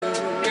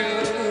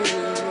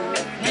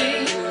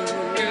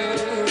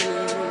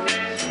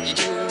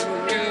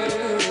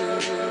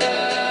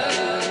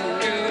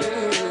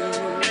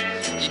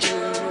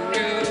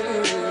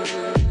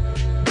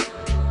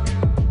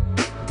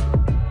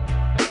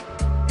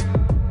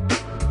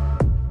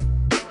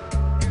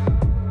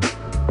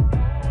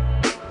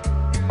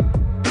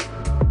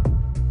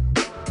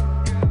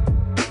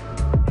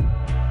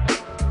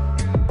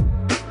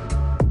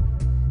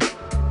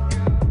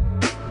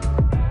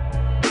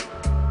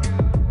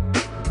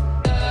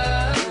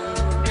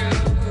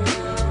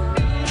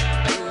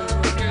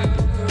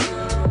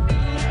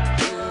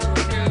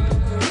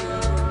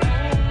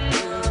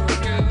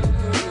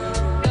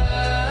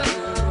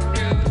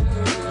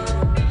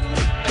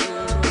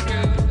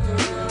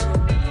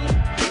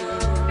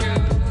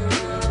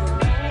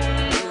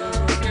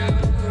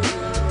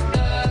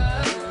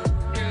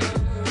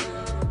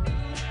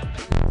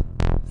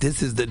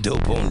This is the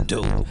dope on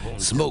dope.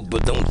 Smoke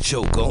but don't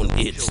choke on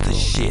it's the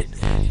shit.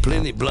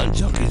 Plenty blunt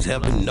junkies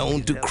have been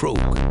known to croak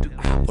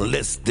on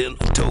less than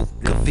a toke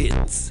of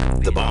it's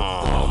the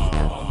bomb.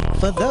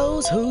 For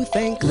those who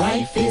think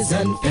life is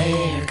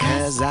unfair,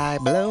 'cause I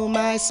blow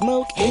my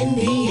smoke in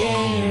the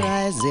air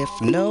as if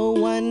no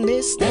one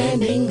is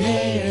standing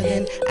there,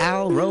 then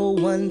I'll roll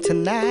one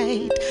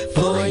tonight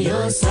for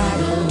your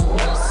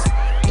sorrows.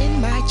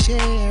 In my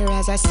chair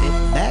as I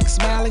sit back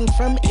smiling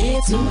from ear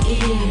to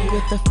ear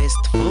with a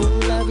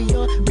fistful of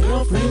your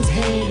girlfriend's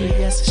hair.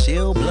 Yes,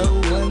 she'll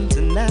blow one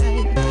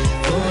tonight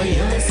for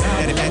your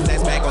sorrows.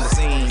 That's back on the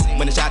scene.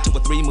 When it's shot 2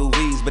 or 3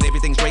 movies, but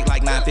everything's straight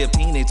like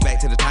 9:15. It's back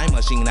to the time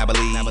machine, I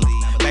believe.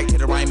 Back to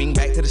the rhyming,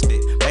 back to the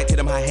spit, back to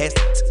them hi-hats,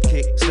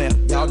 kick, snap.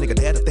 Y'all nigga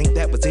dare to think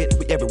that was it?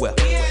 We everywhere.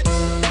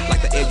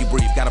 Like the air you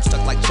breathe, got 'em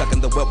stuck like Chuck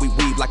in the web we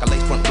weave. Like a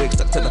lace front wig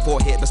stuck to the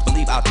forehead. Best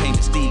believe I'll change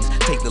the steeds.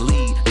 Take the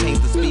lead, change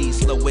the speed,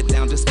 slow it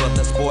down just for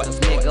the sport.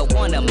 Nigga,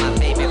 one of my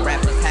favorite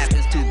rappers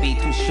happens to be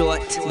too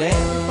short.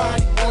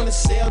 Everybody wanna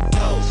sell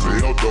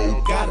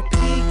dope. Got a P,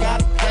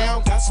 got a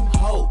pound, got some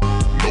hope.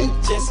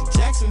 Jesse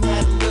Jackson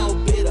had a little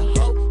bit of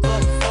hope for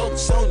the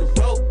folks on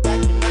the road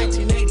back in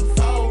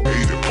 1984.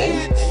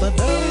 For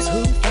those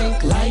who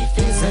think life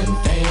is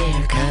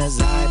unfair, 'cause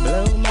I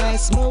blow my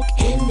smoke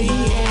in the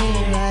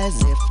air as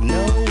if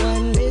no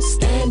one is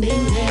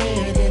standing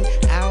there, then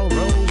I'll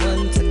roll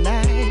one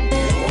tonight.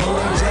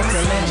 Just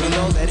to let you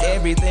know that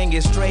everything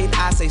is straight,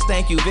 I say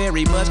thank you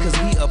very much, 'cause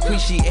we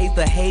appreciate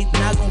the hate.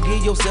 Not gonna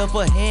give yourself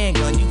a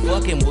handgun, you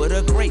fucking with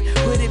a great.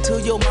 Put it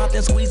to your mouth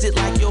and squeeze it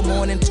like your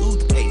morning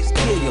toothpaste.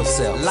 Kill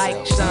yourself like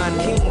Sean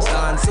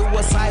Kingston,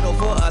 suicidal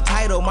for a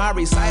title. My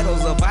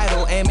recitals are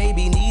vital and may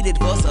be needed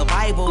for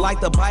survival, like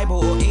the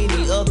Bible or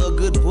any other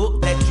good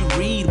book that you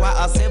read. Why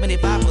are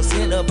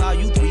 75% of all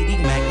you 3D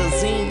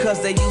magazine? 'Cause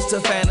they used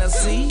to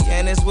fantasy,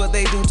 and it's what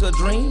they do to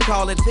dream.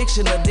 Call it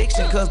fiction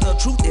addiction, 'cause the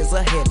truth is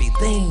a heavy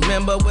thing.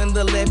 Remember when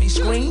the levee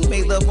screamed,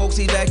 made the folks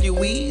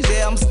evacuees?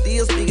 Yeah, I'm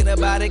still speaking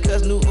about it,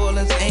 'cause New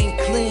Orleans ain't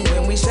clean.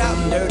 When we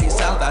shoutin' dirty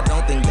South, I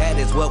don't think that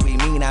is what we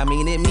mean. I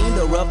mean, it mean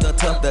the rough, the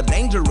tough, the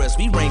dangerous.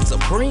 We reign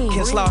supreme.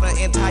 Can slaughter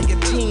entire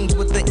teams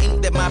with the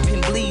ink that my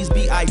pen bleeds.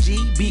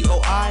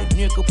 B-I-G-B-O-I,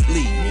 nigga,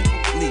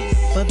 please.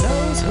 For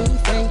those who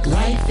think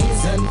life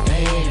is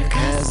unfair,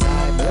 'cause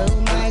I blow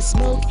my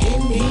smoke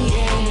in the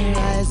air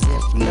as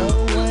if no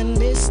one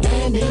is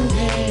standing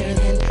there,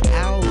 then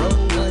I'll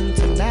roll one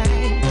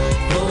tonight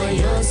for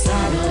your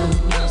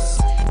sorrows.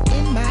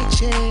 In my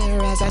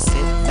chair as I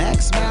sit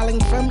back smiling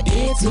from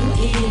ear to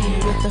ear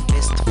with a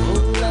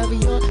fistful of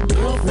your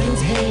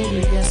girlfriend's hair.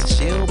 Yes,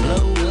 she'll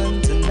blow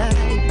one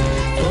tonight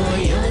for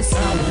your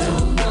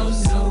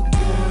sorrows. No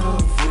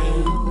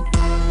girlfriend,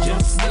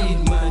 just need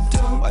my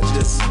dope. I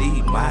just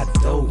need my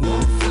dope.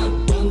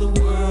 Flip on the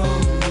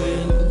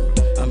whirlwind.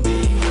 I'm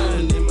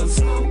behind in my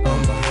smoke.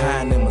 I'm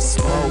behind in my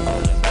smoke.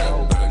 On the back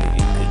burner,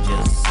 you could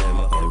just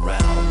simmer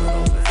around, but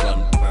on the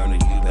front burner,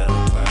 you better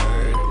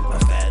burn a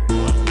fat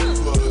one.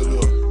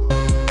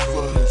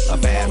 A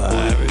fat one.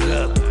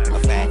 A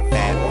fat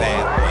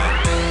one.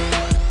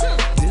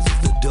 This is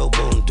the dope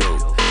on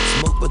dope.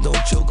 Smoke but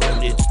don't choke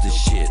on it's the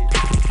shit.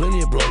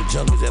 Plenty of blunt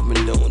junkies have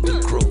been known to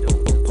croak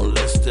on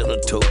less than a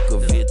toke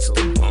of it's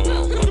the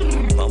bomb.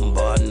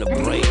 Bombarding the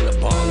brain, the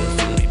bong and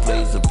soon he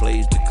plays the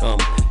plays to come.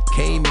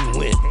 Came and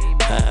went,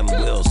 time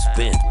well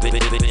spent.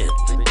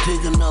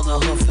 Take another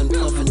huff and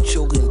puff and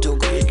choke and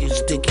toke, icky,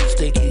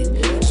 sticky.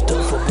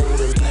 Stuff a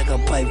bowl and pack a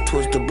pipe,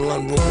 twist a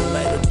blunt, roll and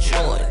light a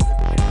joint.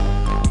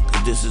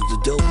 'Cause this is the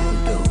dope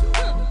on dope.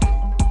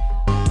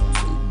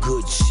 Some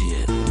good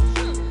shit.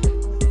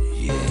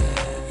 Yeah.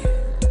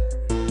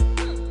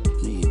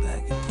 Lean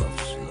back and puff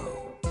slow.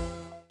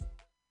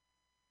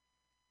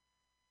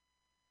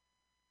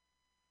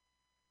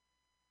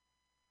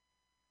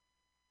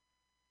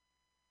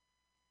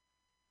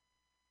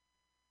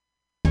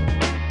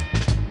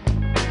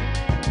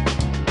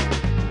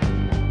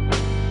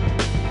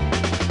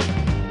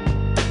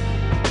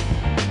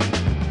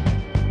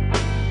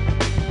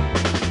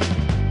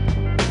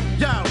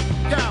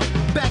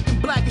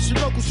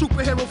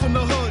 Superhero from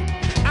the hood.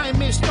 Iron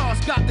Man stars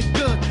got the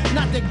good,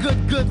 not that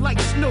good like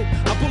Snoop.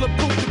 I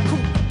bulletproof the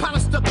coupe,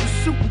 polished up the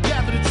suit and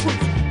gather the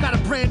troops. Got a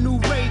brand new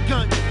ray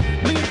gun.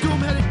 Me and Doom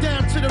headed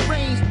down to the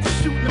range,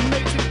 shooting the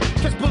matrix.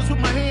 Catch bullets with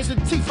my hands and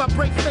teeth, I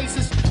break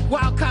faces.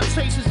 Wild cop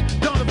chases,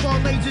 dawn of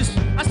all ages.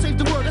 I saved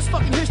the world, that's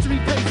fucking history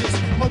pages.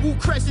 My Wu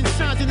crescent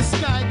shines in the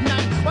sky at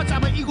night. Watch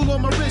out, my eagle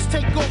on my wrist,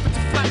 take off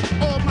into flight.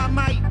 All my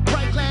might,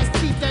 bright glass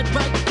teeth that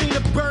bite. Ain't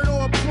a bird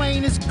or a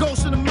plane, it's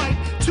ghost in the mic.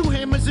 2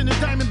 hammers in a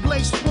diamond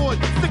blade sword,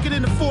 thicker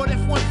than the Ford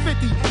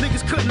F-150.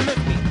 Niggas couldn't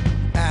lift me.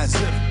 As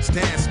if,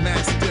 stance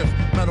mastiff,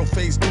 metal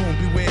face doom,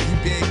 beware he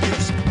bear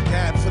gifts.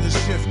 Cab for the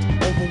shift,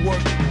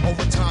 overwork,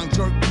 overtime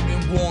jerk,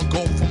 being worn,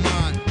 go for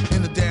mine.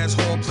 In the dance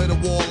hall, play the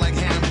wall like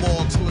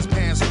handball till his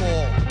pants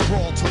fall.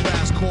 Brawl to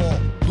last call,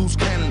 loose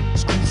cannon,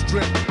 screw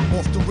strip,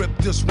 off the rip,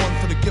 this one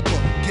for the gipper,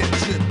 get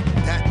chipped.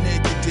 That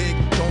naked dig,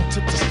 don't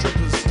tip the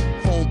strippers.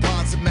 Phone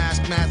ponds and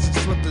mask mats and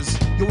slippers.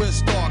 Yo, it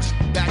Starks,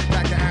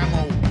 backpack of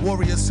ammo.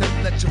 Warrior said,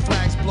 let your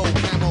flags blow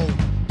camo.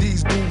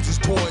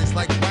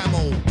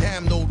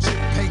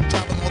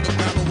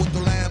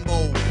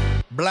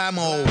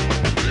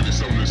 Maybe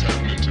something is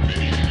happening to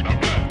me. I'm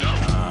blacked out.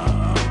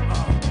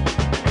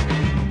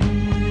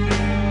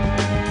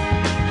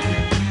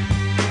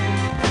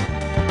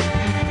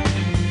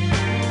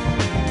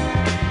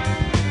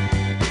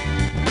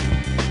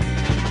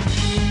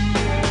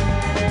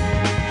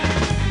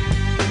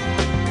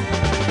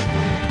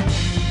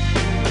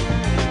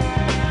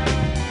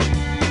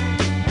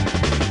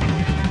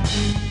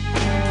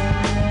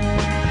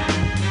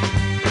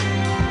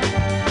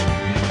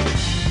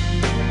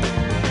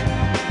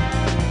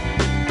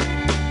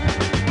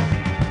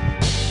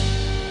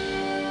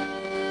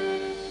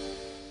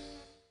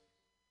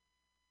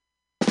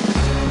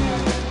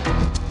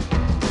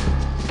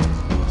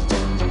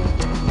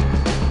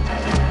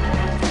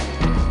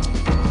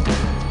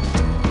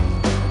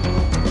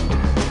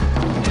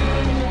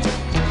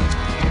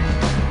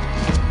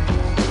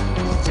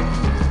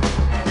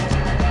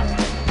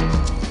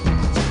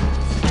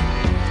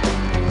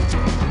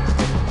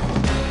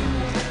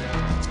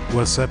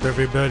 What's up,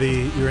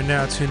 everybody? You are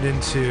now tuned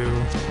into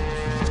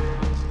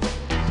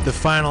the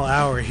final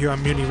hour here on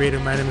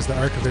MutinyRadio. My name is The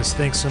Archivist.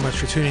 Thanks so much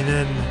for tuning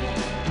in.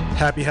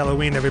 Happy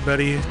Halloween,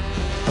 everybody.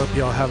 Hope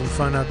you all having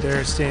fun out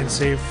there, staying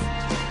safe.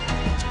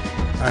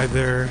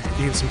 Either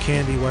eating some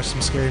candy, watch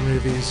some scary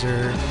movies,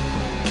 or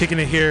kicking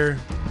it here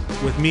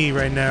with me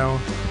right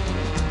now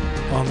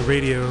on the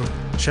radio.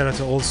 Shout out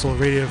to Old Soul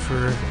Radio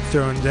for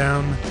throwing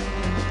down.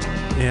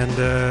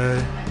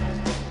 And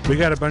we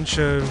got a bunch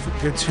of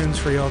good tunes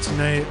for y'all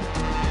tonight.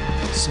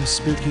 Some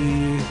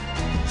spooky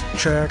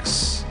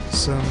tracks,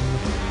 some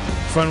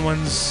fun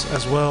ones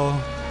as well.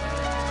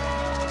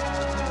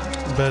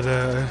 But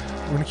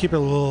we're gonna keep it a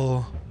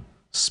little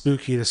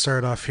spooky to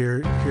start off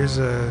here. Here's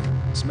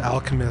some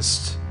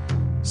Alchemist,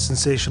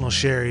 Sensational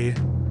Sherry.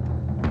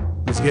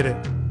 Let's get it.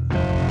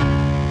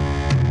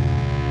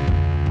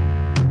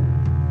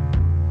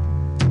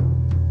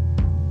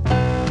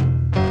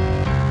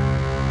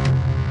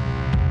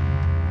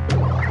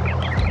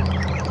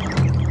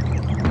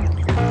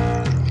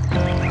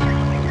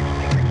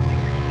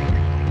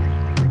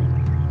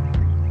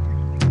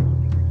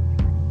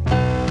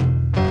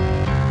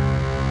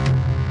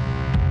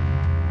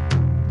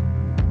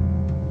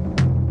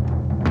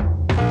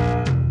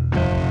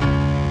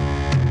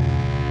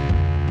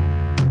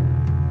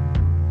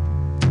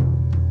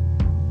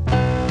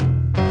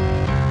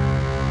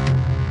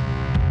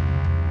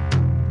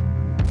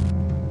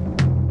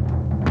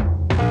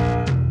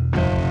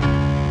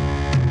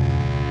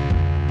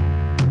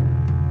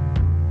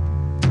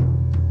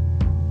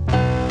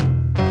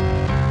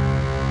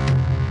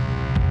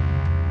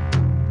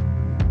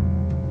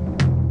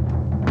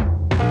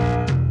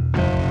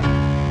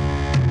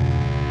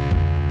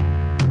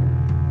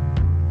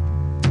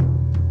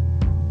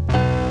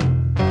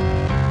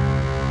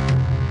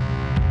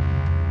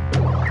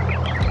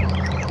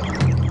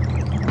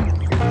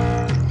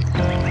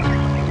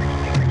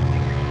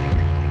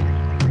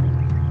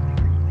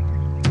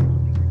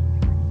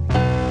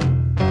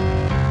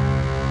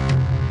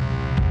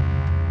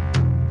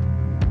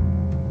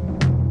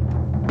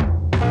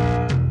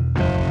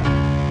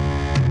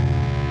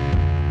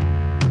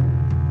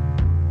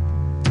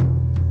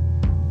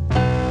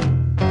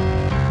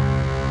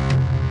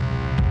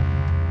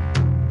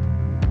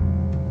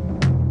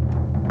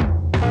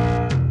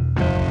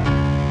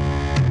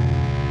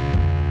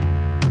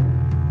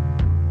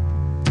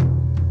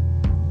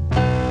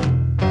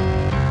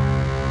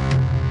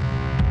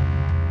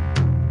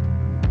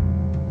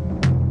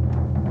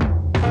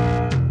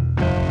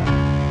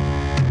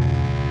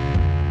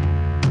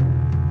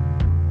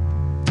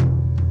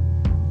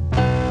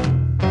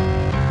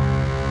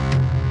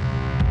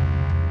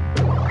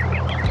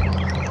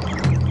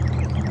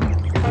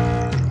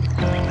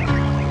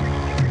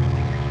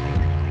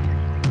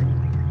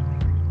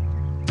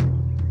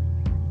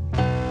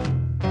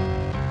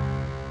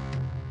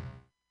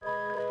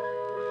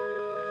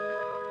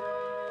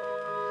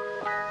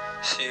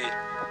 See,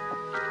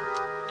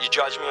 you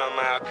judge me on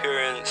my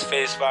appearance,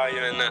 face value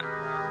and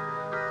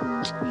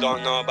that.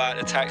 Don't know about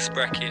the tax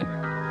bracket.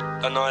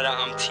 Don't know that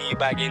I'm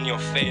teabagging your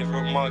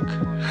favorite mug.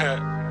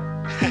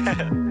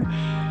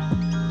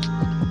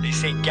 They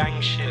say gang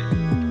shit.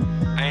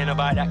 I ain't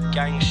about that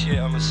gang shit.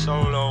 I'm a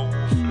solo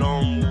wolf,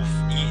 lone wolf,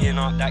 eating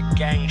up that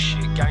gang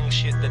shit. Gang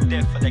shit, the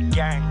death of the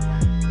gang.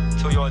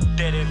 Till you're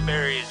dead and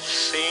buried.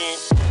 See?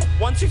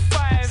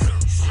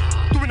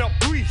 125, doing up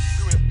breeze.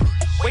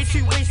 Way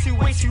too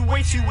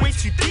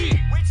deep.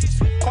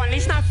 Can't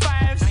lace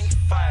 9-5s,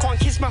 can't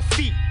kiss my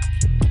feet.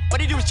 What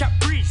they do is chat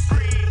breeze.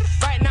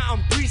 Right now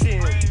I'm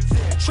breezing.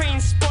 Train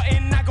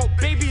spotting, I got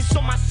babies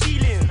on my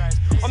ceiling.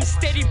 I'm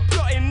steady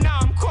plotting, now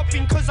I'm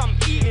copying cause I'm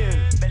eating.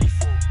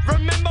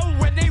 Remember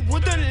when they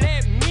wouldn't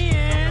let me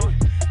in?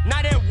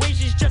 Now their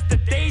wages just a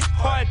day's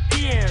per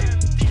diem.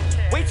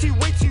 Way too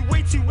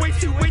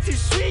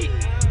sweet.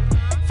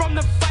 From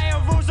the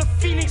fire rose a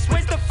phoenix,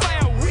 where's the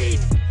fire weed?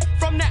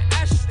 From the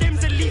ash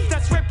stems a leaf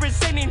that's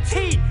representing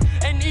tea.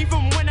 And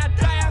even when I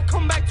die, I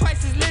come back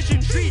twice as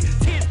legendary.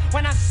 Tears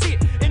when I sit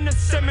in the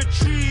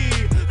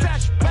cemetery.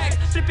 Flashbacks,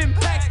 flipping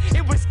packs,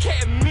 it was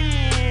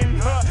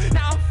ketamine.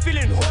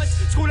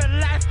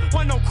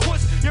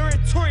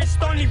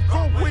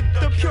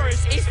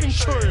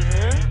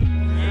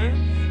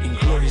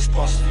 Inglorious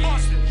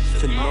bastards,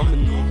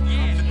 phenomenal,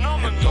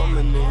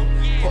 abdominal,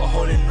 put a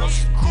hole in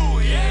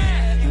obstacle,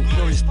 yeah.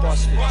 Inglorious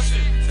bastards,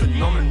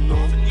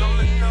 phenomenal,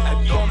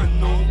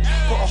 abdominal,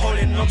 put a hole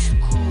in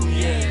obstacle,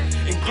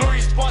 yeah.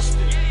 Inglorious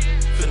bastards,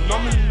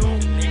 phenomenal,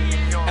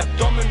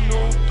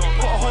 abdominal,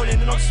 put a hole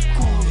in an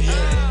obstacle,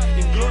 yeah.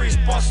 Inglorious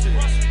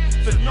bastards,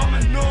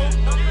 phenomenal,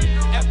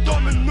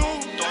 abdominal,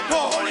 put a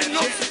hole in an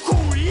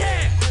obstacle,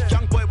 yeah.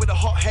 Young boy with a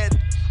hot head,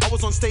 I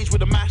was on stage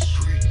with a mash.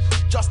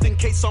 Just in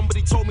case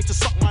somebody told me to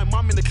suck my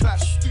mum in the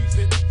clash.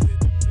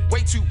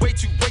 Way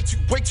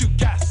too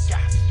gas.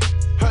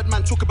 Heard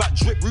man talk about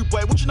drip, rude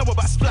boy, what you know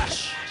about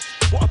splash?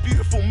 What a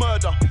beautiful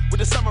murder, with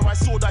a samurai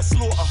sword I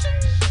slaughter.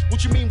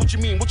 What you mean, what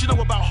you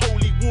know about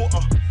holy water?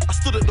 I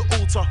stood at the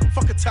altar,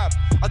 fuck a tab,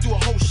 I do a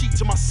whole sheet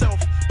to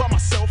myself, by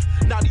myself.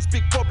 Now these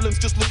big problems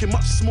just looking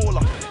much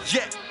smaller.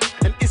 Yeah,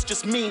 and it's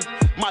just me,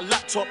 my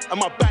laptop and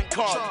my bank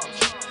card.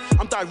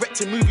 I'm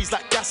directing movies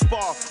like Gaspar.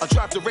 I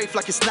drive the Wraith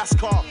like it's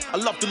NASCAR. I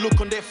love the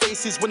look on their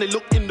faces when they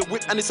look in the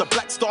whip and it's a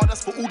black star.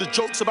 That's for all the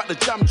jokes about the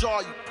jam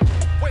jar.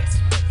 Wait,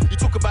 you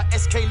talk about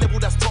SK level,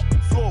 that's top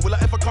floor. Will I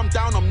ever come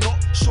down? I'm not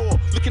sure.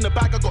 Look in the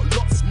bag, I got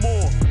lots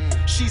more.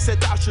 She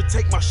said that I should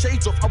take my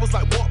shades off. I was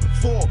like, what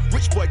for?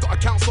 Rich boy, got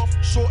accounts off.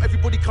 Sure,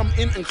 everybody come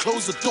in and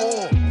close the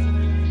door.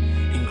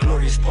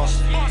 Inglorious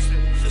bastards,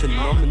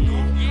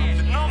 phenomenal,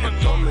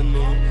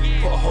 abdominal,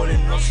 put a hole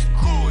in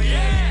obstacle,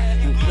 yeah.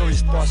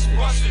 Inglorious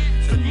bastards,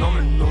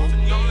 phenomenal,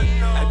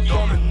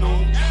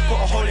 abdominal, put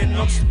a hole in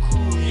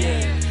obstacle,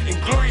 yeah.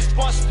 Inglorious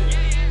bastards,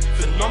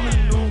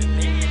 phenomenal,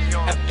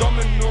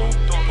 abdominal,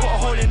 put a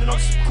hole in an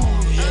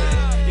obstacle,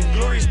 yeah.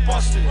 Inglorious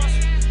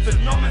bastards,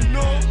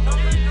 phenomenal,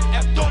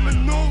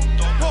 abdominal,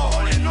 put a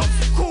hole in an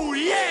obstacle,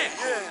 yeah.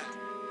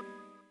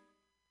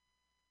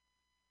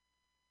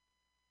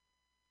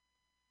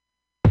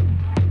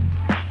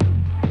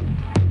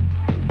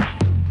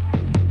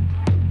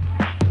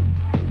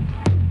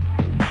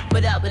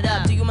 What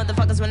up? Do you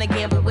motherfuckers wanna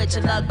gamble with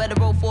your luck? Better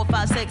roll 4,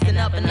 5, 6 and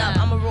up and up.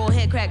 I'ma roll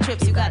head crack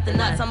trips, you got the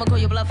nuts. I'ma call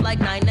your bluff like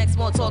 9. Next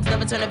more talks,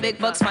 never turn to big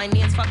bucks.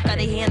 Finance, fuck out of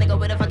here, nigga.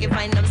 Where the fuck you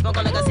find them? Smoke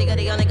on like a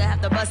cigarette, young nigga.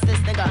 Have to bust this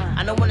nigga.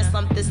 I don't wanna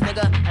slump this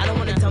nigga. I don't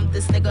wanna dump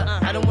this nigga.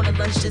 I don't wanna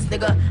lunch this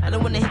nigga. I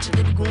don't wanna hit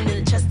your little goon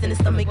in the chest and the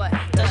stomach.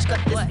 Touch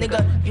cut this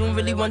nigga. You don't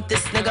really want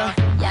this nigga.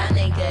 Y'all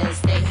niggas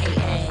stay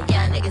hating.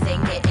 Y'all niggas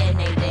ain't getting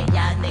anything.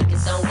 Y'all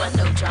niggas don't want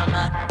no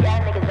drama. Y'all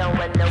niggas don't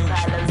want no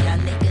problems. Y'all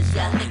niggas.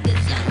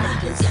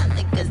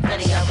 None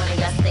of y'all wanna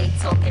y'all stay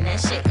talking that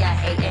shit, y'all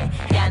hating.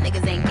 Y'all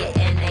niggas ain't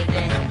getting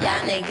anything.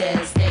 Y'all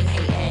niggas stay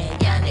hating.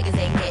 Y'all niggas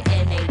ain't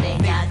getting anything.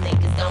 Y'all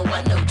niggas don't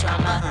want no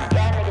drama.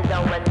 Y'all niggas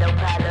don't want no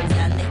problems.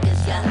 Y'all niggas.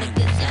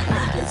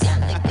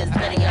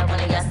 None of y'all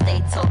wanna y'all stay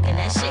talking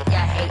that shit,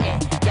 y'all hating.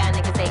 Y'all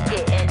niggas ain't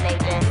getting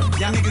anything.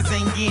 Y'all niggas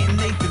ain't getting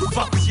Nathan.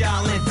 Fuck is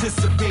y'all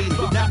anticipating?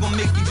 Not gonna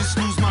make you just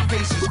lose my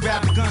patience.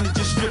 Grab a gun and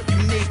just strip you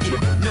naked.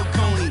 No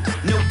Coney,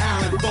 no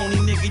Allen, phony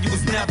nigga, you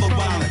was never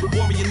wildin'.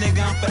 Warrior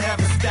nigga, I'm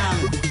forever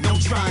styling.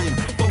 Don't try him,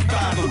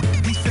 4-5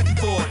 him. He's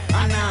 54,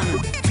 I 9 him.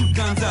 2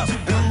 guns up,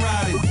 and I'm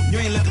riding. You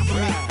ain't looking for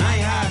me, I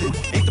ain't hiding.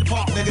 Ain't the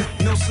park nigga,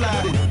 no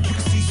sliding. You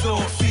can see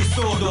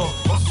sword or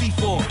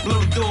C4, blow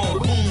the door.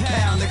 Boom,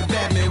 pow, nigga,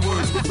 Batman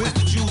words. Where's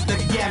the Jews,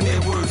 nigga, yeah,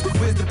 man words.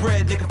 Where's the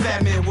bread, nigga,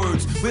 fat man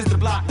words. Where's the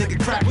block, nigga,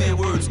 crack man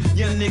words.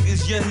 Young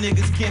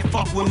niggas can't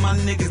fuck with my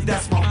niggas,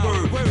 that's my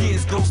word.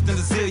 Here's Ghost and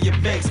Azealia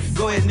Banks.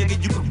 Go ahead,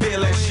 nigga, you can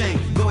bail that shame.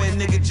 Go ahead,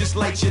 nigga, just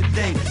light your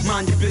thing.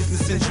 Mind your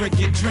business and drink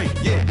your drink,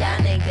 yeah.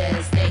 Y'all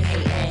niggas stay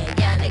hating.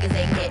 Y'all niggas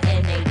ain't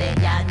getting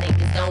anything. Y'all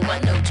niggas don't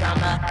want no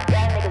drama.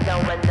 Y'all niggas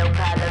don't want no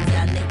problems.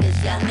 Y'all niggas.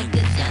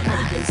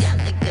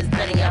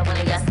 None of y'all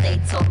wanna y'all stay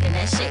talking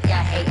that shit,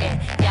 y'all hating.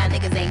 Y'all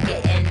niggas ain't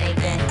getting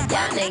anything.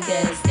 Y'all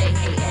niggas stay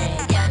hating.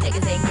 Y'all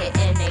niggas ain't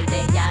getting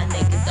anything. Y'all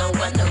niggas don't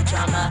want no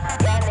drama.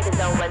 Y'all niggas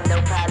don't want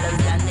no problems.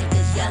 Y'all niggas.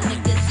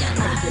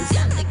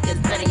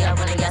 None of y'all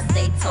wanna y'all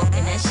stay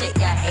talking that shit,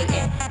 y'all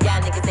hating.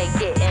 Y'all niggas ain't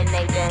getting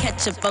anything.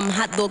 Ketchup, I'm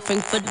hot dog,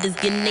 frankfurters,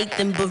 get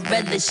Nathan, but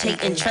relish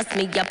hating. Trust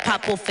me, y'all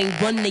pop off, ain't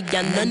one of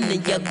y'all, none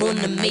of y'all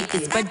gonna make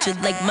it. Spread you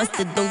like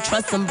mustard, don't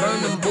trust them,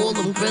 burn them, boil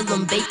them, grill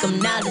them, bake them.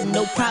 Nada,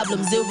 no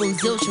problem, zero,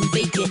 zilch,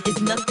 bacon. It's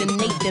nothing,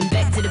 Nathan.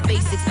 Back to the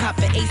basics,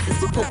 poppin' aces.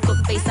 Poker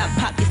face, I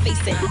pop your face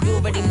in. You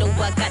already know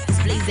I got this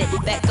blazing.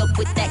 Back up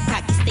with that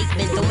cocky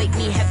statement. Don't make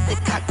me have to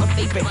cock my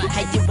favorite.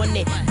 How you want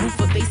it? Roof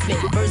or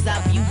basement. Bird's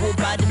eye view, or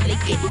bottom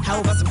naked.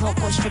 How about some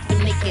hardcore, strip them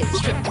naked.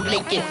 Strip them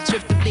naked,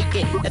 strip them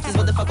naked. Left this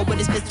motherfucker with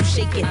his pistol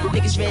shaking.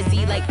 Niggas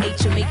Razzie like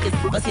HMakers.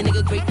 Bust your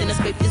nigga great, then I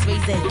scrape this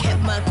raisin.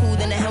 Kept my cool,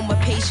 then I held my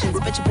patience.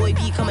 Bet your boy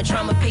become a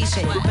trauma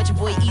patient. Bet your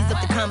boy ease up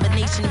the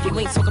combination. If you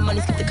ain't talking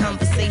money, skip the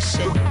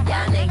conversation.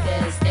 Y'all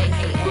niggas stay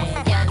hating.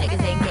 Y'all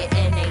niggas ain't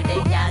getting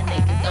anything. Y'all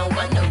niggas don't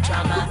want no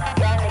drama.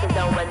 Y'all niggas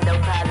don't want no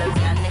problems.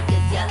 Y'all niggas.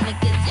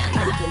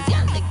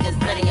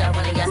 None of y'all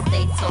wanna y'all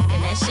stay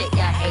talking that shit,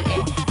 y'all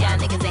hating. Y'all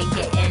niggas ain't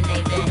getting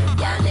anything.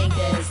 Y'all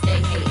niggas stay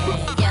hating.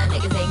 Y'all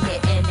niggas ain't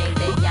getting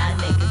anything. Y'all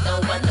niggas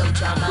don't want no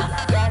drama.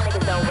 Y'all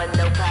niggas don't want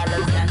no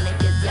problems. Y'all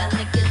niggas.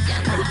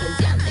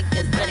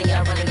 None of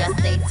y'all wanna y'all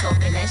stay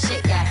talking that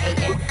shit, y'all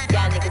hating.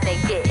 Y'all niggas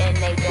ain't getting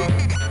anything.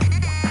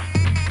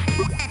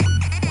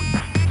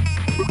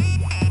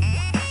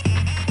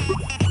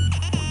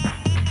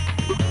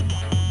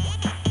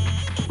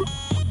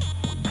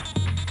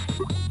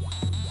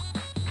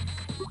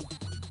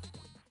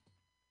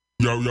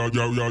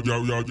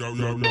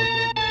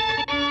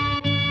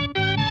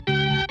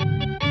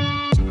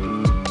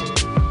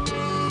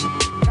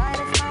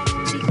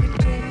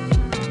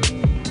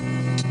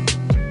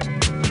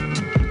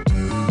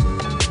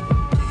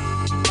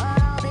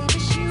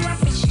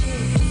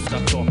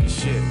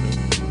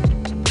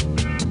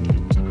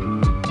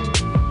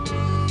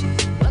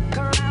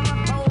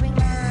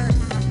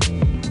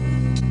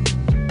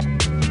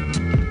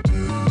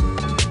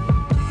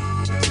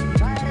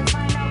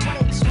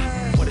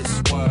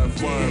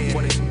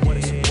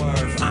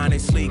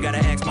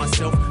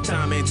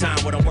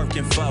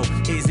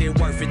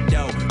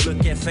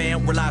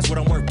 Realize what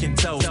I'm working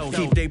towards.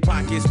 Keep they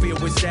pockets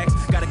filled with stacks.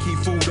 Gotta keep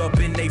food up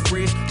in they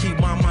fridge. Keep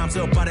my moms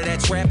up out of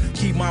that trap.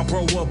 Keep my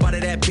bro up out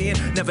of that pen.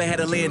 Never had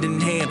a land in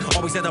hand.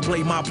 Always had to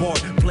play my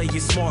part. Play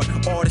it smart.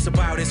 Art is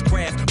about this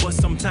craft. But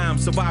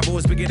sometimes survival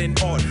is bigger than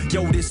art.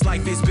 Yo, this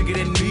life is bigger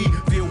than me.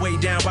 Feel way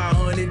down by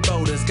 100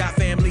 boulders. Got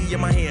family in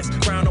my hands.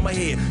 Crown on my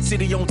head.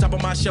 City on top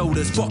of my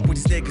shoulders. Fuck what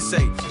these niggas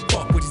say.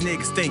 Fuck what these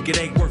niggas think. It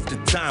ain't worth the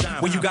time.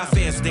 When you got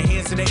fans with their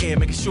hands in the air.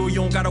 Making sure you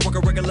don't gotta work a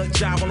regular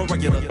job on a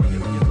regular.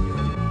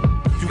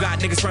 You got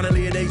niggas trying to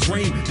live their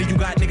dream. Then you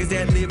got niggas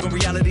that live in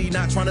reality,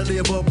 not trying to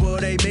live up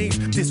what they mean.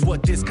 This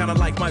what this kind of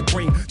life might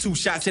bring. 2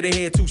 shots to the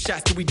head, 2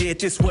 shots till we dead.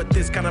 This what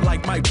this kind of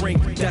life might bring.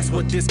 That's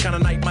what this kind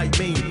of night might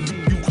mean.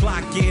 You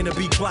clock in or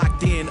be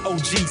clocked in.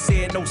 OG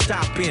said no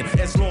stopping.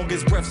 As long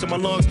as breaths in my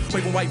lungs,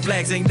 waving white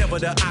flags ain't never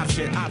the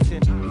option.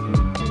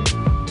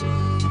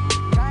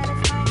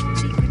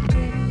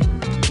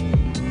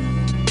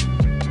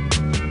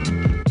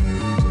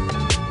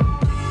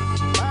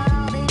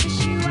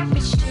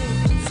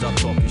 Stop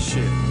talking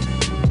shit.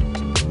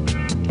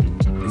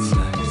 It's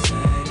like the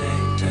same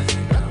thing,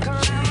 nothing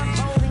gon' change.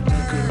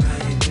 Look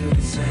around, you do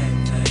the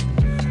same thing.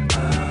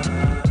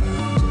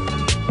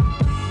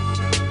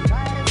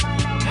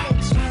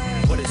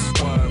 What is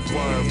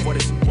swerve?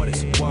 What is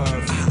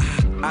swerve?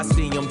 I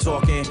see him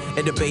talking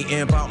and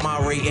debating about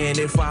my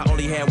rating. If I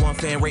only had one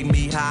fan rating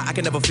me high, I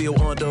can never feel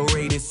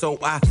underrated. So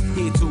I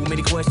hear too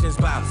many questions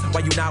about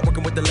why you not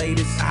working with the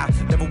latest. I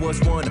never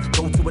was one,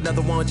 go to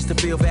another one just to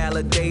feel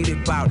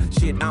validated about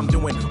shit I'm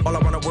doing all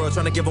around the world,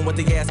 trying to give them what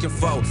they asking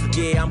for.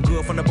 Yeah, I'm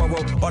good from the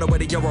borough all the way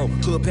to Euro.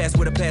 Hood pass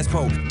with a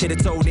passport, hit a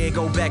toe, then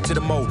go back to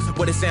the mo.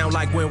 What it sound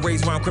like when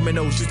raised around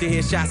criminals, used to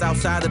hear shots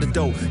outside of the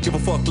door. Give a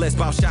fuck less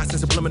about shots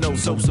and subliminals.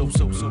 So.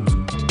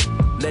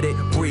 Let it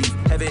breathe,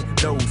 heaven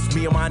knows.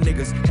 Me and my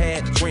niggas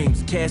had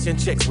dreams. Cash and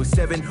checks with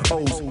 7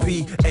 O's.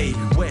 P.A.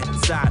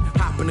 West side.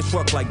 Hop in the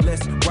truck like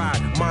let's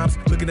ride. Mom's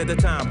looking at the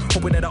time,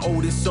 hoping that the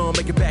oldest son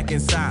make it back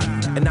inside.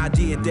 And I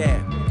did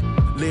that.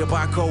 Live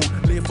by code,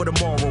 live for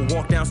tomorrow.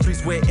 Walk down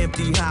streets where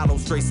empty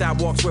hollows. Straight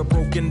sidewalks where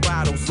broken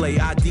bottles lay.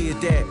 I did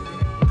that.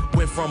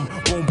 Went from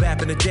boom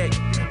bap in the deck,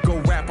 go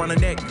rap on the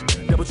neck.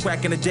 Double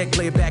track in the deck,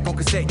 play it back on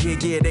cassette.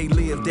 Yeah, they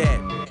lived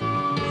that.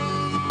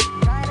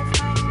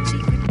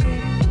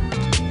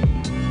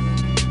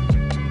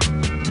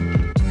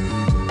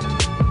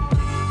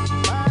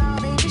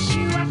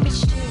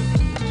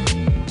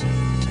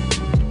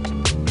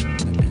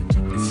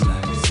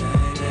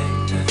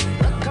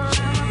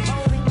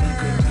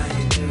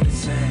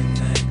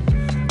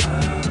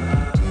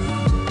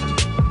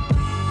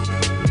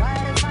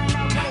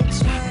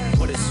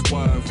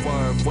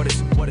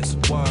 What is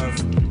swerve?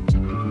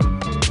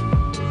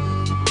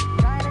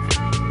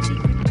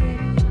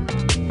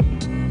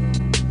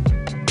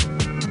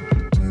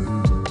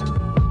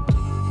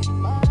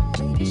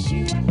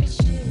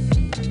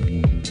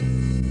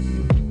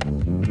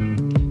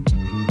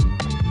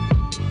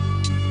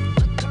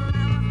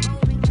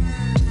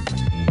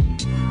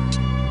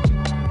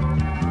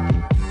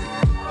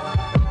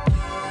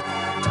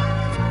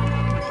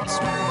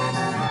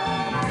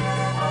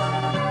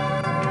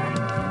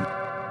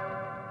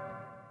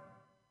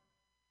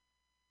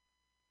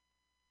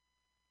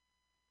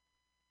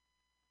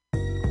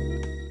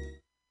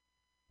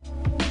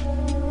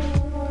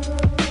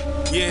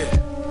 Yeah.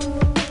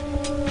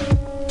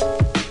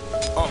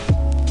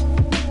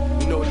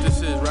 You know what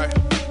this is, right?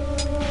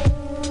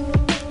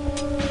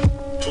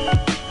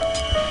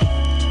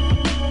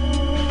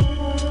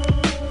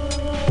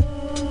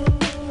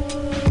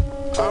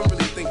 I don't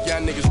really think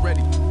y'all niggas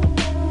ready.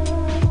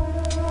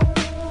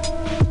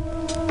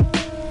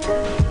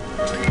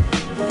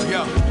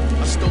 Yo,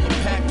 I stole a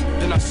pack,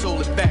 then I sold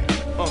it back.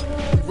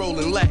 We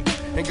rolling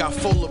lax and got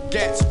full of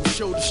gats with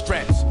shoulder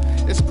straps.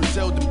 It's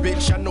Griselda,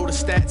 bitch, I know the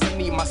stats. I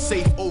need my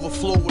safe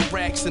overflow with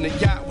racks and a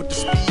yacht with the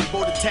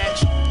speedboat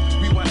attached.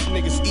 We watch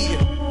niggas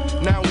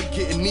eating, now we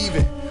getting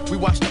even. We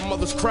watched our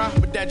mothers cry,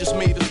 but that just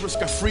made us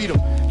risk our freedom.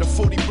 The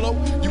 40 blow,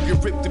 you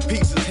get ripped to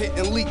pieces,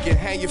 hitting, leaking.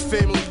 Hang your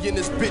family in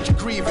this bitch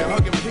grieving,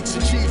 hugging pics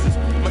of Jesus.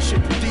 My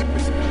shit the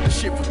deepest, the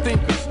shit for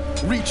thinkers,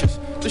 reachers.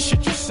 The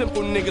shit you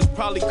simple niggas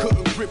probably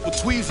couldn't grip with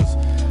tweezers.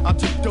 I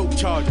took dope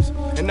charges,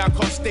 and I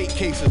caught state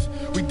cases.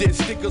 We did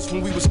stickers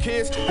when we was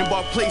kids and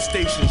bought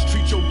PlayStations.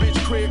 Treat your bitch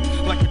crib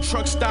like a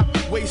truck stop,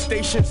 way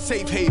station,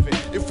 safe haven.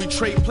 If we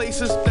trade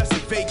places, that's a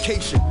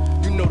vacation.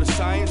 You know the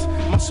science,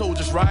 my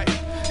soldiers riding.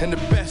 and the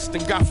best,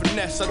 and got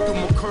finesse. I threw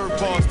my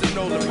curveballs to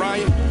Nolan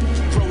Ryan.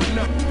 Growing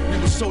up, we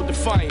were so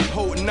defiant,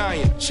 holding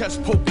iron,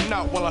 chest poking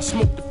out while I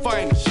smoked the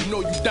finest. You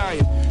know you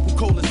dying, who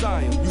cold as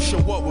iron. You show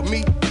up with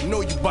me, you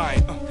know you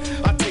buying.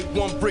 I take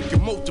one brick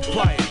and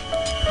multiply it.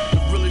 The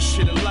realest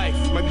shit in life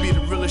might be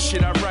the realest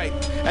shit I write.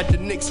 At the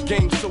Knicks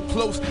game so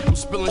close, I'm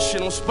spilling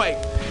shit on spike,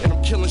 and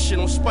I'm killing shit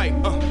on spike.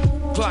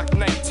 Glock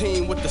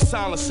 19 with the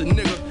silencer,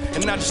 nigga,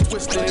 and I just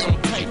twisted it on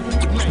tight.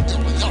 Good night.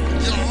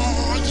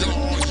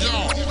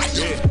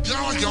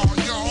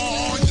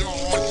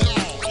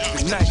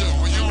 Good night.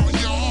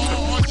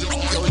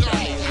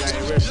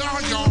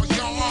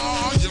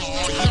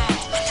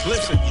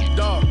 Listen,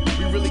 dog,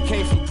 we really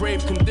came from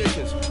grave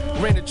conditions.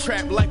 Ran the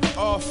trap like an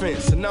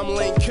offense, and I'm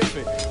Lane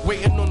Kiffin.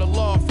 Waiting on the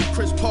law for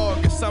Chris Paul,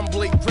 guess I'm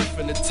Blake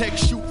Griffin. A tech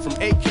shoot from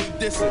AK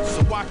distance,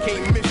 so I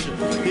can't miss you.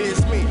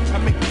 Here's me, I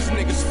make these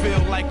niggas feel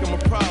like I'm a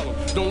problem.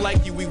 Don't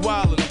like you, we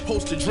wildin'. I'm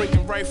posted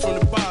drinking right from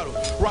the bottle.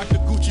 Rock the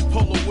Gucci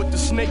polo with the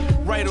snake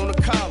right on the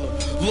collar.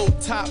 Low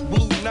top,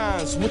 blue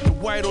nines with the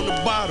white on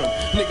the bottom.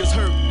 Niggas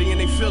hurt, they in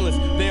they feelings,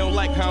 they don't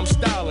like how I'm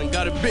styling.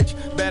 Got a bitch,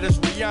 bad as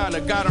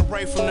Rihanna, got her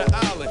right from the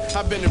island.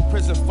 I've been in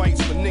prison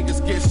fights where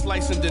niggas get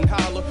sliced and then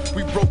holler.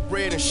 We broke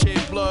bread and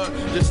shed blood,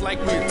 just like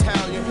we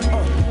Italian.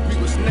 We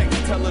was next,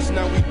 tell us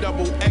now we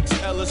double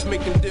XLers,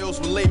 making deals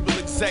with label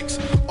execs.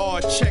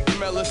 All check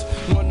mailers,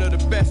 one of the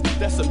best,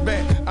 that's a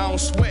bet. I don't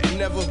sweat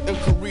never, in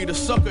Korea the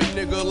sucker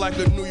nigga like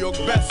a New York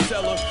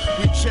bestseller.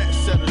 We jet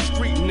setters,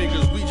 street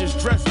niggas, we just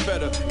dress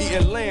better.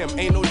 Eating lamb,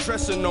 ain't no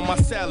dressing on my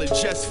salad,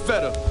 just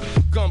feta.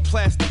 Gun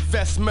plastic,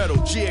 vest metal,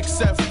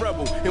 GXF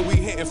rebel, and we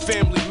hitting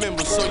family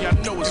members, so y'all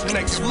know it's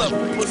next level.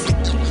 Pussy.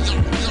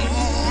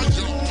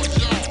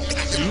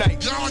 Good night.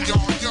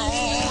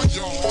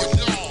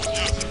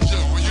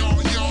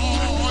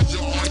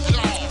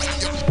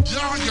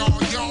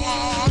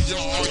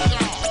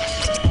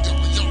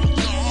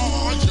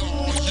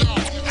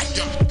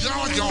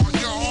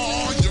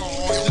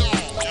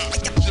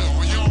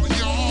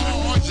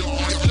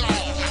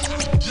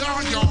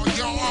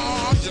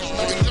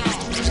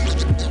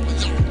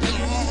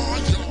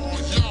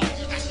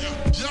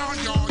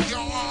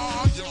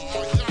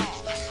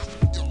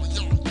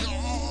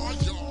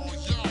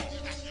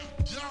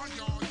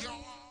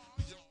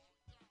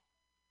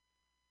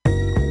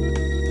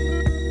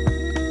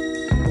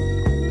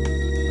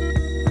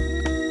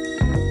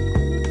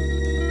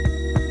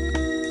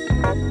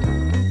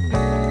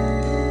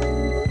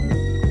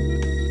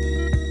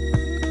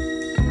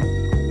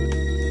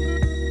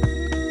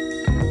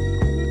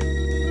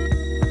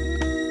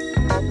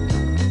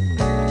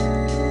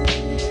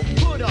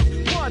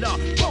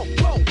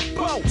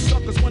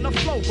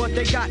 But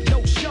they got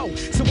no show,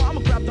 so I'ma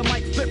grab the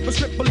mic, flip a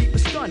strip, believe the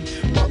stun.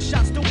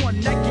 Buckshot's the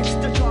one that gets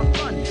the job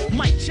done.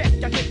 Mic check,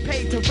 I get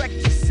paid to wreck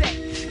your set.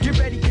 Get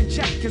ready and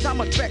check, cause I'm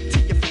a threat to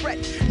your fret.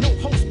 No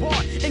host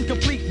bar,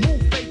 incomplete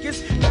move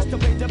fakers. Best to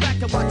play the back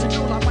to watch a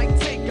girl, I might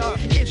take her.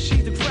 If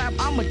she's a crab,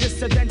 I'ma diss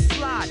her then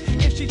slide.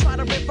 If she try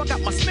to rip, I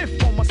got my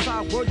Smith on my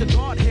side. Word to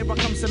God, here I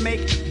comes to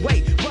make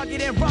way.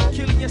 Rugged and rough,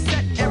 killing your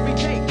set every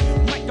day.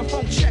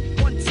 Microphone check,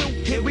 1, 2,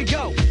 here we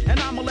go. And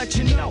I'ma let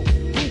you know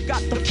who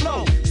got the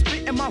flow.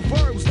 And my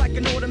verbs like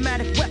an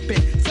automatic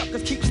weapon.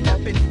 Suckers keep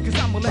stepping, cause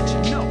I'ma let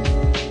you know.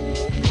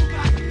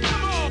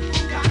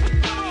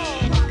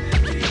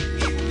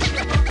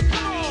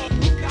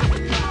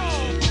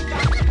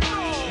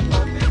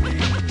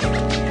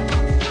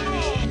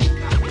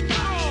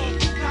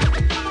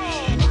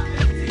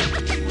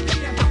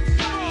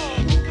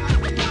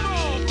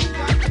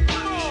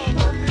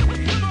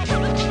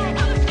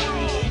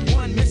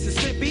 One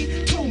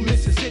Mississippi, 2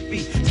 Mississippi.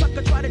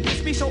 Sucker try to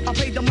diss me, so I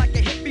paid them like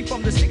a hippie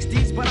from the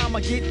 60s. But I'ma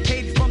get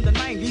paid from the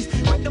 90s.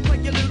 Like to play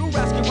your little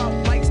rascal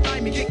out like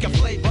Stymie, kick your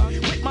flavor.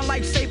 With my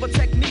lifesaver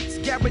techniques,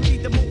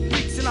 guaranteed to move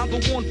freaks, and I'll go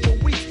on for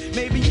weeks,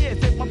 maybe years.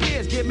 If my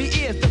peers give me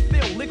ears to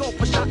fill, they go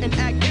for shot and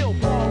act ill,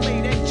 ball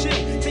late and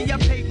chill. See, I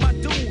paid my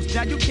dues,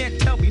 now you can't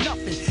tell me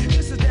nothing.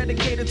 This is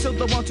dedicated to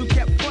the ones who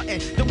kept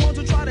frontin', the ones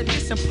who try to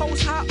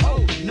disimpose high.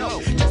 Oh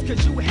no, just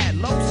cause you had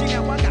low, see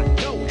now I got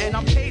dough, and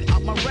I'm paid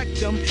out my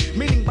rectum,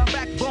 meaning my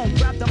backbone.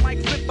 Grab the mic,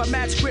 flip a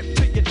mad script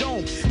to your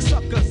dome.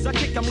 Suckers, I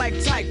kick them like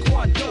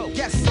Taekwondo.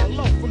 Yes,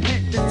 hello, from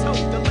head to toe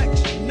to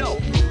let you know.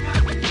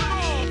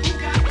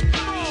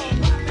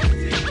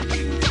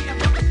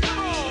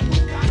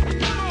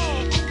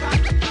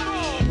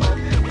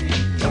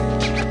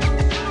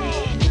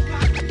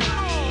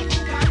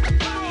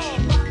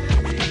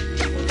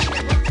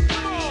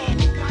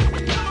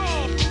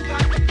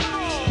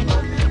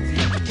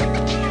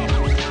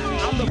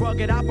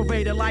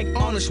 Operator like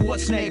Arnold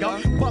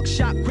Schwarzenegger.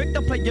 Buckshot quick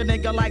to play your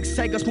nigga like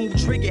Sega. Smooth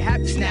trigger,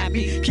 happy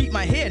snappy. Keep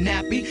my hair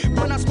nappy.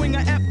 When I swing a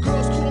F,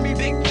 girls call me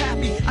Big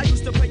Pappy. I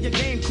used to play a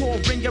game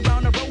called Ring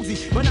Around the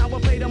Rosie, but now I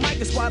play the mic,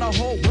 it's why the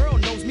whole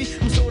world knows me.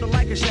 I'm sorta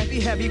like a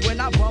Chevy heavy when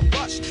I bump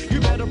rush. You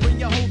better bring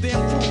your whole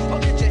damn crew or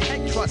get your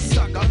head crushed,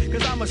 sucker.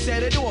 Cause I'ma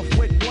set it off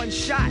with one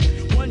shot.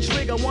 One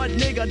trigger, one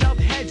nigga, dub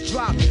heads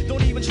drop.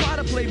 Don't even try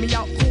to play me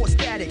out, core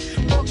static.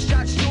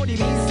 Buckshot shorty, me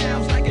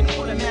sounds like an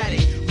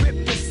automatic.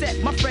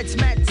 Set, my frets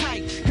mad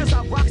tight, cause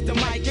I rocks the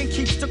mic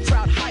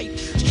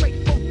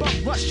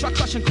try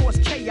crush and cause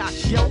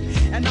chaos, yo.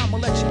 And I'ma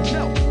let you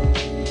know.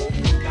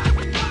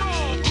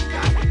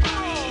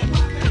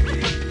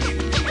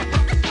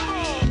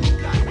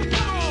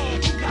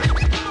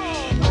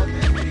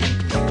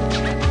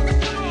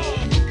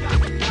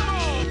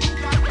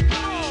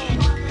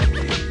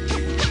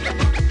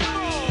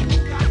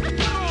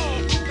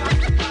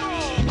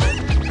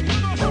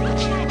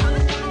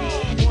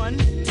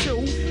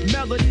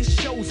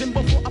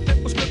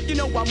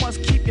 I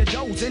must keep you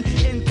dozing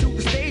into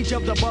the stage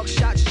of the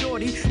buckshot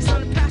shorty.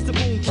 Son, pass the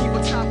boom, keep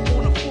a top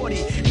on a 40.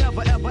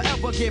 Never ever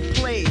ever get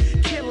played.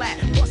 Kill that,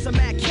 bust a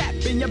mad cap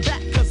in your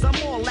back, cause I'm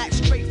all that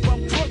straight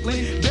from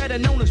Brooklyn. Better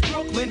known as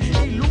Brooklyn.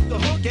 Ain't Luke the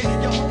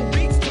hookin', your whole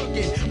beat's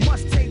cookin'.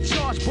 Must take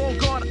charge,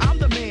 Bogart, I'm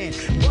the man.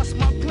 Bust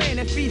my plan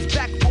and feeds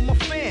back on my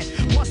fan.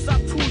 Once I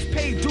cruise,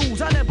 pay dues,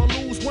 I never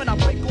lose when I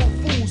break off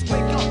fools.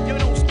 Wake up, you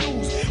don't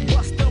snooze.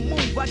 Bust the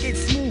move, I get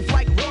smooth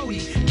like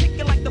Roadie.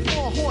 Kickin' like the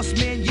 4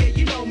 horsemen, yeah,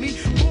 you know me.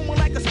 Booming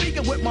like a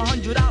speaker with my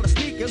 $100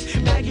 sneakers.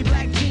 Baggy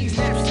black jeans,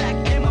 knapsack,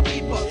 and my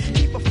beeper.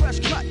 Keep a fresh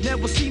cut,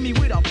 never see me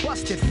with a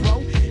busted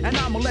fro. And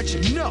I'ma let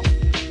you know.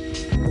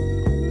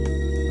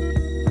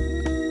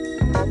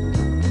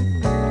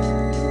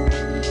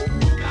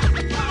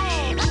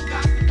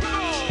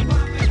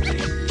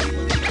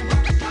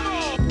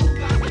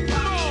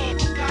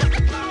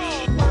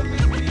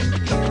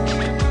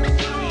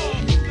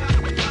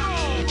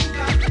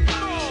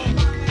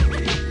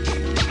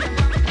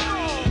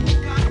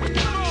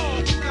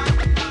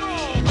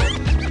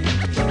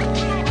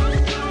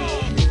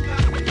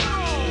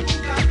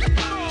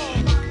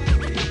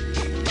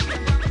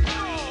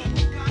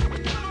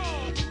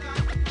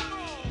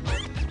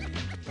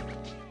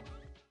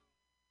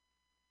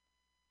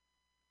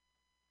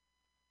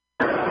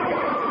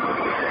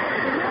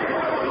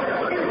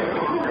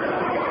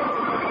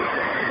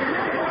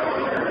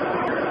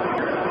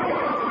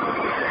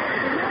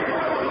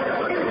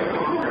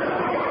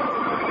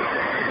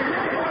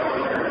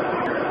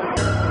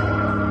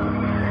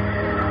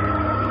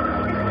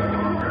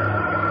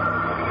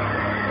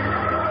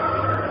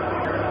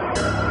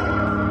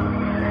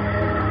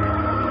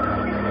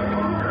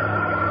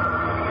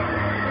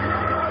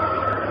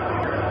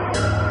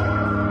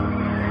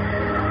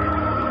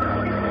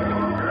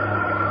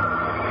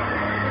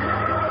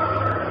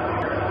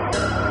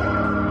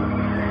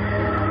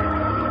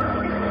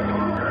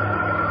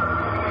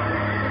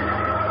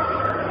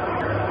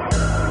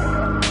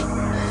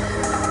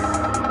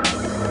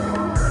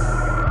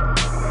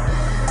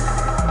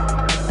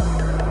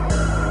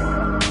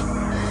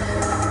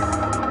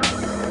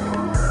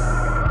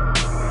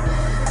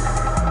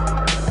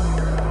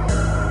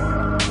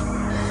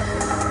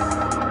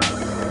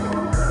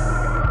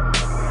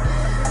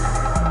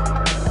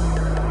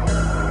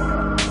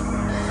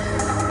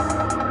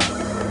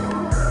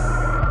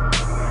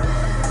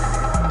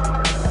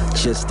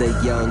 Just a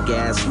young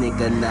ass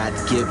nigga not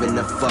giving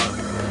a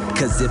fuck.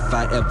 Cause if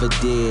I ever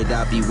did,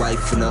 I'd be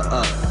wifing her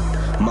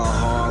up. My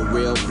heart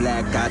real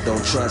black, I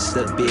don't trust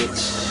a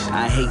bitch.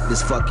 I hate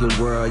this fucking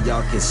world,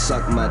 y'all can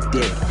suck my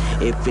dick.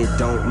 If it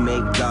don't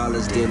make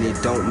dollars, then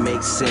it don't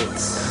make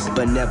sense.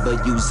 But never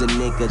use a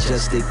nigga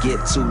just to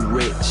get too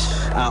rich.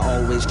 I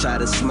always try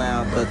to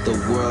smile, but the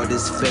world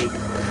is fake.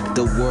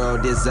 The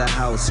world is a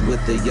house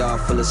with a yard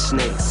full of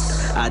snakes.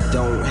 I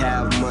don't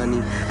have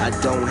money, I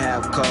don't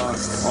have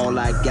cars. All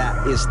I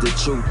got is the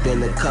truth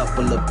and a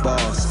couple of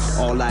bars.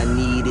 All I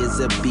need is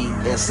a beat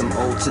and some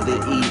O to the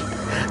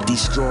E.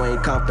 Destroying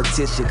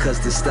competition cause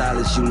the style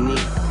is unique.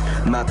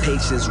 My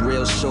patience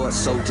real short,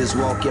 so just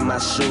walk in my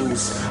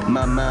shoes.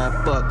 My mind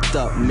fucked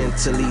up,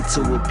 mentally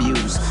too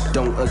abused.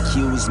 Don't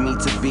accuse me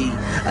to be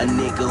a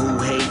nigga who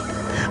hate.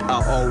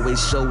 I always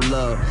show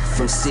love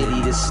from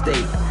city to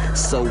state.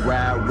 So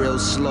ride real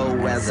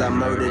slow as I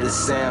murder the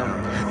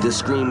sound. The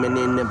screaming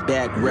in the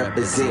back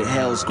represent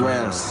hell's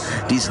grounds.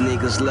 These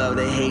niggas love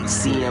to hate,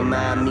 seeing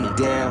me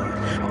down.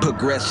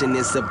 Progression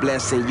is a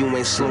blessing, you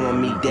ain't slowing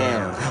me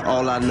down.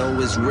 All I know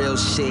is real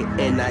shit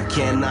and I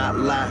cannot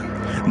lie.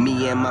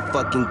 Me and my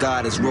fucking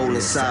God is rolling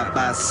side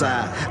by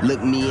side.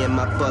 Look me in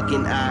my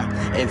fucking eye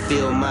and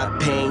feel my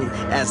pain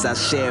as I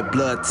shed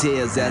blood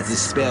tears as I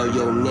spell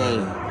your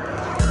name.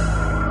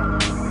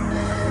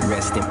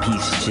 Rest in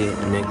peace, shit,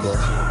 nigga.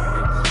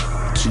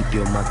 Keep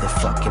your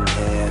motherfucking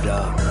head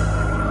up.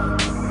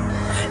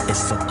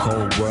 It's a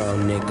cold world,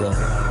 nigga.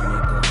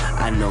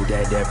 I know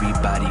that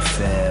everybody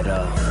fed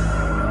up.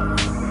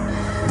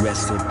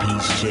 Rest in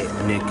peace, shit,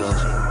 nigga.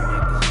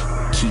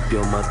 Keep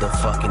your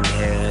motherfucking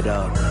head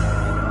up.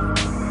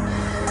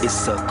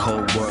 It's a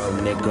cold world,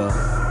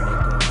 nigga.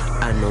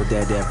 I know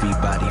that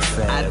everybody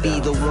fed up. I be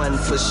the one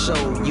for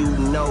sure, you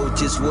know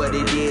just what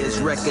it is.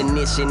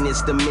 Recognition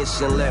is the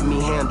mission, let me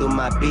handle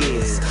my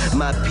biz.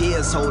 My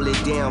peers hold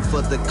it down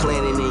for the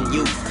clan and the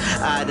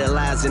youth.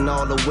 Idolizing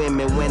all the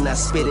women when I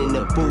spit in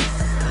the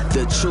booth.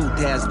 The truth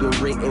has been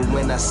written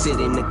when I sit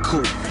in the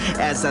coop.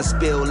 As I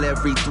spill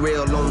every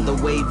thrill on the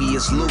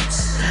waviest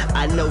loops.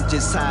 I know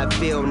just how I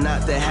feel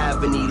not to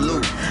have any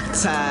loot.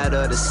 Tired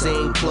of the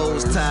same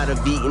clothes, tired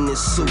of eating this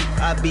soup.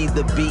 I be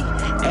the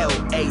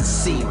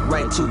B-L-A-C,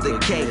 right to the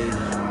K.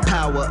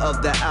 Power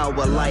of the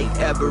hour, like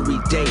every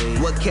day.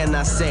 What can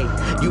I say?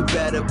 You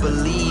better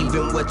believe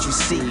in what you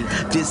see.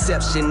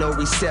 Deception, no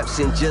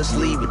reception, just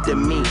leave it to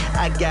me.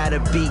 I gotta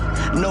beat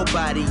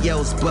nobody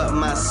else but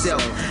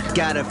myself.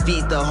 Gotta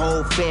feed the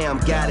whole fam,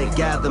 gotta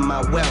gather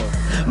my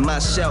wealth. My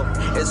shelf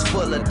is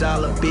full of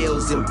dollar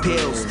bills and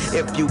pills.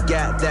 If you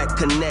got that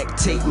connect,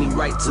 take me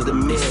right to the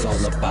mill. It's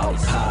all about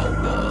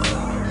power.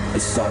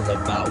 It's all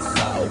about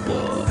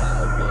power.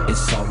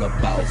 It's all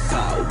about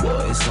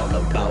power. It's all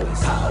about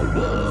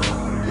power.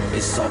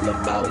 It's all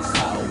about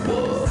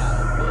power.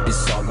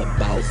 It's all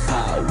about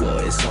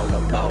power. It's all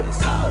about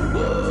power.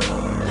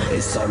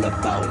 It's all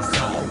about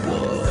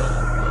power.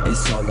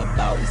 It's all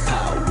about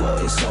power.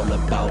 It's all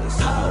about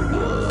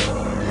power.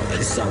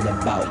 It's all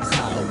about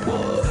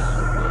power.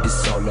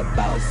 It's all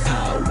about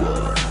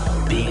power,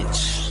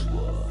 bitch.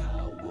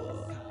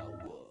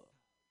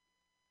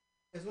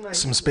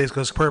 Some Space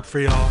Ghost Perp for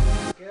y'all.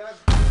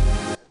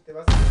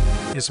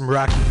 Here's some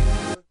Rocky.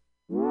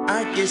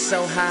 I get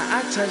so high,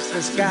 I touch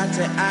the sky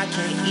till I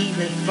can't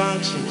even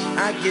function.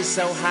 I get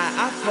so high,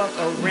 I fuck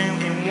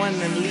around and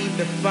wanna leave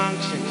the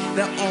function.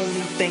 The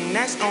only thing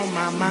that's on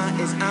my mind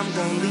is I'm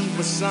gonna leave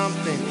with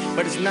something,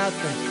 but it's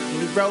nothing.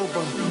 We roll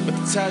them with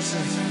the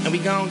tussins, and we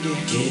gon' get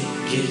lit,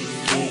 lit,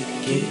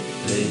 lit,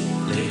 lit,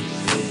 lit,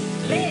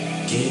 lit,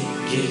 get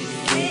lit,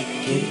 lit,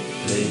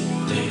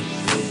 lit,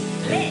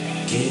 lit,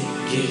 get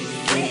lit,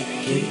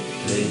 lit,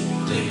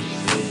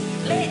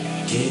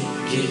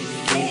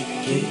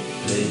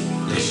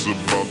 It's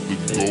about to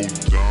go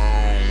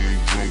down,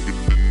 drunker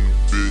than a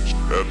bitch.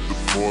 At the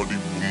party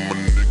with my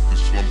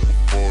niggas, slump a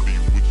party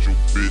with your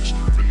bitch.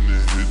 Finna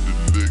hit the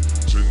lick,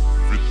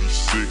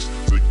 1056,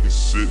 taking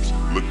sips,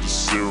 let the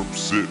syrup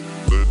sip,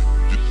 let it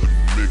get the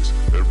mix.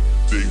 Every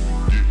day we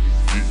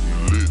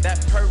getting lit. That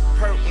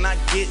perk when I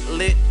get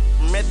lit.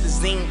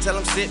 Methazine, tell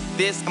them sip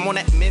this. I'm on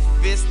that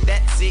Memphis,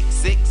 that sick,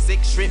 strip,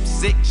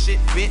 sick shit,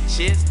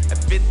 bitches. A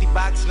 50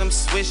 box of them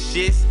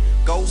swishes.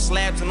 Gold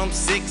slabs on them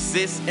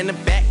sixes. In the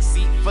back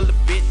seat full of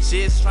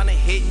bitches. Tryna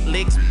hit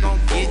licks, we gon'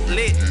 get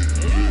lit.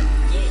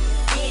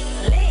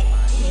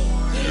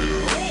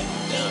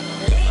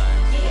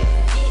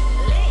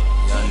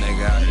 Young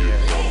nigga out here,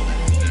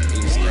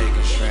 eat steak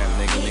and shrimp.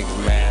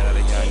 Niggas mad at a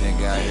young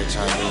nigga out here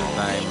trying to do his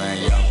thing, man.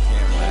 Young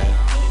pimp, man.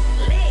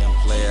 Young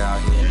player out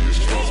here in these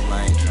streets,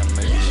 man. Trying to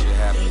make this shit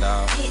happen,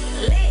 dog.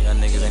 Young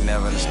niggas ain't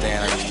never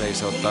understand how you stay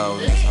so thorough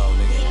in this whole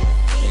nigga.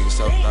 Niggas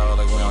so thorough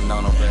like we don't know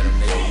no better,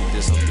 nigga. You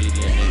disobedient,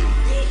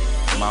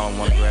 nigga. Mama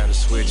wanna grab the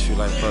switch, you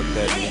like fuck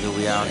that, nigga.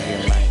 We out here,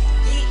 man.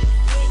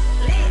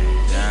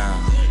 Down.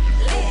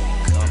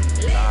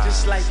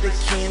 Just like the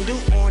candle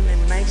on the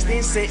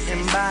nightstand,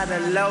 sitting by the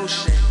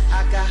lotion.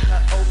 I got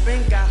her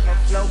open, got her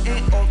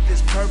floating off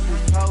this purple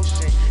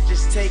potion.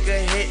 Just take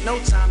a hit, no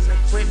time to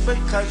quit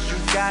because you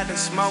gotta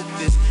smoke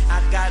this.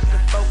 I got to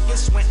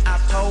focus when I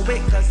pull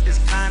it cause it's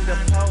kinda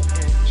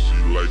potent. She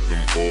like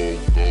them all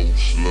gold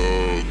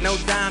slugs. No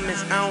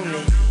diamonds on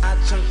it. I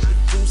chunk the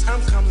juice,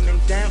 I'm coming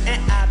down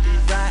and I be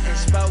riding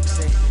spokes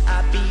and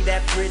I be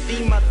that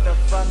pretty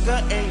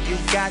motherfucker and you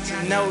got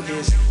to know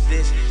this.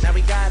 Now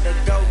we gotta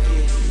go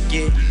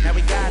get. Now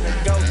we gotta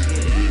go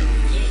get.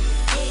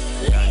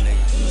 Young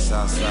nigga from the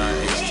south side,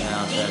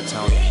 H-Town, Fat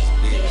Tony, this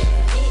bitch.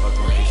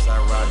 Fuckin' with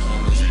Eastside Rocky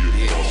in this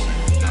bitch.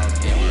 Out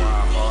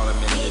NY, Harlem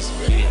in this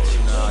bitch.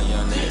 You know how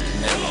young niggas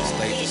connect from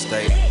state to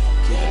state.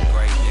 Keep it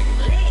great,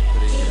 nigga.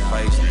 Put it in your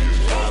face, niggas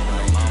driving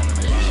they on and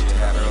make this shit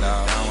happen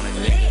out.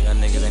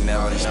 Young niggas ain't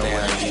never understand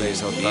how you stay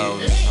so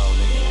thorough, this whole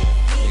nigga.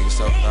 Niggas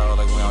so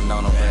thorough like we don't know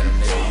no better,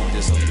 nigga. You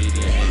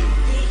disobedient, nigga.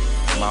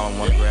 Mama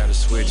wanna grab the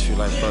switch, you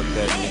like fuck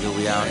that, nigga.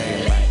 We out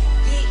here, man.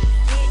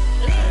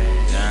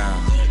 Down.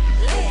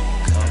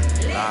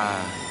 Come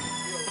live.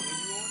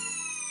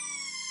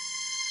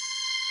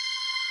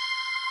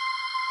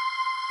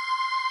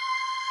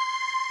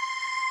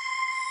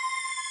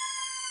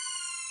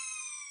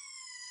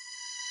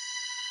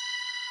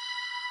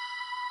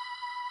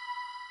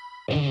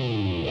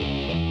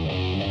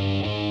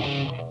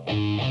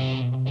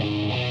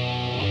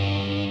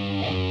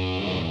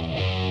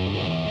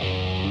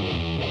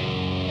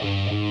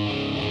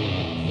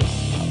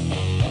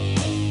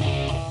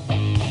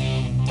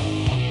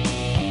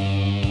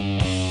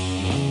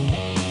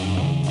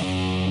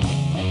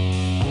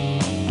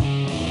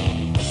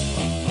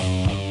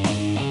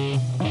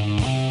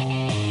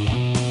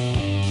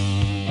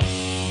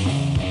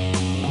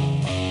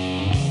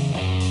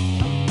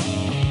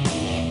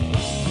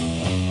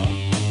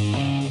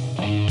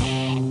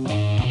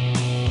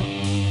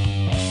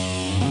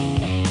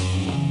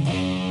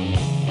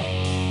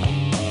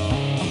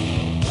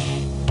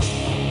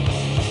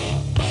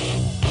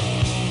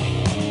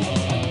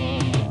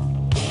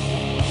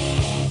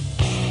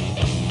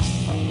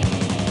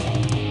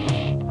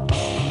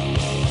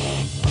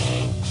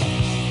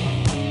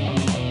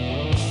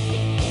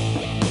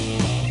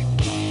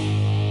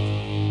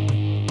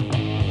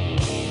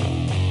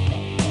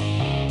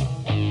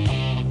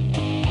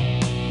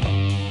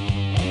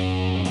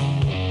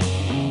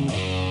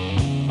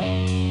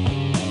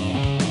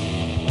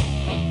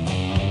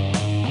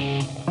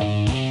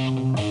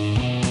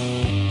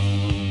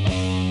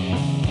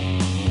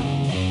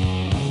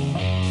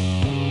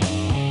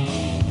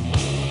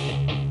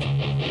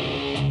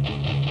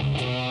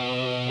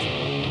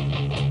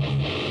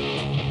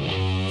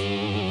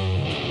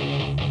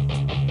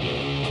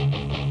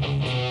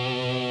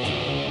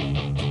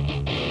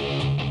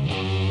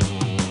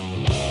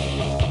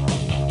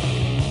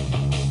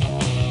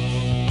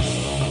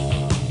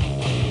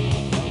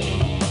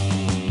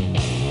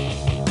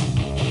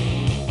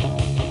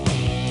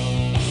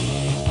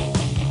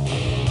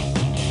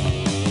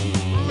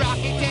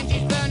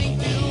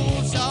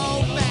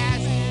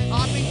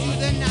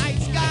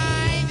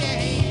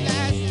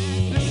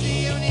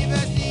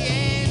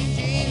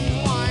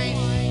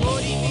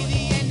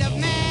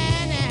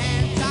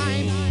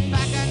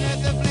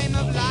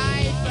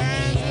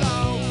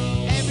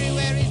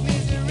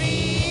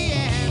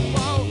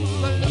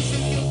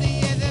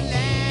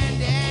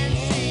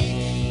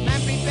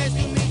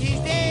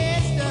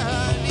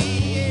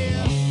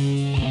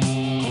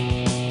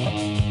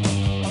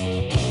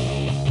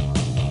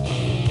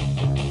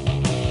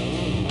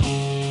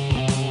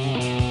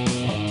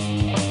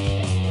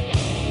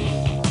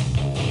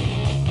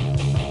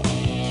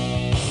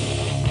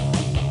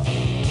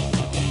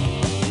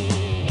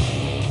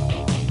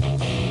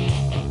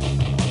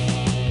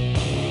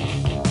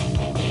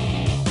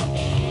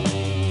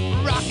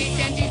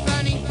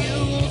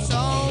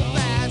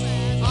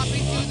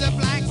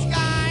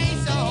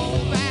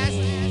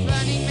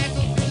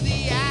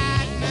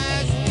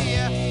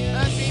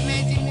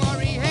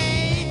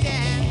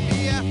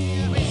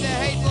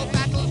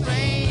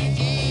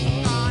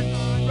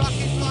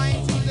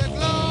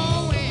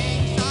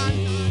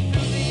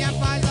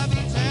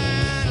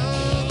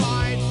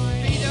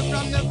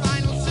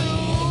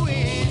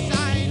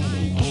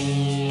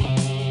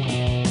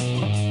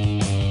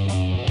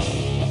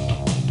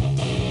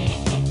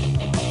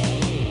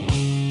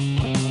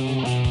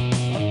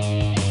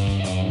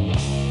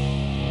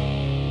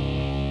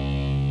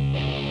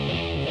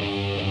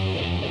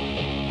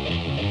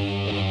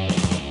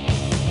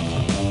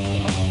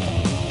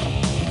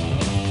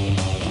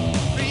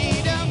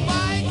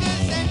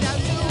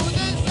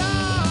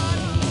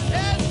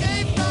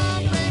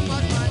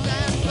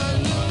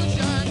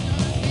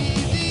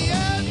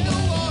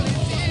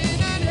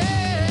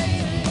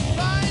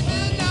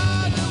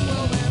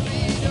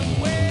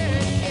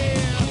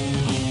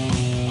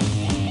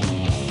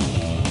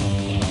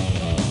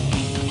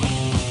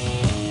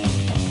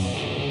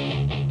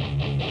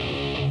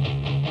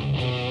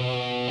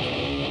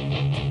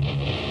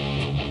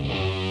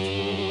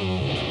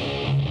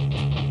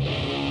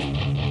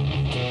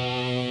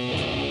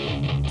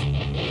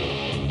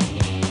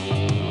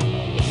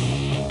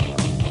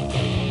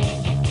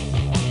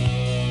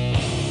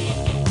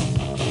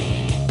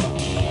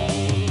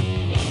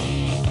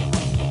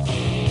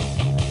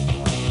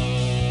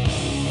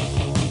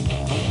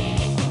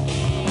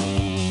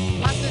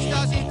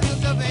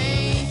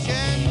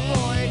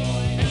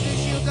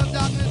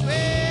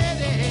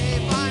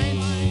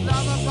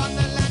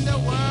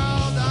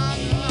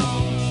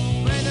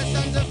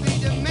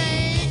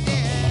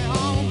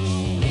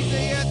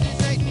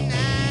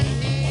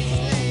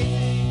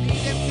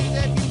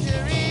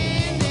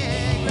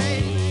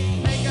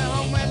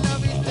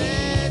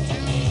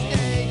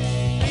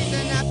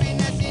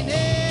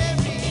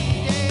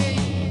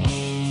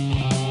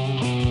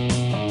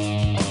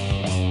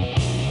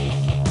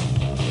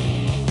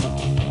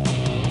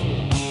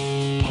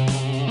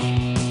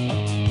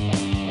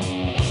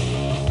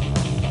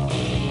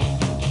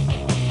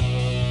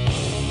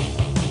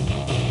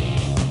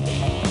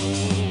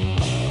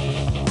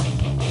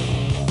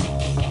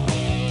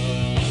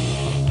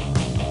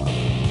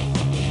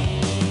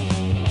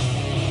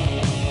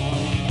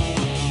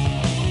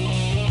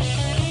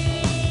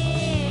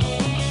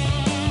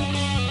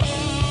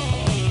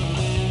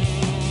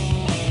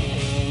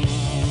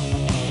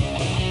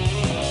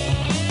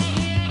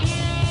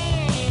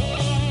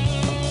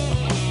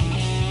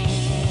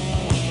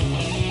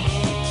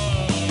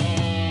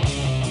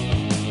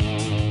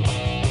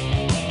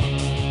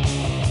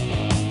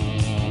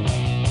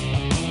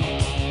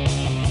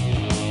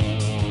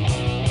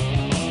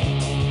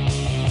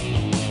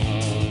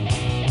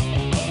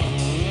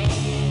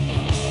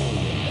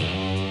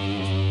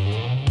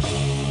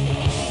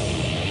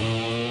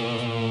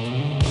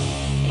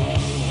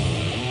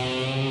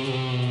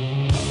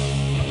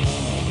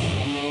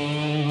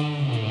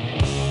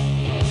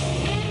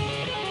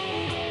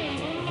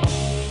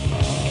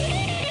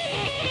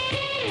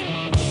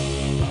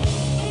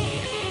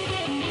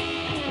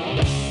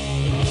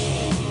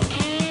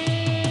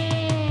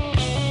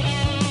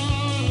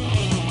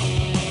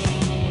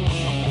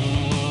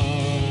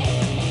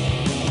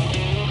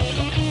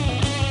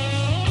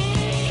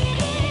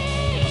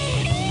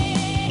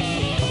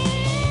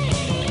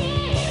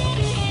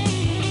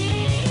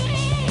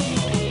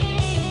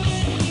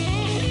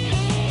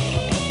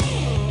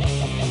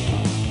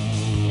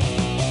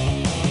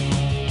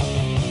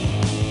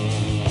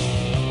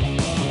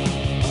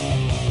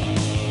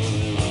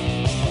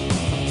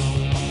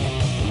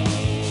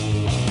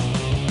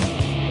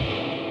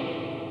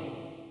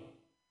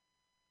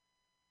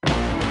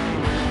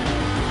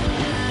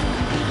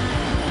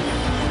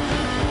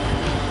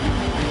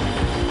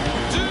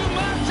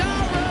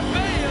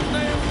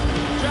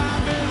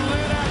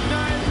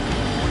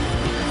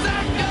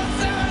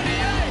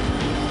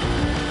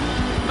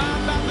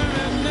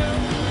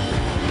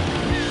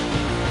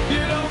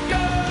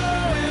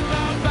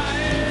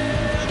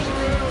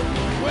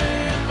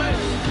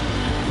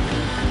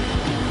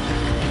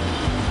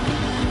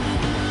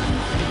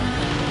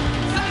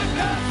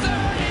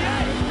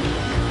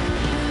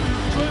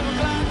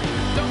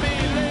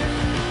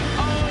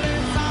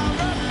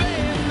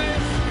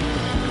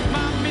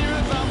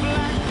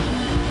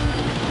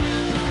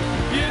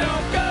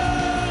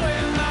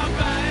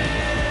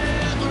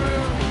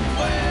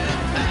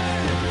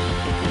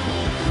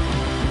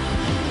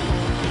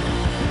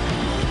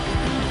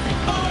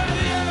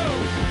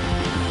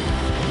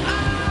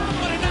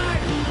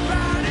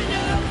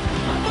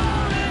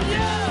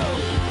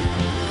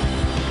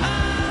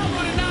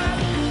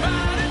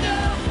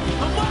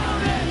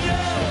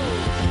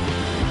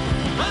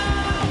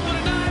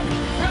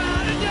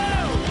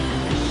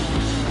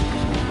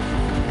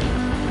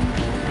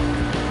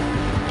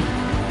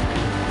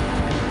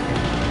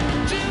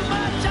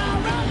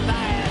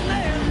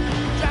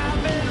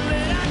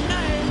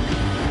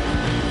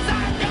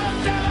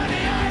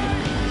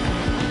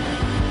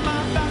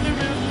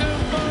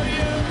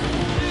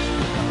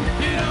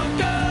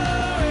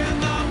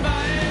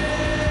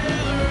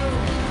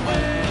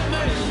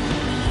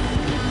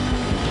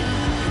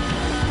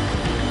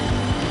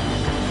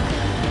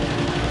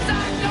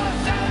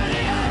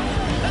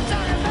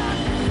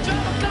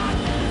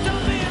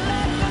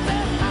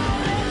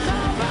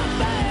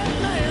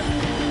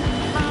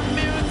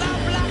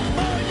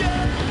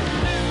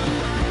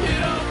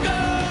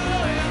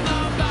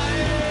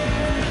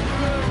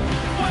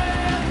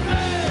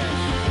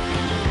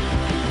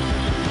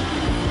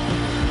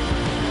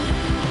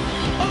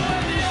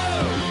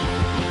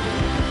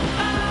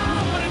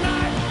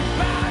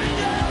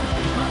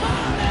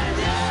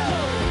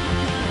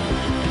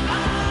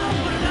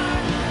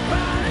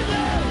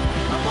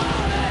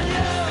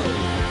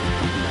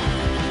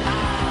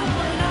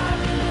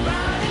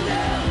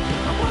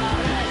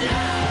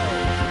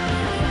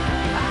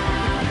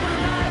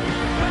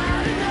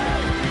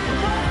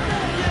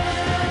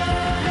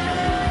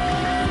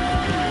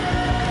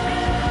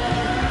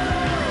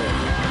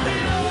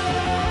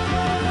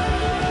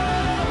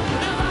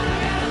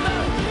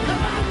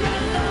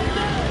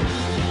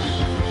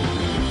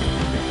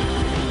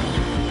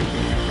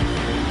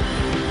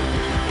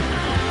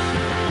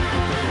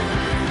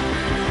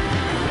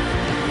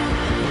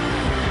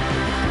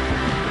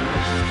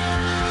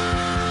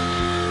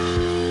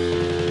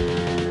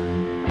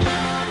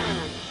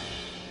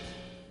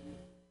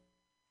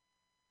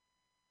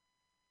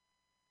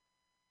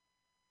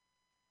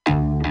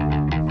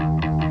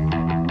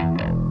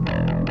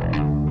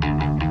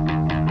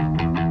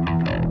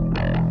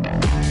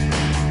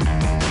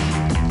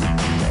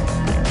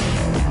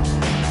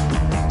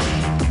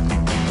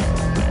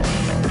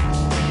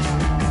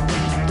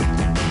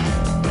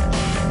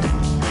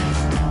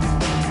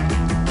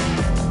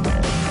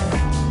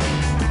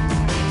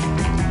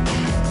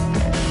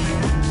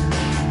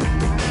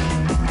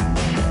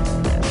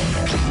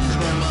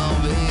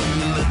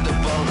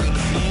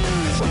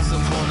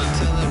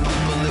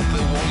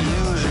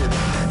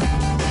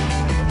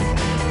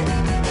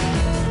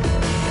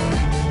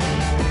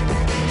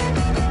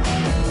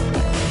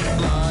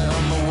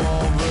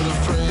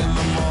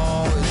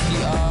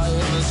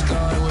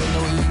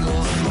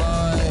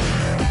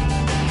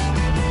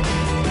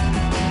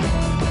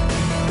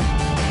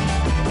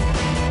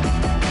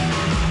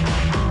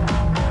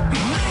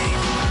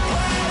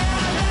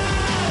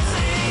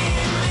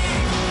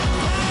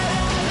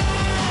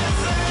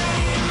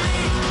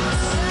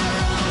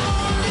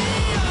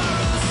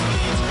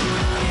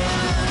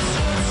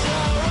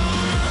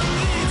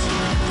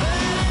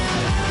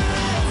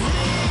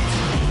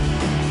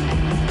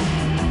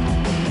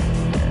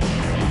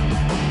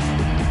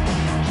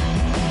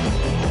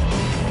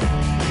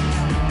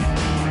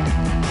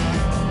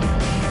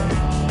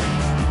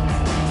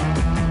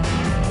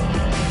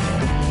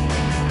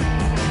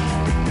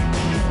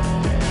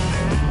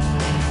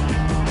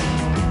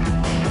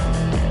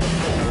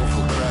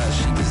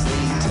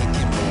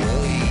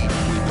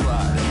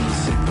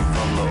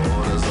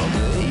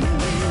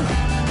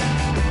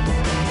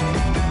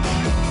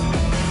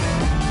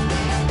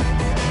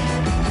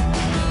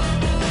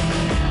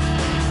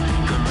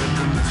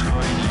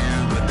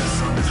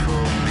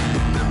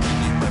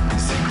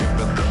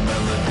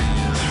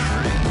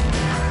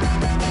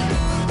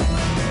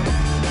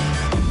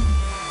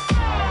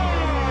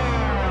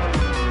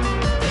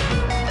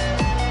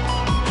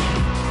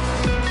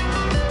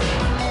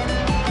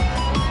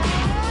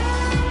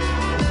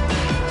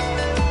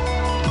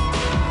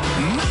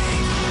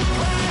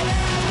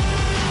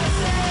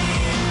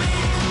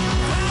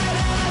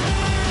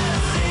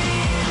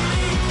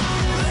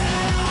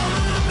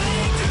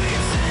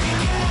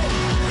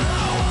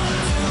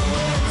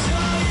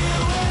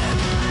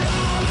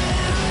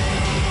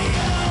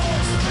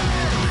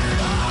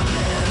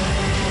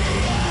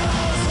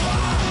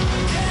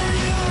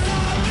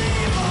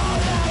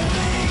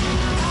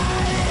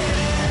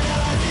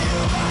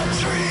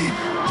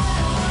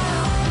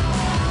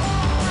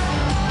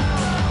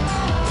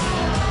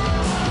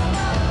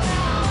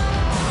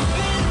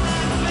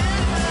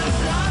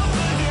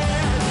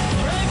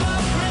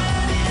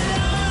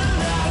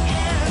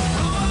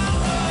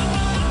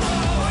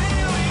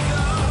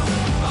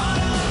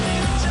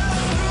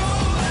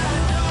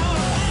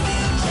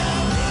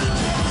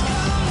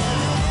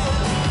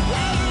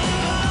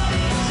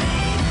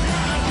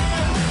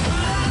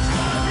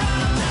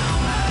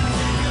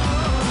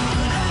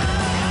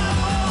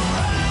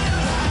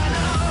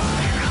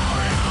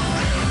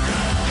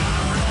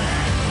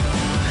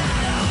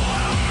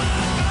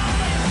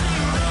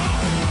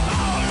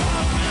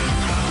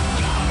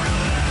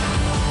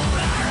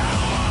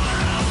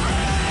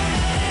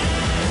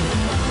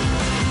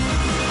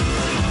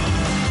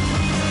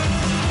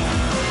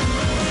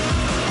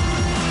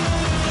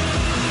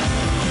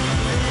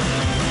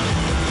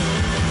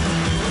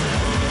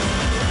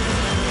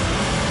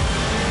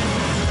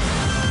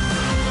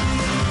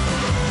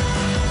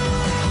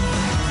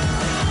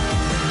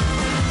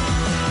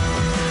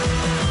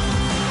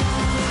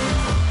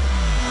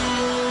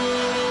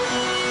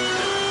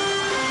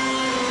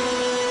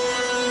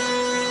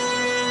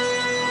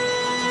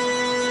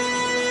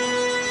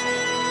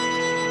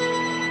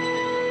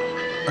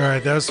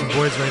 that was some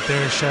boys right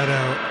there. Shout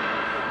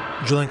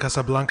out Julian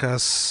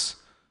Casablancas.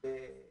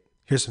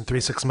 Here's some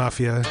 3-6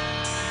 Mafia.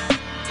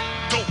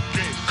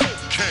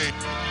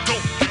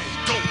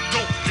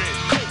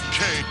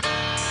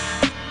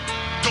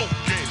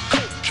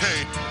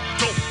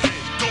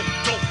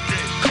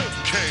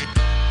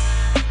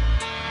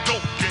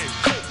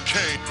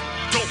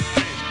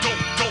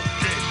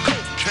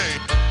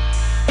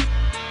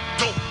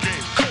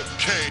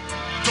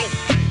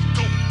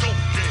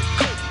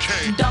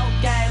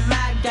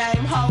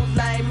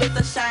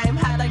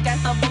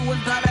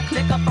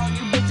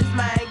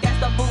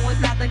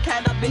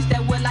 Bitch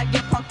that will like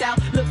get punked out.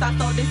 Looks are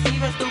so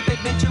deceiving,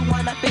 stupid bitch. You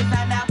wanna fit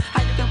that out?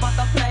 How you can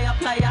bust a player?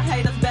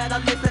 Haters better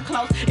listen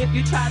close. If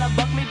you try to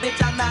buck me, bitch,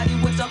 I'm naughty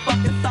with your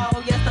fucking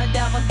soul. Yes, the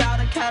devil's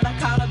daughter kinda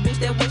call a bitch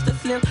that wish to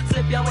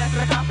slip your ass in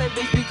the coffin,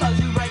 bitch, because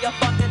you ran your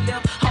fucking lip.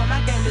 Ho, my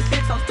game is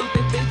sick, so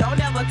stupid, bitch. Don't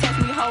ever test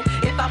me, ho.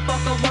 If I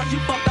fuck her once, you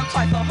fucked up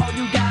twice, so ho,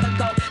 you gotta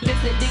go.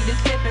 Listen, dig this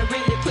sippin'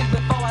 really quick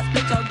before I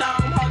split your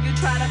dome. Ho, you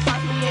try to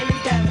cross me in this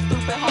game,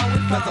 stupid ho.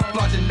 Cause a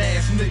flogging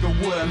ass nigga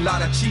with a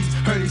lot of cheese.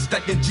 Heard he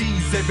stacking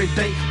G's every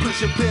day.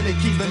 Push your plenty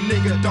keys, the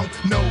nigga don't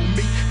know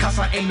me. Cause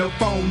I ain't no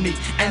phony.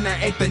 And I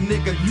ain't the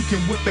nigga you can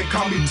whip and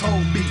call me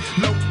Toby.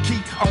 Low key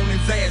on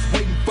his ass,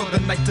 waiting for the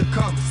night to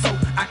come. So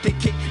I can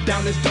kick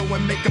down his door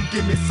and make him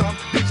give me some.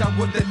 Bitch, I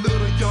was that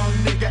little young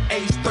nigga,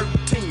 age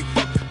 13.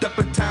 Fucked up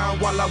in town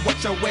while I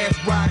watch your ass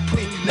ride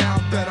clean.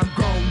 Now that I'm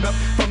grown up,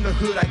 from the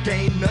hood I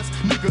gain nuts.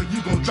 Nigga,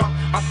 you gon' drop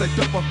off the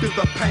dope and feel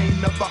the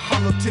pain of a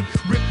hollow tip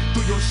rip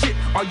through your shit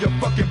or your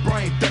fucking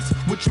brain. That's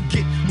what you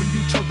get when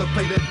you chose to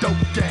play the dope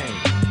game,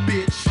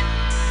 bitch.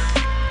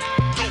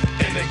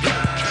 In the game.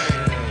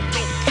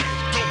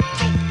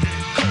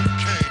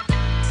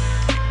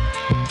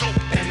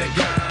 In the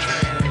game.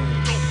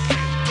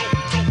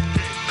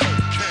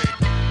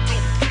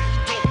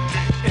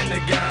 In the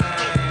game.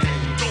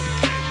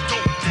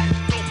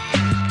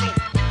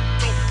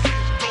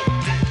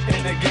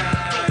 In the game.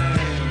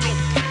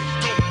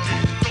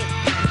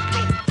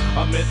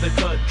 I'm at the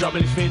cut,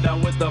 dropping these feet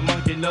down with the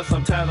monkey nuts.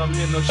 Sometimes I'm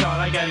in no shot,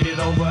 I gotta get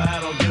over. I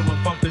don't give a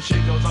fuck, the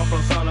shit goes on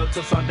from sun up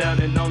to sundown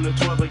and on the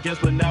 12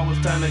 against. But now it's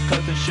time to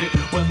cut the shit.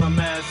 Where's my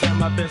mask and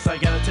my best? I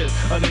got a test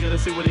a nigga to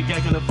see what he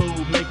got in the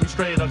food. Make me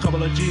straight, a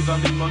couple of G's, I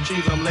need more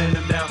cheese. I'm laying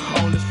them down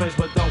on his face,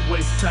 but don't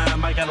waste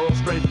time. I gotta roll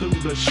straight through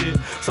the shit.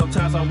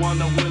 Sometimes I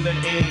wonder will it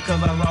end,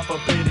 cause I rock for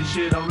petty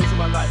shit. I'm risking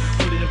my life,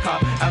 fully a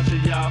cop out your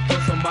y'all for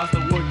some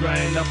monster wood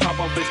grain. I pop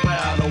off his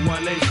pad, a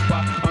 1-8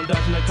 spot. I'm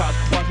dodging the cops,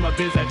 watch my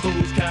biz at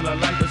fools, kinda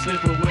like the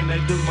slipper when they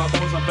do my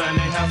bones. I find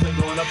they house and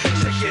going up in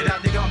the Check it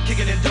out, nigga, I'm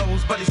kicking in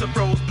doors. Buddies are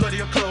froze,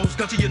 bloody or clothes,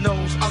 gun to your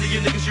nose. All of you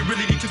niggas, you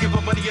really need to give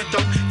up money and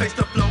dope. Face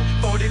the flow,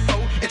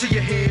 44 into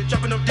your head,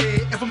 dropping them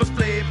dead. Infamous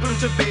fled, put him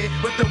to bed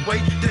with the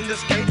weight, then the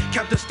skate.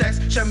 Count the stacks,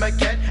 shut my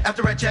cat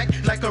after I jack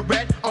like a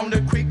rat on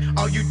the creek.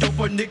 All you dope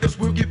niggas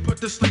will get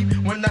put to sleep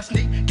when I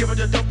sneak. Give it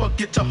a dope or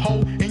get a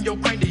hole in your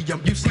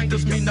cranium. You see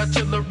this mean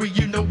artillery,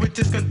 you know it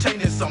is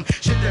containing some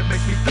shit that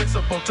makes me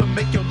flexible to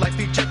make your life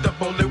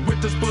ejectable. And with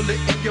this bullet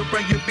in your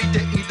brain, you be the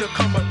either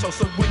comatose.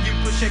 So when you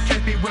push it,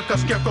 can't be with a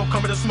scarecrow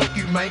coming to smoke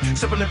you, man.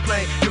 Simple and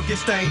plain, you'll get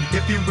stained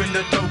if you in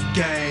the dope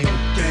game.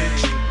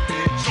 Bitch,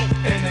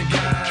 in the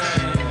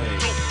game,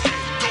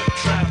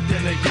 trapped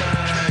in the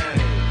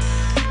game,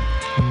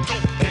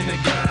 in the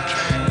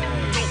game,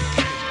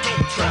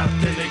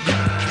 trapped in the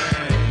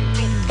game,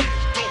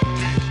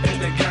 in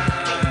the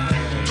game,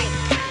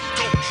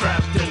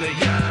 trapped in the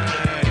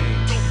game,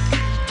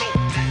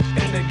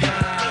 in the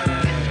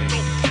game,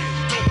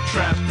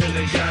 trapped in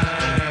the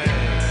game.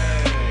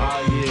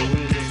 Oh yeah, we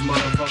in this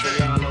motherfucker,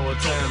 y'all know what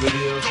time it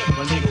is.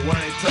 My nigga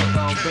Wayne Tuck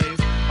on bass.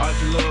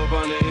 Archie Love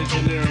on the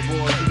engineering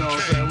board, you know what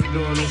I'm saying? We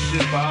doing this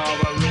shit for all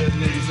my real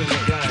niggas in the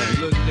game.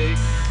 Lil Nick,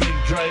 Big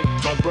Drake,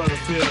 my brother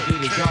Phil, he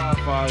the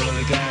godfather in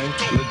the game.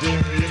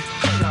 Ladarius,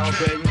 Shaw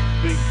Baby,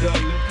 Big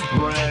Dudley,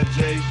 Brad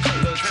J,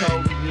 Lil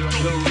Toby,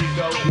 Lil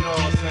Rico, you know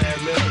what I'm saying?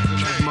 Members in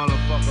this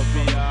motherfucker,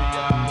 B.I.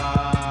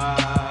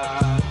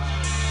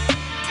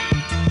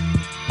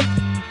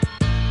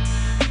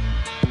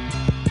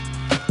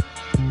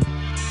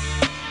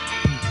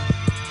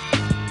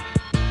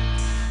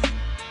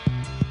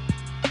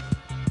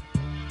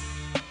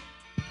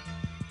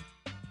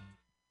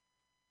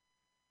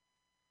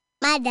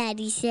 My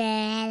daddy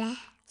said,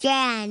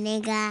 yeah,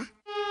 nigga.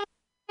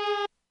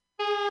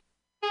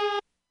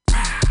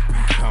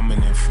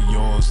 Coming in for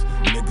yours.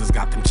 Niggas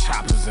got them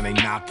choppers and they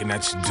knocking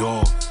at your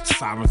door.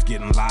 Sirens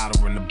getting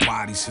louder and the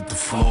bodies hit the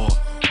floor.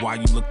 Why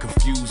you look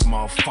confused,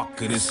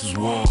 motherfucker? This is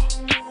war.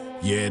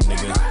 Yeah,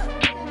 nigga.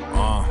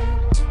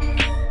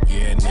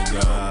 Yeah,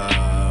 nigga.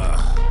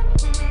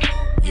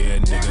 Yeah,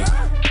 nigga.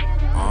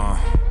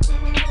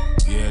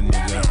 Yeah,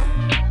 nigga.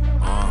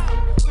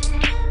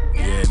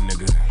 Yeah,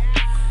 nigga.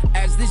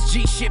 As this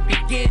G shit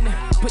begin,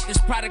 put this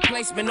product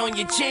placement on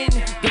your chin.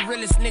 The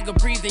realest nigga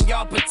breathing,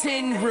 y'all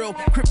pretend. Real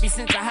crippy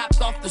since I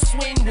hopped off the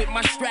swing with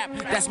my strap.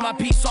 That's my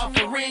peace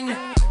offering.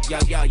 Yo,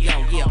 yeah.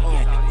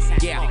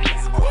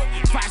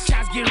 5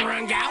 shots get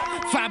rung out,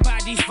 5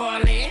 bodies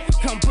fall in.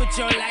 Come put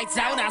your lights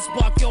out, I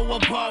spark your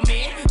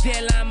apartment.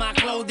 Deadline my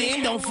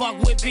clothing, don't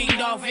fuck with Big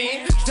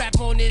Dolphin. Strap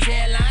on his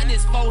hairline,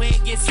 his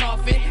forehead gets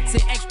softened. Say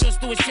extras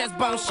through his chest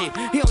bone shit,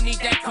 he don't need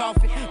that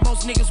coffin.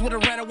 Most niggas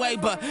would've ran away,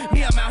 but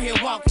me, I'm out here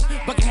walking.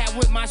 Bucket hat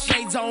with my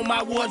shades on,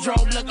 my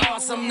wardrobe look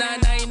awesome. Nah,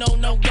 I ain't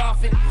on no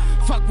golfing.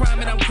 Fuck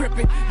rhyming, I'm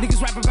crippin'.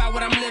 Niggas rap about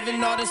what I'm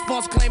living. All this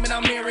false claiming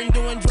I'm hearing.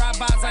 Doing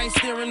drive-bys, I ain't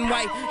steering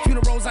right.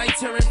 Funerals, I ain't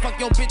tearing. Fuck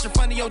your bitch in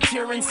front of your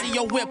cheering. See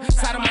your whip,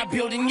 side of my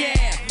building,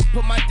 yeah.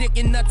 Put my dick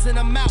in nuts in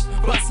the mouth,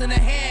 bustin' the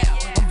hair.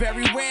 I'm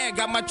very rare,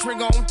 got my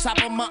trigger on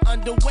top of my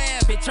underwear.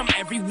 Bitch, I'm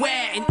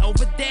everywhere, and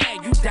over there,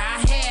 you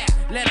die here.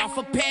 Let off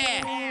a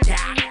pair,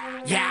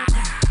 yeah.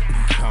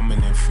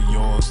 Coming in for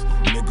yours.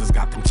 Niggas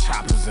got them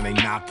choppers and they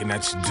knocking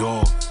at your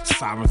door.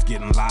 Sirens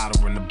getting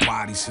louder and the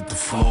bodies hit the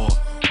floor.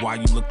 Why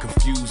you look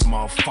confused,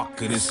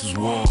 motherfucker? This is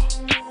war.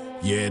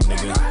 Yeah,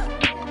 nigga.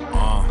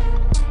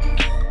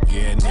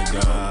 Yeah,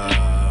 nigga.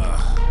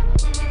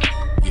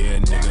 Yeah,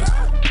 nigga.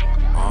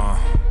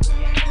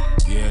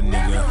 Yeah,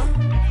 nigga.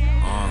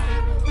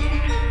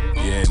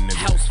 Yeah, nigga.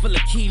 House full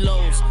of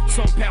kilos,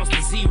 so pounds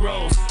to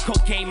zeros.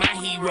 Cocaine my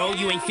hero,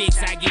 you ain't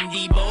fix, I get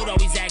deboed.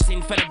 Always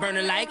asking for the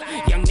burner like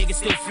young niggas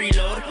still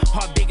freeload.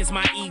 Heart big as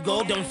my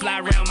ego, don't fly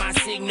around my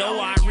signal.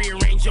 I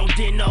rearrange your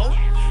dino.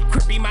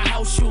 Crippy my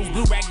house shoes,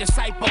 blue rag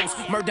disciples.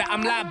 Murder,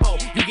 I'm liable,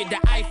 you get the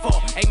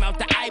eyeball. Aim out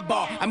the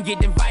eyeball, I'm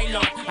getting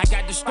violent. I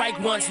got the strike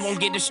once, won't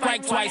get the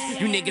strike twice.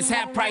 You niggas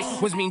half price,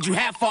 which means you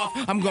half off.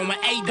 I'm going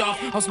Adolf,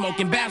 I'm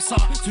smoking bath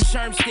salt. 2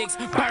 sherm sticks,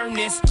 burn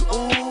this,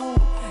 ooh.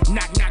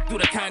 Knock through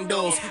the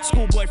condos,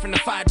 schoolboy from the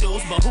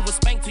Fados. But who was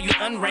spanked till you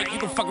unranked? You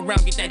can fuck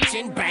around, get that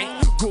chin bang.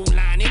 Groove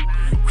lining,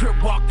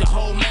 crib walk the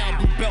whole mile.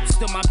 Blue belt,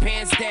 still my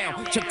pants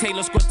down. Chuck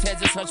Taylor's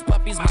Cortez's, hush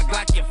puppies. My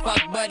Glock, you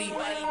fuck buddy.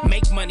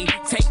 Make money,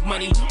 take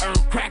money, earn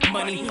crack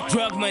money,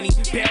 drug money,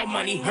 bail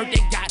money. Heard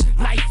they got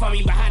life for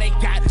me, but how they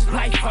got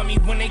life for me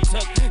when they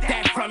took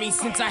that from me?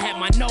 Since I had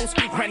my nose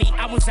runny,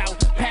 I was out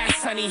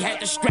past sunny. Had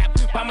the strap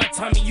by my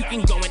tummy. You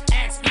can go and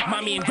ask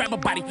mommy and grab a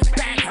body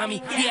back,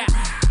 homie. Yeah.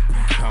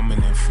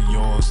 Coming in for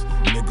yours.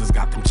 Niggas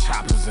got them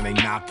choppers and they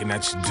knocking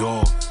at your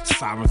door.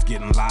 Sirens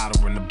getting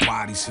louder and the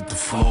bodies hit the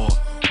floor.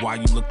 Why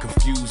you look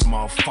confused,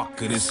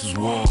 motherfucker? This is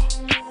war.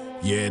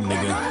 Yeah,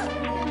 nigga.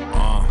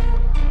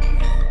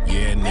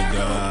 Yeah,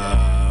 nigga.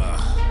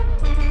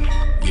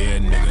 Yeah,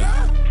 nigga.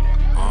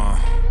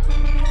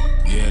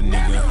 Yeah,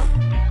 nigga.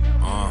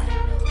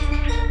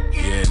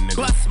 Yeah, nigga.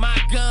 Bust my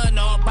gun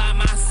all by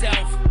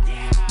myself.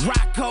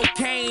 Rock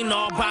cocaine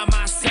all by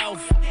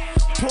myself.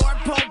 Pour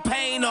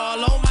propane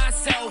all on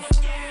myself.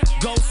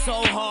 Go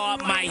so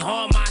hard, might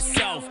harm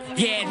myself.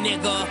 Yeah,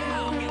 nigga.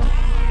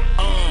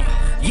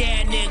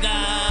 Yeah, nigga.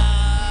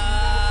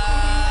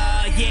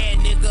 Yeah,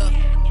 nigga.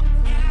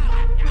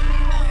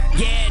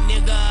 Yeah,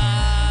 nigga.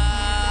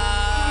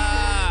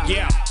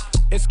 Yeah.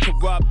 It's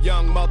corrupt,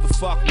 young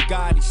motherfucker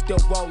Gotti. Still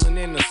rolling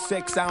in the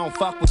 6, I don't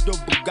fuck with the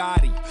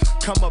Bugatti.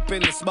 Come up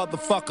in this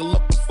motherfucker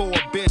looking for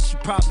a bitch. You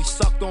probably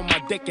sucked on my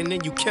dick and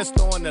then you kissed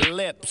her on the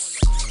lips.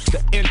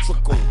 The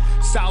integral,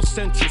 South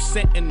Central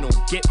Sentinel.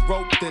 Get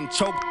roped and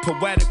choked,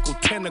 poetical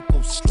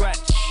tentacles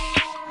stretch.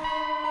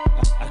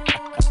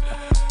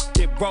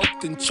 Get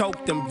roped and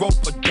choked and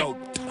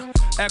rope-a-doped.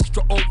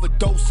 Extra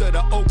overdose of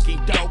the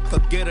okie doke.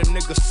 Forget a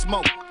nigga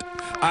smoked.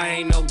 I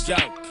ain't no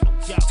joke.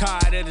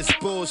 Tired of this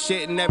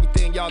bullshit and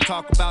everything y'all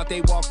talk about.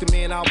 They walked them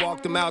in, I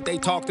walked them out. They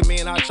talked to me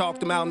and I chalked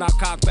them out. Now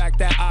cock back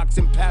that ox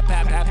and pat.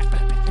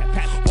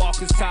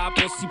 Walking side,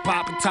 pussy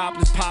popping,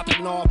 topless,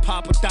 popping all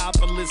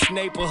Papadopoulos.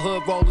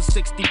 Neighborhood rolling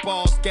 60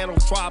 balls, ghetto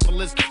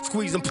tropolis.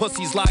 Squeezing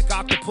pussies like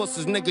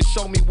octopuses. Niggas,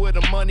 show me where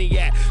the money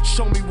at.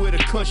 Show me where the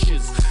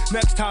cushions.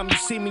 Next time you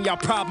see me, I'll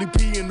probably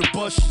be in the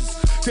bushes.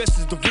 This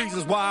is the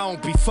reasons why I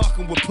don't be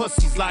fucking with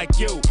pussies like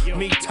you.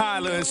 Me,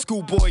 Tyler, and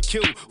Schoolboy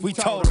Q, we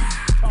told him.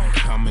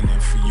 Coming in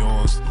for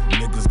yours.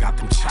 Niggas got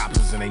them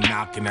choppers and they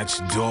knocking at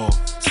your door.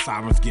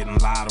 Sirens getting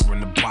louder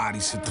and the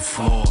bodies hit the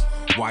floor.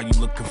 Why you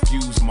look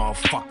confused,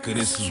 motherfucker?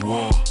 This is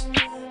war.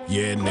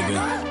 Yeah, nigga.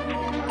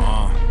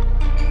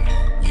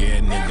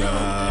 Yeah, nigga.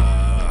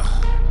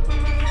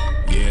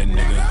 Yeah,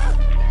 nigga.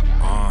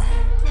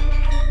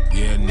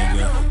 Yeah,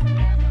 nigga.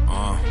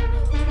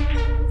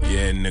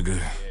 Yeah, nigga.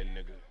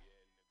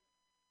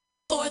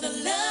 For the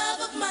love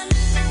of money.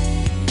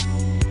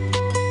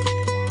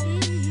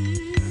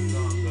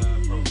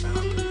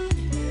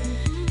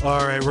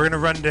 All right, we're gonna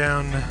run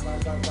down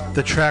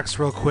the tracks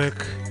real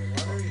quick.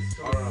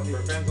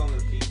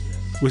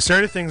 We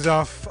started things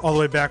off all the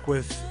way back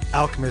with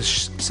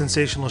Alchemist,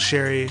 Sensational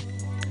Sherry.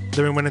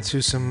 Then we went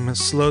into some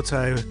Slow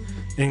Tie,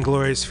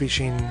 Inglorious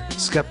featuring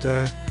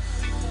Skepta,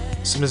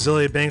 some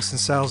Azealia Banks and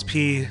Styles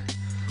P.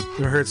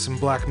 We heard some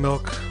Black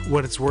Milk,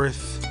 What It's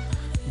Worth,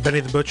 Benny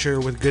the Butcher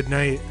with Good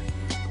Night,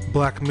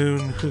 Black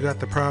Moon, Who Got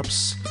the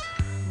Props,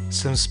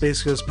 some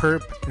Space Ghost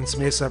Perp, and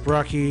some A$AP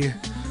Rocky.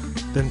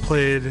 Then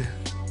played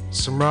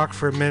some rock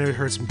for a minute. We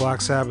heard some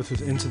Black Sabbath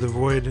with Into the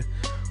Void,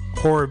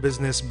 Horror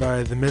Business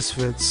by The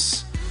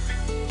Misfits,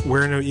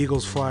 Where No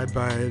Eagles Fly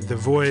by The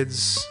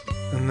Voids,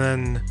 and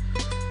then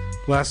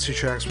last two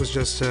tracks was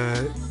just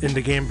In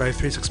the Game by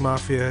 3 6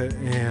 Mafia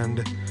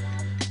and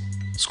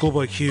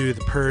Schoolboy Q,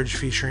 The Purge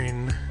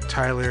featuring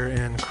Tyler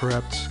and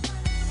Corrupt.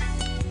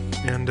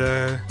 And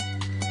we're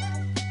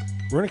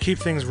going to keep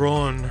things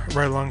rolling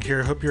right along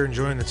here. Hope you're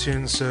enjoying the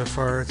tunes so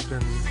far. It's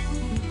been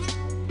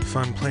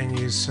fun playing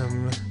you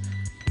some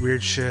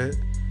weird shit.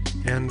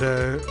 And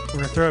we're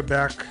going to throw it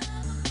back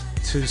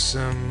to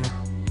some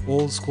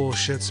old school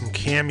shit, some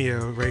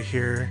Cameo right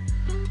here.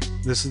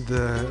 This is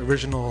the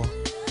original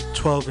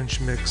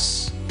 12-inch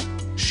mix,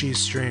 She's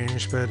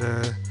Strange, but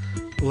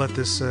we'll let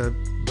this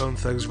Bone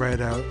Thugs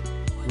ride out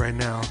right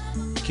now.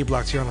 Keep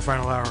locked here on the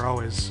final hour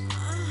always.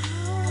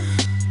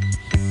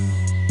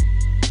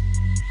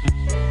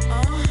 For the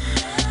love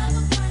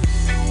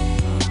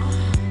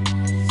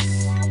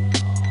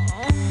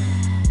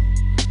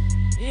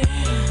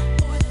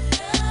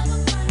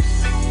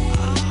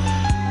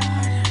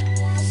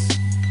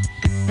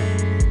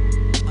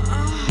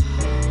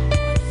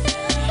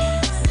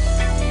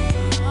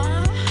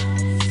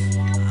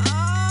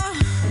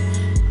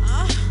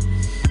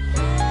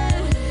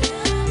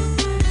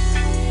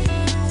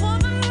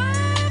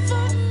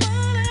of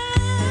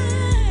money.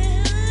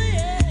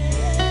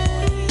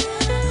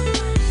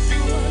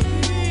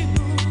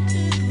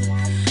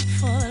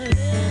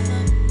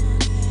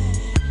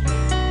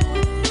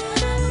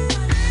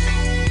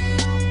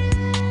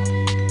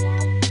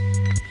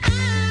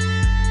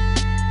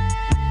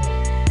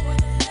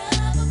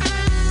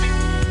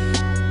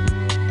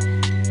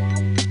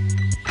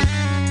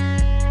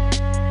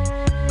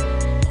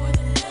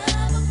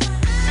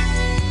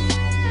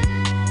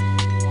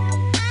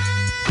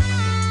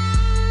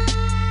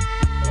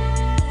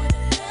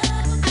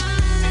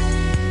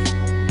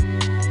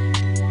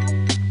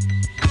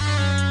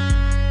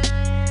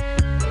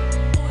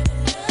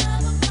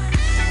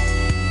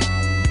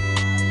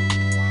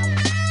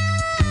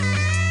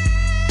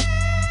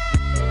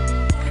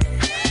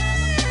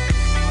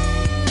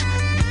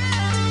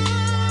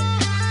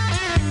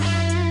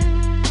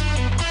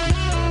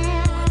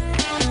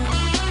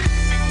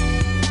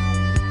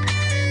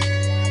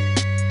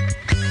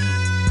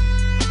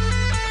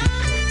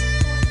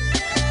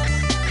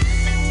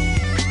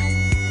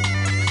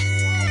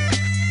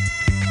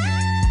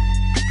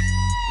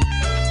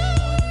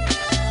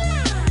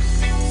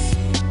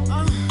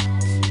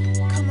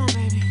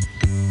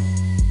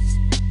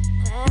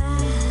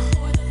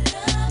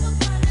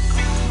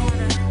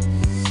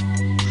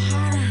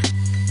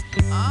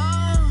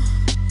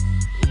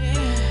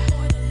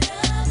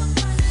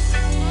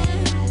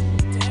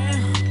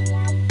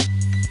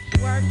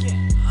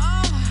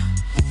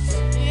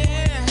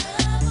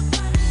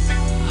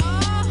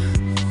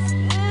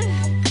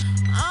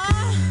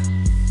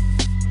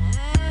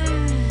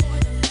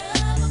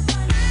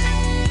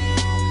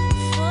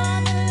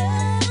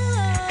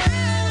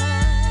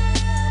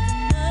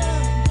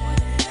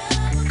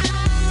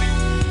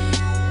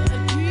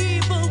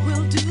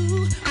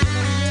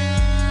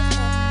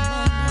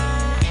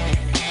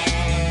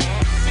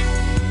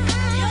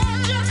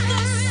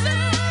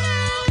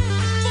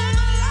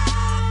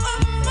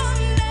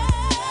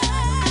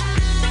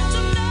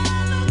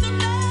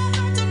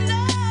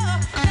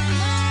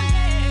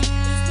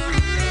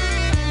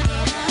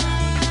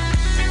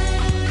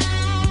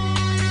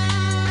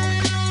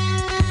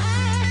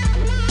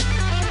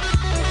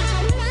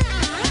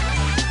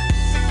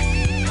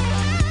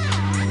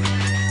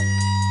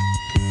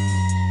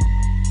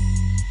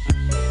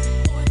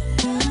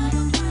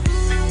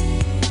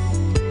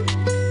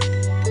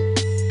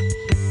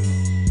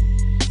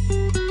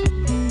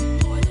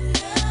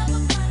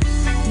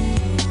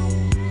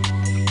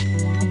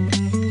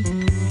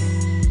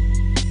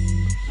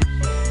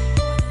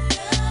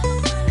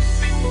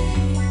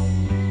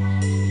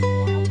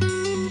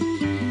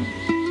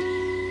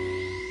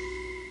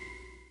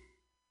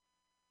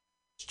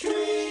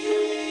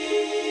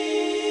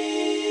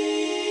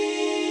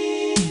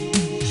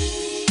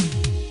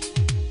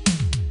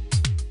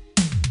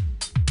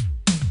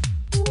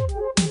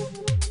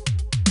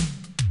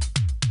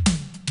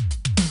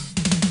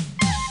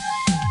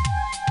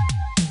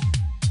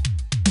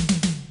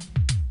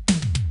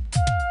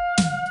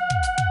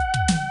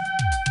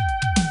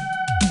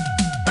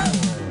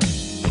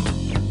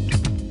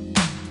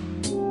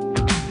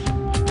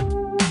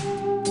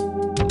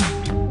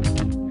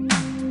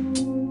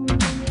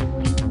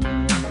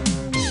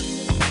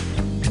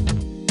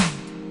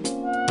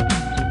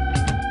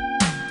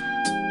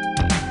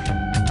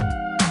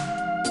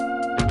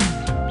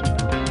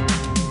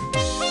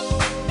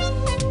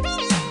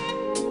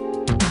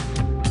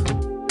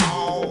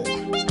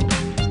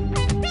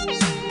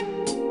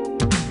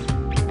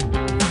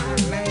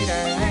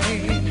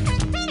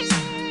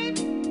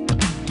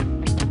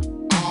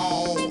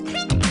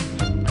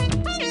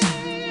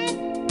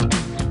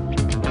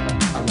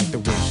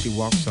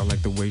 walks, I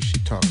like the way she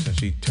talks, and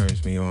she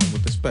turns me on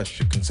with a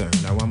special concern.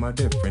 Now I'm a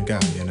different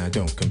guy, and I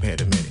don't compare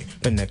to many.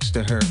 But next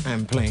to her,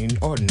 I'm plain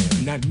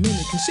ordinary. Not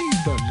many can see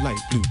the light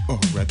blue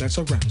aura that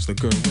surrounds the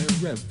girl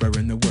wherever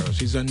in the world.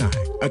 She's a 9,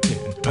 a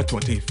 10, a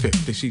 20,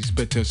 50. She's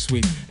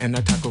bittersweet and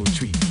a taco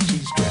treat.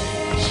 She's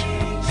strange,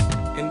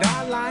 and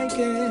I like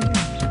it.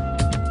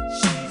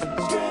 She's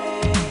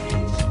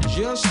strange,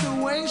 just the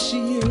way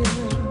she is.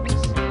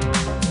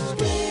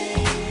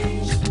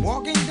 Strange,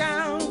 walking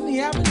down the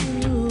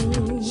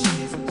avenue.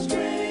 She's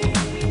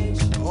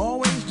strange,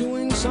 always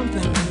doing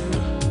something new.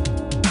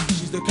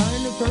 She's the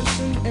kind of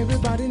person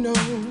everybody knows.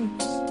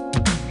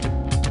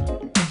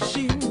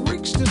 She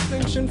reeks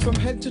distinction from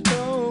head to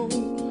toe.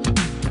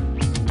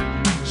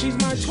 She's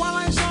my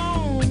Twilight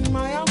Zone,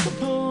 my Al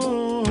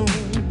Capone.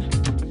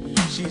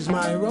 She's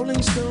my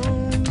Rolling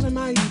Stones and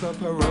my Eva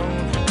Peron.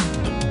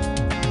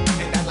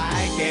 And I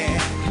like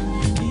it.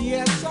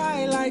 Yes,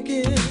 I like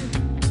it.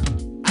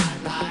 I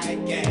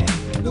like it.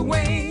 The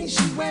way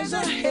she wears her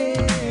hair,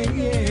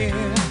 yeah.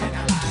 And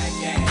I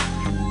like it.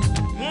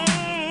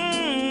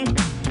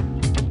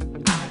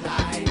 I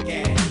like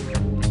it.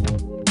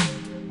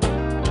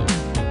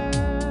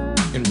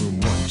 In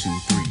room 1, 2,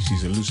 3,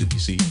 she's elusive, you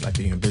see, like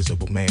the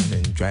invisible man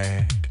in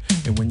drag.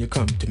 And when you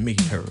come to meet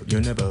her,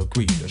 you'll never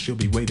agree that she'll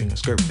be waving her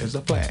skirt as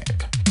a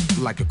flag.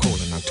 Like a cold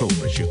in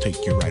October, she'll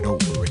take you right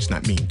over. It's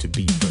not mean to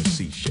be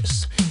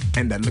facetious.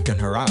 And that look in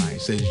her eye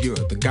says you're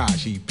the guy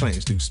she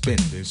plans to spend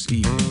this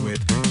evening with.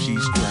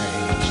 She's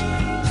strange,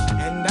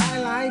 and I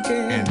like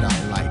it. And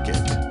I like it.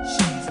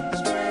 She's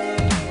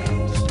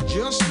strange,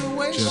 just the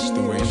way she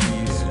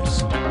is.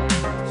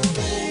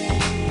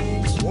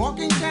 Strange,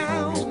 walking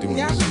down the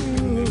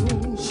avenue.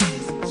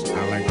 I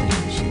like the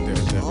way she does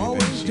everything.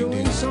 Always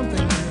doing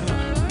something.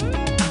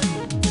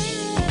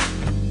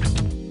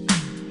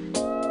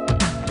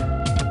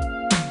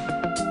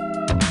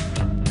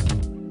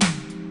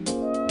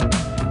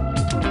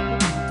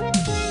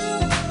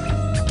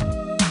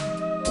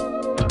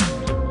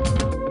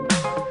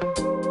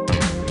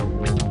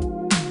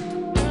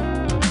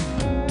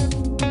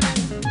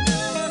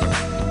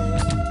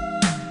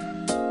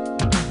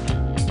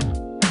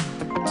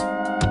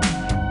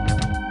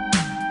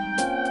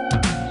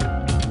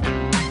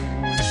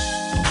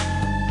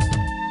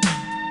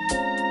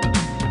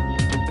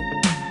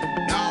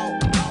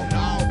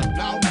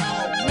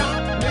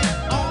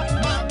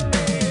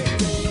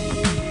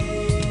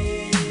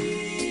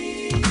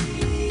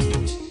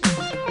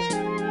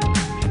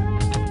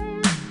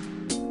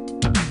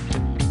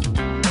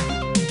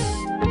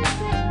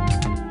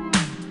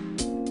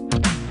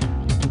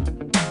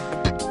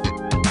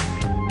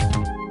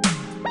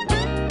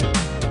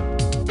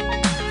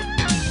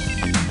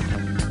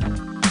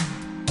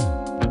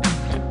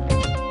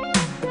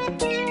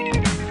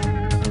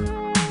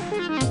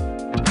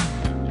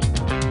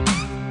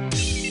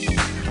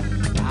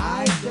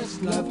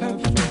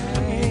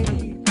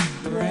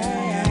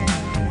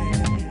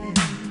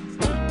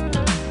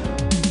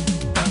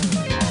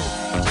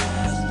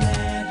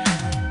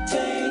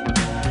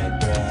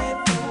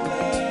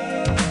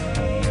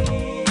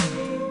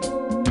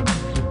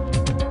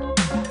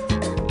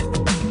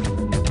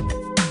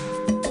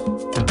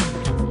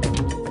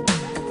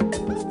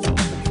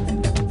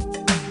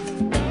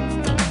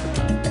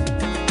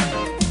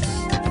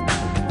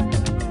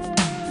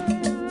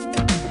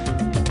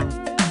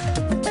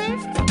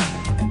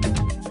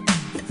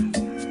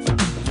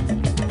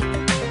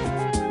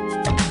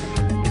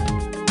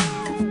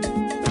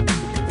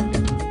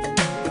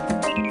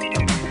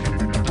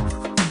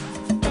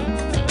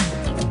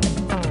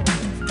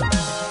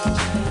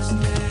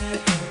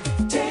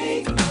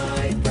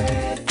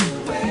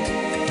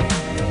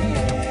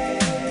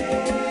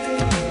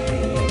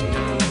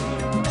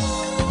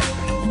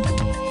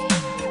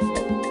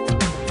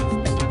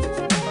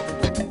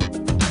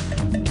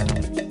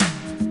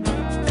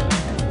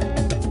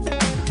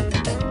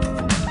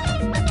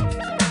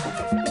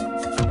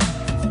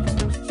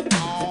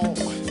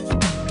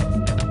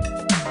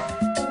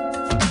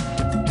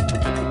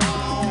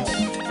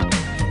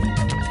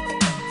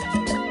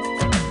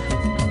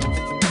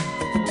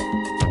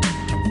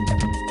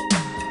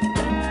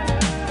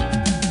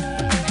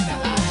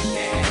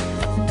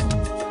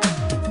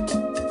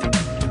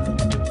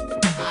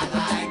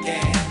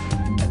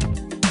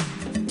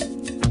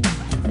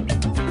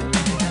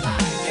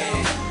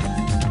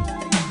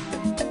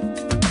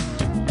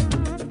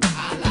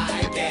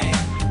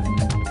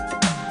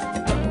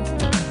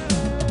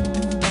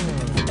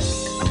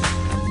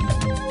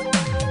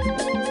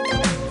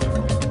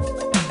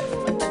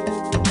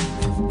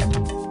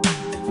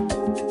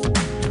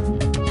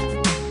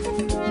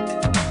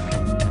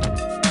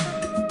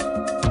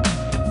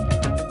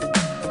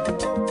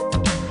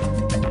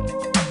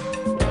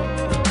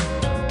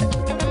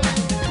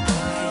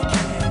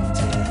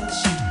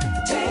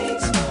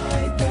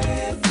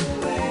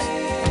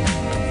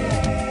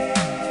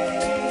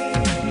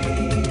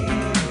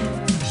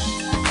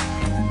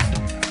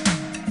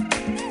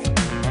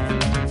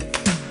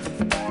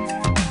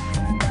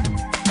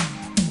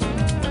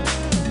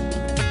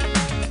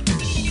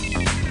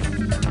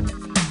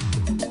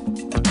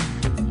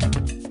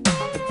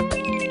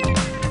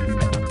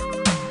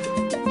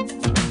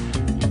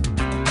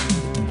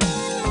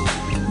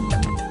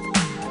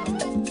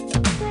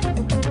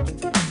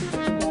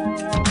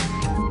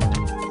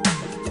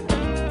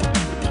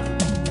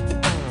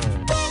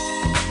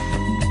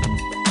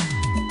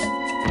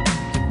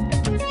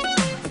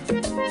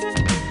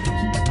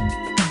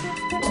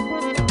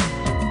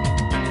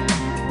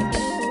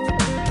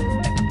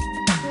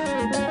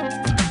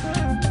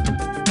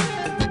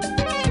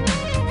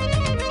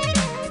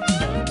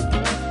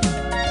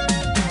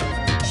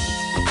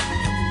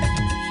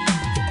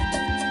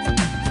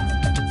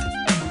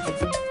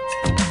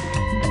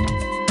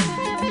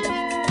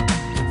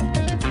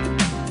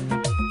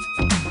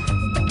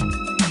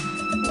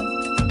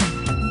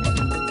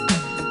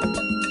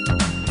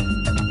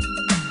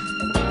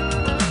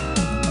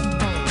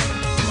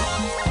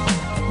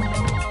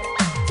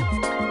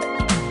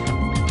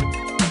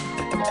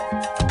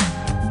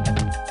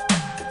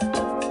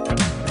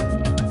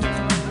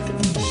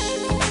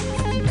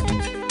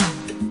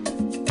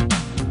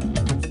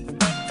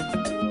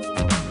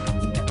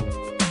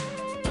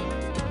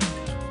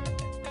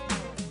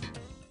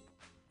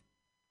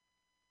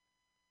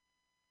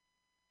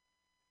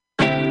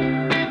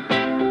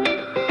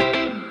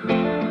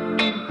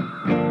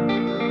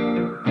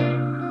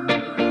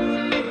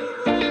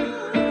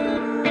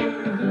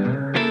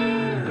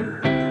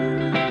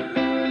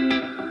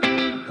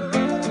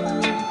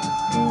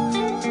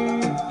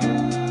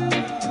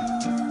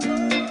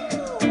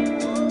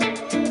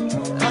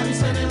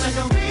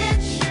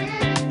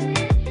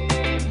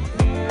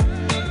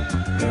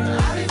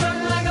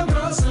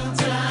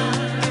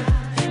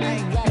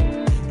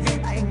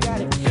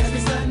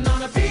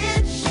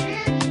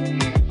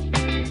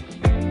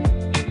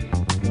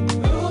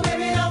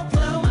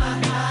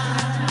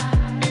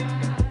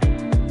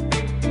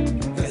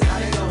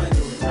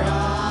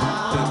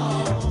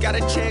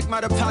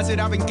 closet.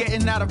 I've been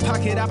getting out of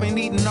pocket. I've been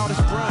eating all this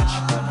brunch.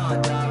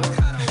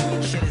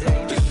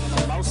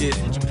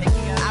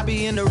 Yeah. I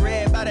be in the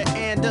red by the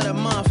end of the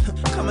month.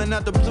 Coming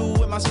out the blue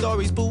with my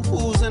stories,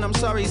 boo-hoos, and I'm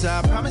sorry's.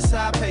 I promise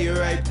I'll pay you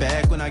right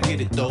back when I get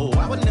it, though.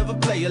 I would never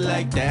play you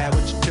like that.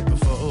 What you tripping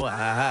for?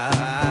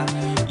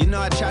 You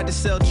know I tried to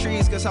sell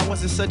trees, cause I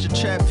wasn't such a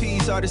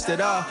trapeze artist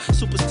at all.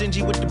 Super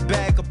stingy with the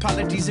bag.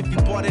 Apologies if you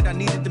bought it. I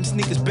needed them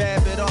sneakers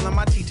bad, but all of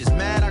my teachers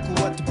mad. I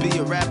grew up to be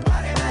a rapper.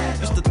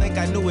 Used to think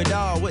I knew it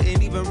all.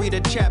 Wouldn't even read a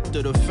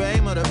chapter. The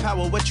fame or the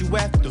power, what you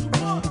after?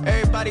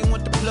 Everybody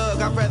want the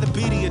plug. I'd rather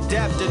be the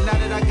adapter. Now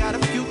that I got a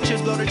future,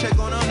 go to check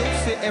on a new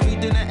fit. Every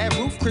dinner at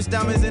roof, Chris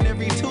diamonds in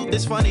every tooth.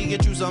 It's funny,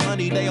 get you some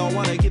money, they all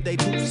wanna give they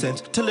 2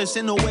 cents. Till it's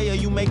in the way of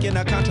you making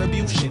a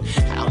contribution.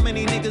 How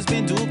many niggas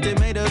been duped and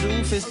made a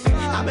doofus?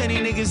 How many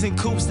niggas in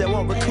coops that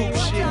won't recoup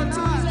shit?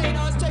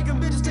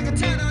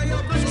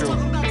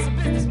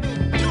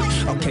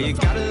 Okay, you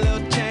got a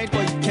little change,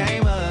 boy, you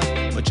came up.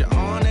 But your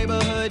own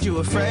neighborhood, you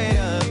afraid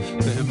of.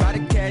 Couldn't buy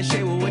the cash,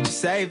 with what you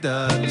saved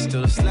up. You're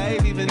still a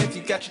slave, even if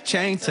you got your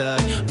chain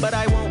tucked. But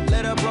I won't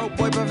let a broke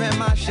boy prevent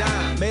my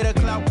shine. Made a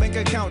clout bank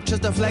account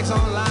just to flex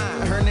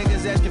online. I heard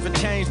niggas asking for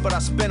change, but I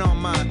spent on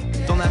mine.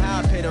 Don't know how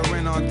I pay the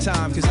rent on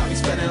time, cause I be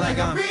spending like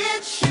I'm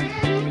rich. I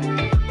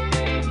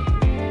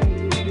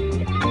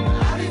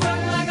be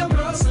running like I'm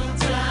broke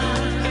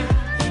sometimes.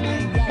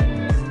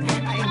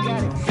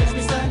 Catch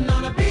me stunting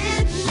on a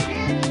bitch.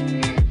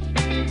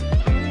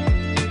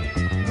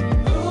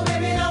 Ooh,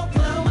 baby, don't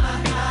blow my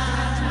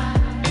high.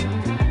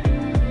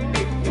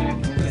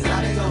 Cause I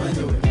be going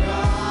through it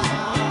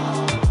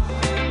wrong.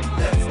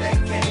 Lips, they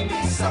can't be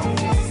so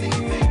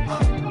deceiving.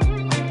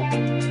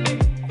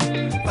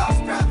 False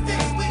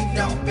prophets, we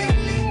don't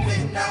believe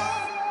in no.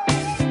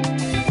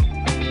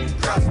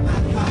 Cross my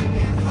heart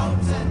and hope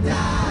to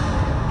die.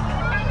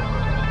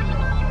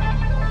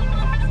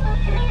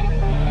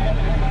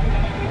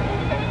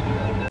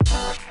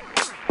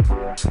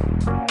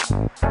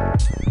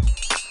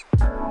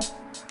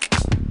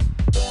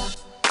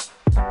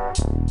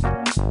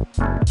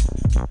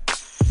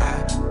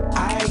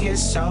 I get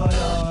so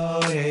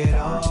loaded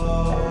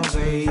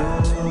over you.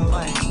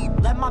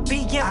 Let my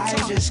beat get I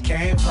just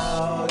can't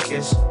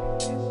focus.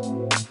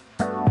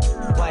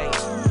 Wait,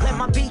 let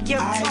my beat get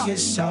I get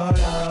so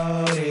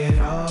loaded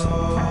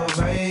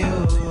over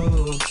you.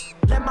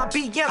 Let my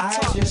beat get I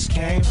just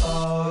can't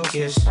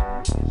focus.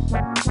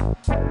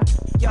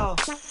 Yo,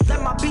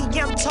 let my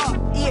BM talk,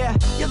 yeah.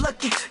 You're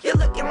looking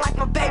like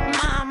my baby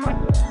mama.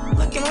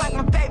 Looking like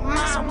my baby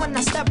mama. When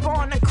I step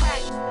on the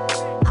crack,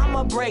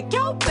 I'ma break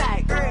your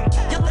back.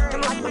 You're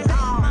looking like my baby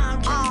mama.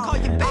 Can you call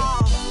you baby?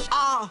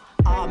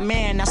 Oh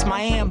man, that's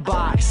my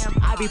inbox.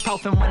 I be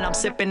puffin' when I'm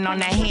sippin' on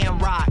that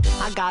hand rock.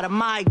 I got a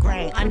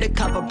migraine,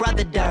 undercover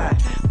brother done.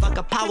 Fuck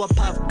a power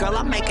puff, girl,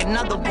 I make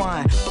another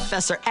one.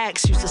 Professor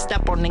X used to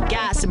step on the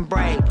gas and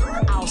brake.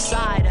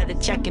 Outside of the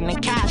checking the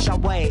cash, I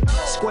wait.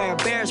 Square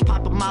bears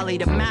pop a molly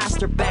to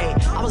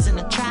masturbate. I was in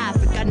the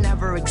traffic, I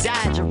never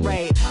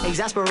exaggerate.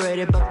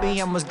 Exasperated, but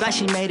BM was glad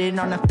she made it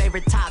on the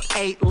favorite top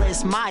 8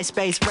 list.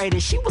 MySpace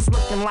rated, she was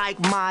looking like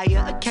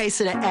Maya, a case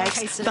of the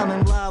X. Fell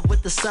in love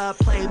with the sub,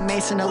 played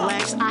Mason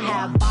Alex. I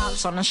have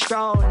bops on the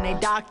stroll and they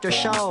doctor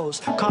shows.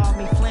 Call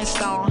me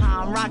Flintstone,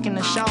 how I'm rocking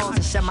the shows.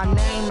 They said my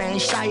name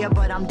ain't Shia,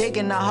 but I'm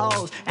digging the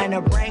hoes. And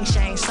her brain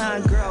shame,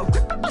 son, girl,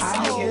 grip up my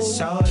soul. I get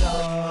so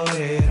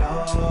loaded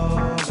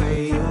over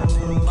you.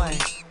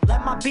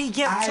 Let my beat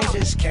get I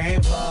just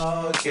can't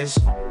focus.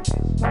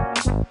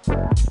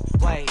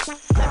 Wait,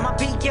 let my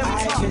beat get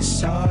I get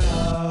so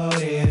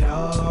loaded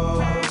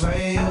over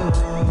you.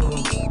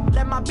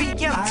 Let my beat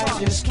get I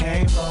just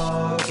can't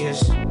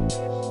focus.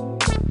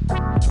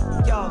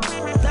 Yo,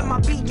 let my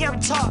BM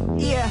talk,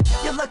 yeah.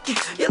 You're looking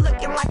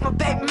like my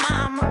baby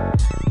mama.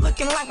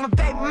 Looking like my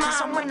baby mama.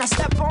 So when I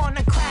step on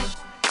the crack,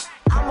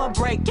 I'ma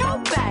break your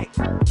back.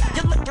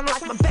 You're looking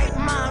like my baby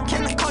mom.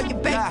 Can I call you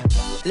baby?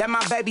 Let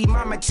my baby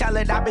mama tell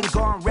it I've been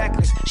going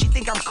reckless. She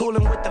think I'm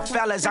coolin' with the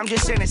fellas, I'm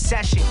just in a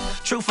session.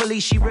 Truthfully,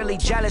 she really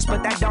jealous,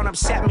 but that don't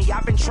upset me.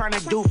 I've been trying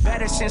to do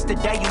better since the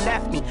day you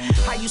left me.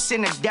 How you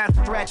send a death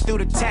threat through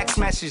the text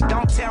message?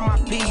 Don't tell my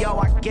P.O.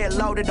 I get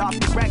loaded off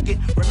the record.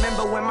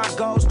 Remember when my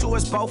goals to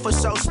us both were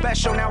so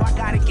special? Now I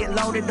gotta get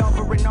loaded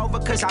over and over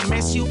cause I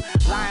miss you.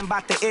 Lying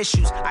about the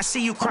issues. I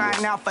see you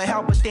crying out for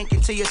help, but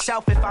thinking to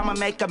yourself if I'ma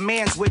make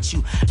amends with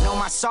you. Know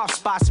my soft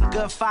spots, some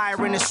good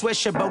fire in the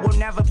swisher, but will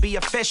never be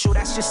official.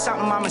 That's just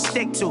something I'ma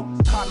stick to.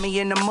 Caught me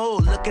in the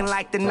mood, looking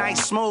like the night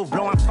smooth.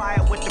 Blowing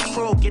fire with the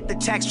crew, get the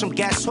text from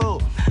guess who.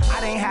 I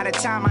didn't have the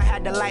time, I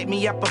had to light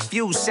me up a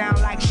few. Sound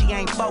like she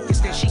ain't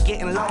focused and she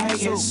getting low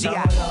too. So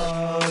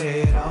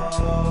loaded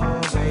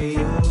over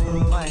you.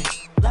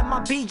 Let my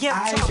beat get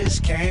I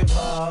just can't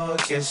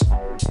focus.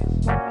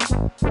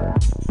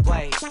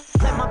 Wait,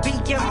 let my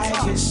beat get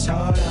I get so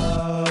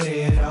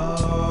loaded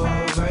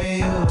over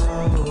you.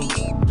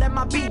 Let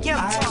my beat get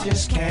I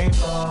just can't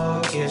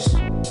focus.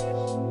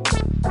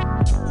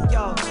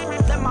 Yo,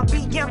 let my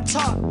BM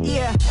talk,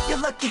 yeah. You're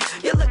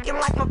looking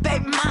like my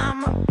baby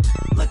mama.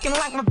 Looking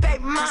like my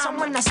baby mama. So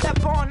when I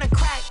step on the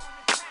crack,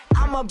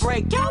 I'm I'ma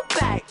break your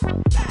back.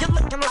 You're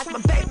looking like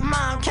my baby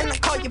mom. Can I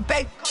call you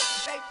baby?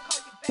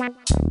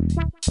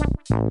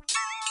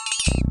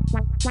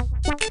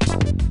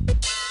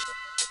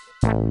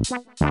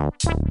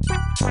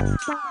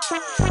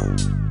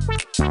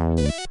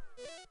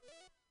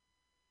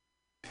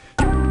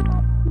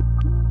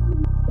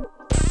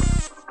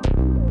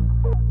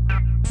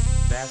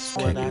 That's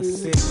what I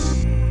said.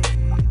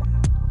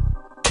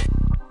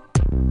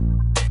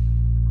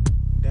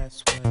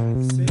 That's what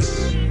I said.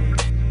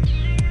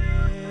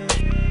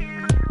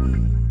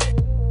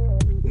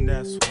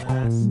 That's what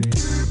I said.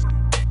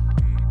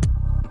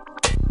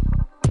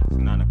 It's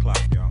 9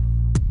 o'clock, y'all.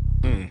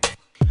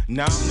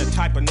 Now I'm the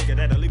type of nigga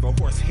that'll leave a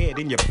horse head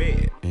in your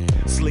bed.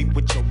 Sleep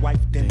with your wife,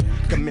 then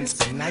commence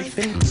the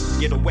knifing.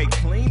 Get away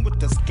clean with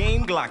the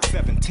scheme, Glock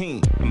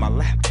 17 in my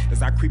lap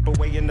as I creep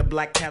away in the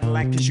black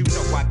Cadillac. Cause you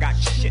know I got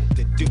shit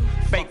to do.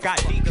 Fake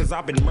ID, cause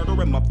I've been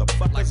murdering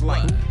motherfuckers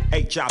like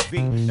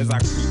HIV as I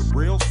creep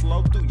real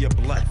slow through your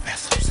blood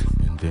vessels.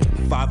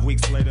 5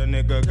 weeks later,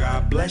 nigga,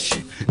 God bless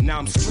you. Now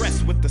I'm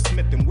stressed with the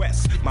Smith &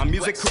 West. My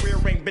music career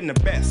ain't been the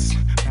best.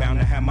 Bound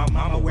to have my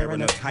mama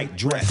wearing a tight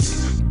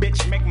dress.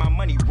 Bitch, make my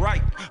money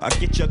right. I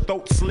get your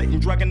throat slit and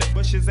drug in the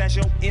bushes as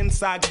your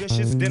inside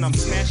gushes. Then I'm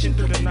smashing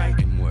through the night.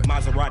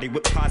 Maserati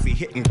with posse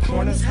hitting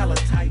corners hella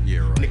tight.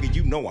 Nigga,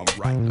 you know I'm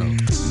right.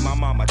 My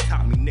mama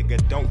taught me, nigga,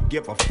 don't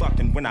give a fuck.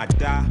 And when I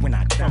die,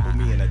 crumble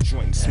me in a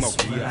joint and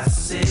smoke me up.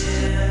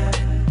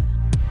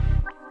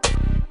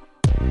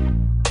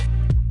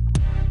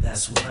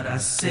 That's what I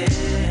said.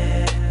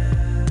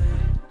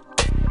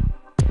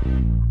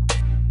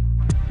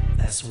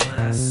 That's what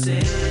I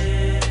said.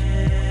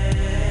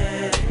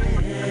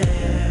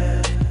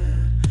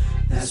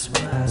 That's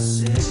what I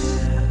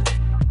said.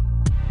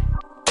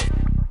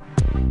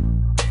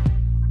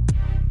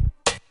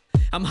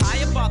 I'm high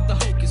about the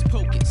hocus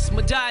pocus.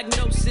 My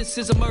diagnosis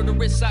is a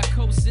murderous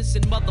psychosis,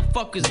 and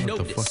motherfuckers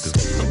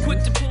notice. I'm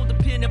quick to pull the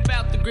pin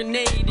about the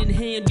grenade and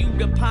hand you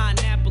the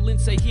pineapple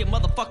and say, here,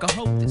 motherfucker,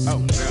 hold this. Oh,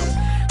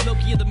 no.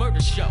 Loki of the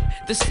murder show.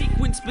 The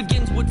sequence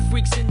begins with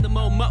freaks in the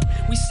Momo.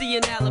 We see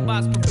an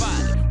alibi's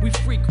provided. We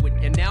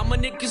frequent, and now my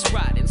niggas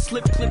riding.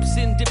 Slip clips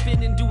in, dip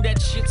in, and do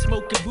that shit,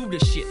 smoking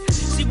Buddha shit.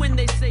 See when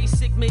they say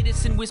sick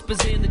medicine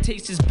whispers in, the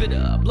taste is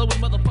bitter. Blowing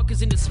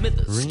motherfuckers into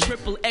smithers.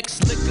 Triple X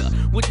liquor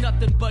with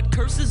nothing but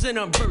curses in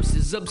our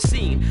verses.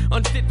 Obscene,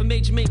 unfit for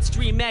major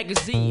mainstream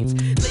magazines.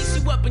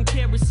 Lace you up in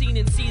kerosene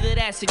and see that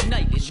ass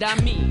ignited. I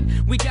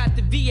mean, we got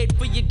the V8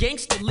 for your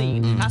gangster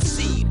lean. I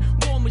see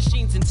war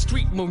machines and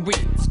street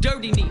marines.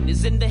 Dirty Nina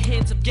is in the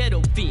hands of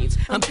ghetto fiends.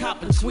 I'm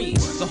cop between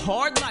the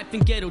hard life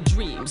and ghetto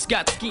dreams.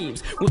 Got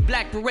schemes with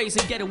black berets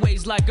and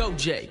getaways like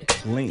OJ.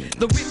 Clean.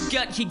 The rip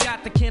gut, he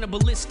got the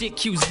cannibalistic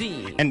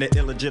cuisine. And the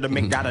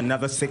illegitimate got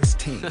another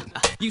 16.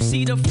 You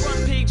see, the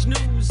front page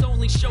news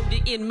only show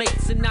the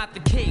inmates and not the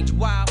cage.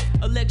 While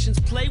elections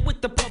play with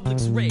the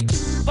public's rage.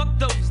 Fuck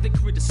those that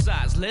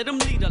criticize, let them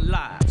lead our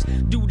lives.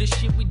 Do the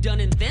shit we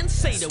done and then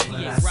say that we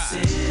ain't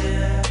right.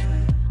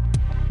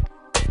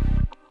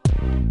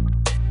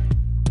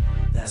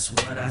 That's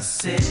what I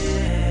said.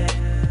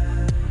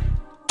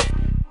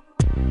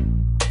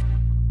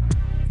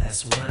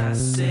 That's what I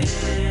said.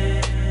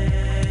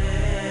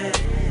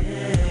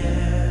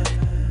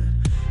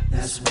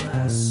 That's what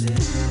I said.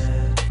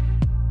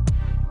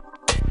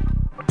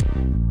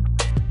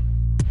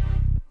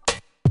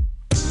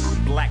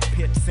 Black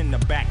pits in the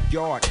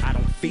backyard, I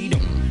don't feed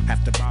them.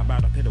 Have to buy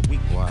about a pit a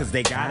week, cause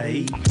they gotta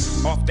eat.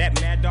 Off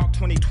that Mad Dog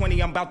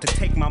 2020, I'm about to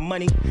take my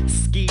money.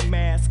 Ski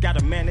mask,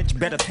 gotta manage,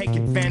 better take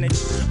advantage.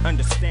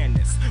 Understand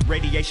this,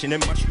 radiation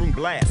and mushroom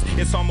blast.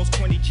 It's almost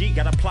 20 G,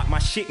 gotta plot my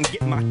shit and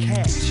get my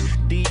cash.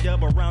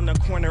 D-Dub around the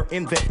corner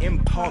in the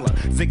Impala.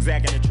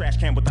 Zigzagging the trash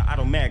can with the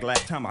auto mag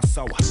last time I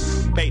saw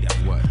her. Beta,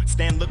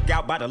 stand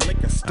lookout by the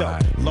liquor store.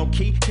 Low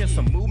key, here's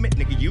some movement,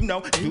 nigga, you know,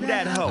 do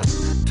that hoe.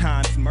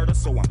 Time's murder,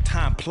 so I'm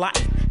time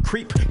plotting.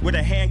 Creep with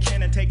a hand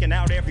cannon, taking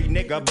out every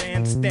nigga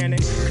band standing.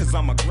 Cause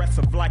I'm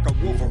aggressive like a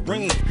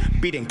Wolverine.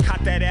 Beating,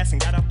 caught that ass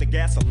and got out the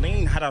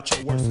gasoline. Hide out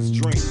your worst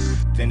dream.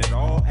 Then it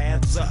all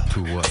adds up.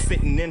 To what?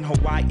 Sitting in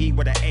Hawaii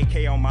with an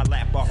AK on my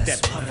lap off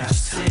that what I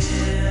said.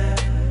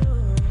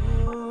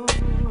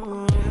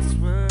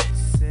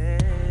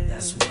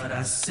 That's what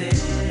I said.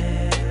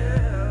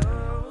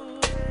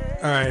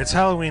 Alright, it's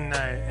Halloween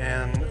night,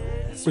 and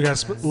we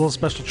got a little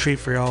special treat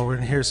for y'all. We're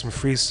gonna hear some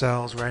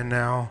freestyles right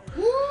now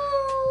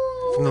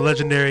from the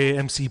legendary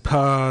MC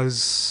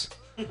Paz.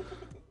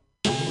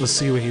 Let's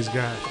see what he's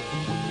got.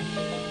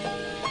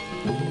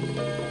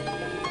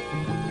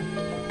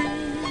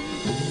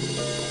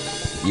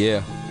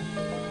 Yeah.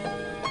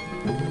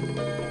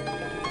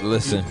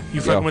 Listen.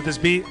 You fucking with this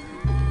beat?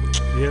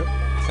 Yep.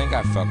 I think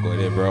I fuck with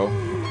it, bro.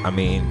 I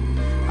mean,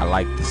 I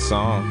like the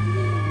song.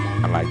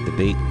 I like the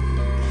beat.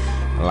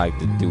 I like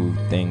to do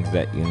things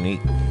that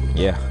unique.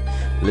 Yeah.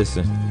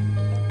 Listen.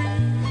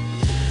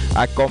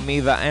 Hay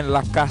comida en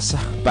la casa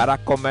para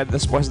comer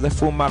después de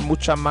fumar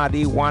mucha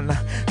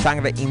marihuana.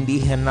 Sangre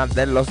indígena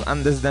de los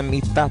Andes de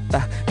mi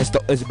tata.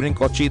 Esto es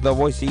brinco chido,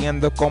 voy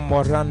siguiendo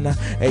como rana.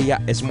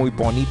 Ella es muy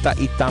bonita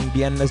y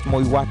también es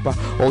muy guapa.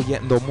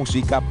 Oyendo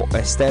música por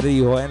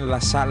estéreo en la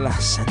sala.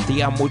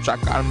 Sentía mucha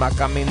calma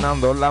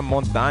caminando la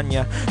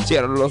montaña.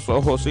 Cierro los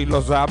ojos y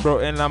los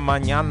abro en la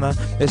mañana.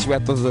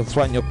 Despierto del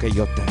sueño que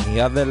yo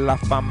tenía de la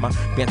fama.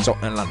 Pienso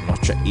en la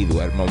noche y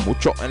duermo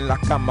mucho en la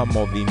cama.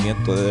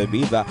 Movimiento de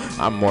vida,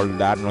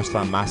 amoldar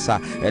nuestra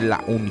masa. Es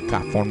la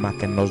única forma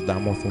que nos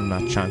damos una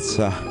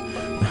chance.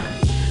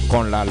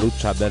 Con la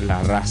lucha de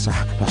la raza,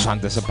 los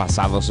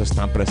antepasados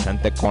están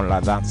presentes con la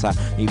danza.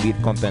 Vivir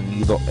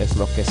contenido es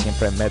lo que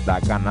siempre me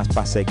da ganas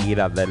para seguir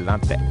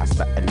adelante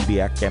hasta el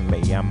día que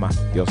me llama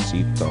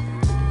Diosito.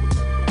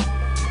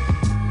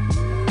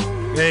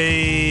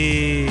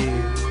 Hey.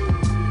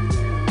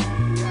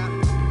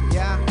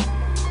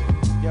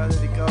 Yo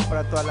dedicado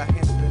para toda la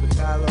gente del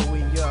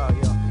Halloween.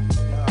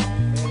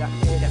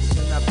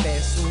 Érase una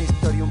vez una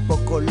historia un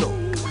poco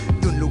loca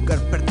de un lugar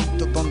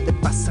perdido donde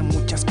pasan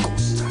muchas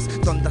cosas,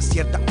 donde a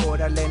cierta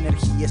hora la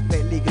energía es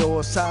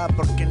peligrosa,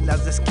 porque en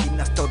las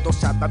esquinas todo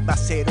sabe a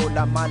cero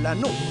la mala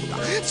nota.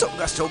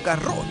 Soga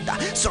rota,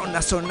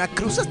 zona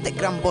cruzas de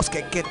gran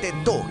bosque que te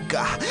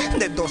toca.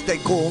 Dedos de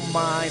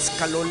goma,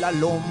 escaló la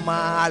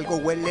loma. Algo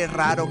huele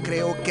raro,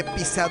 creo que he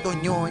pisado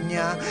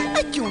ñoña.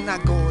 Hay una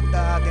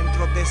gota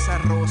dentro de esa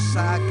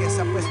rosa que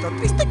se ha puesto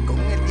triste con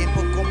el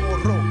tiempo como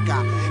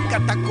roca.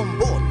 Gata con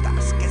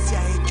botas que se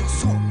ha hecho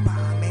sopa.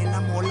 Me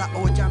lamó la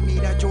olla,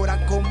 mira,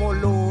 llora como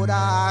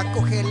lora.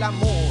 Coge la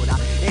mora,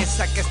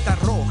 esa que está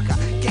roja.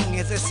 ¿Quién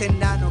es ese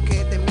enano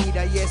que te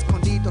mira y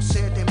escondido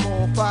se te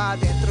mofa?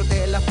 Dentro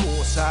de la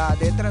fosa,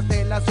 detrás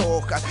de las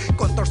hojas.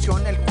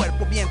 Contorsiona el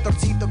cuerpo bien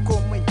torcido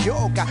como en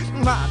yoga.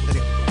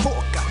 Madre,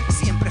 foca,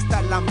 siempre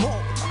está la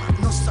moda.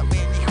 No sabe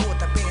ni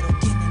jota, pero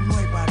tiene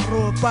nueva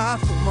ropa.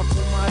 Fuma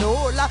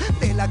fumarola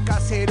de la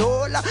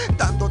cacerola,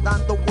 dando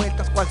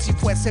vueltas cual si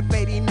fuese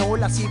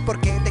perinola. Sí,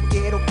 porque te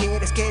quiero,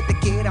 quieres que te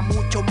quiera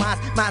mucho más.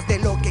 Más de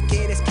lo que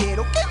quieres,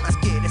 quiero. ¿Qué más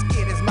quieres?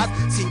 ¿Quieres más?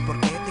 Sí,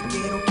 porque te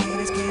quiero,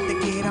 quieres que te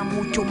quiera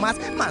mucho más.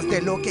 Más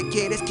de lo que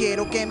quieres,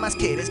 quiero. ¿Qué más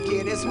quieres?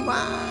 ¿Quieres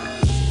más?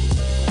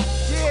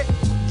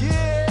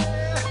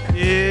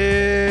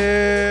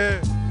 Yeah.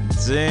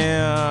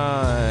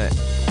 Damn.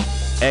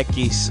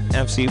 X,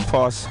 MC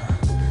Pause.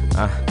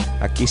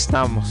 Aquí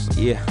estamos.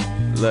 Yeah.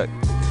 Look.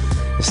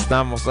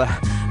 Estamos.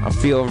 I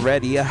feel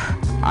ready.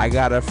 I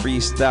got a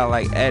freestyle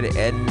like Ed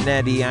and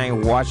Eddie. I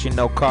ain't watching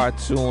no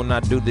cartoon.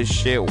 I do this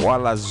shit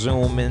while I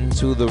zoom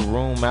into the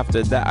room.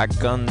 After that, I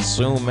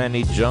consume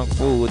any junk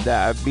food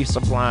that I be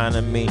supplying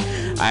to me.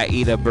 I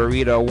eat a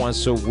burrito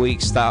once a week.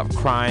 Stop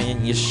crying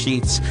in your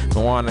sheets.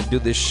 Don't wanna do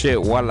this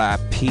shit while I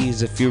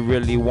peas. If you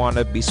really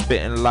wanna be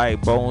spitting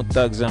like Bone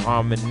Thugs and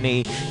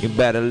Harmony, you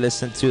better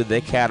listen to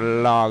their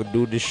catalog.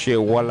 Do this shit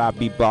while I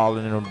be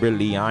ballin'. And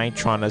really, I ain't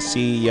tryna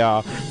see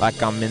y'all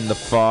like I'm in the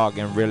fog.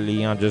 And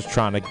really, I'm just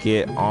tryna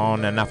get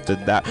on. And after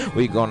that,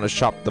 we gonna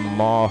shop the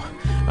mall.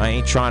 I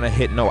ain't tryna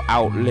hit no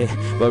outlet,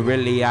 but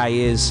really I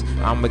is.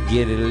 I'ma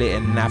get it lit.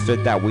 And after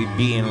that, we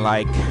being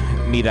like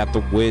meet at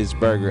the Whiz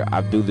Burger.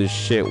 I do this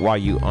shit while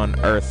you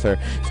unearth her.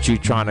 If you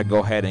tryna go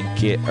ahead and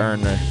get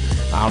earner,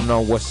 I don't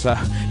know what's up.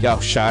 Yo,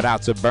 shout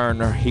out to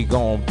Burner. He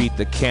gon' beat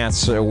the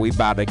cancer. We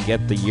bout to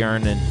get the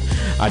yearning.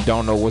 I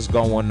don't know what's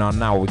going on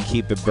now. We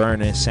keep it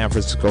burning. San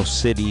Francisco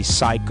City,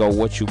 psycho.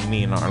 What you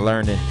mean on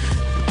learning?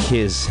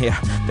 Kids, yeah,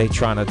 they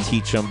tryna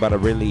teach them, but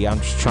really I'm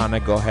just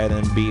tryna go ahead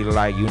and be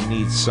like, you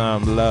need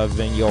some love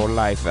in your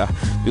life.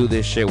 Do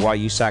this shit while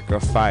you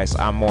sacrifice.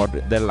 Amor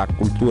de la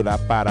cultura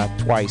para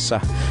twice.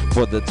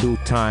 For the 2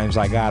 times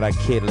I gotta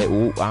kill it.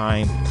 Ooh,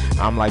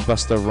 I'm like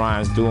Busta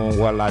Rhymes doing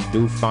what I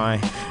do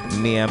fine.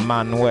 Me and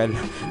Manuel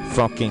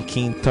fucking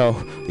Quinto,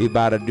 we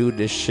about to do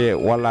this shit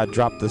while I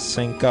drop the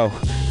Cinco.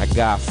 I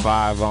got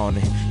 5 on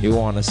it. You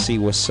wanna see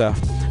what's up?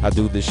 I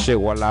do this shit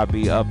while I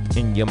be up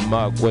in your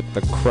mug with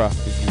the cruff.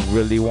 If you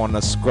really wanna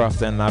scruff,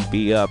 then I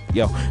be up.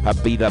 Yo, I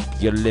beat up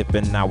your lip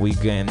and now we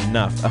getting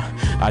enough.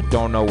 I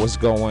don't know what's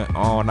going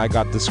on. I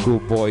got the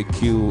Schoolboy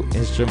Q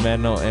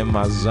instrumental in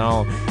my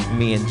zone.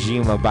 Me and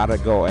Jima about to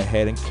go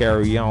ahead and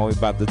carry on. We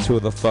about to tour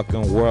the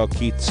fucking world.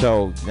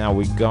 Keto, now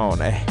we gone.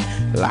 Hey,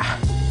 la.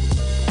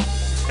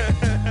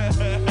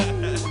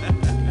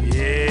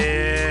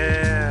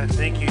 Yeah,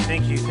 thank you.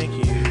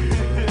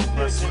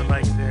 Blessing the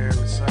mic there.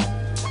 What's up?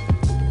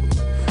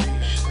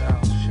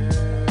 Freestyle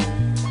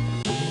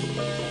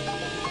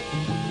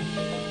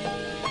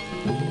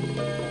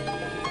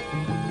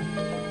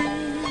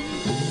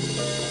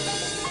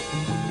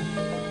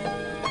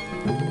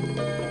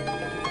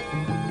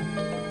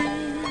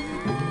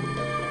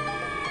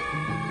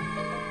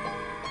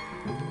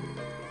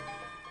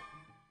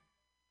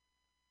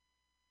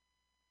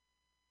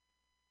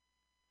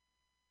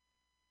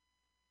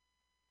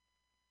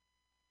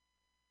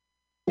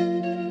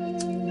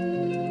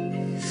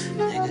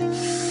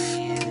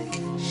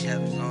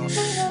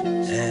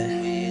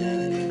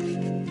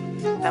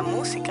La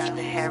música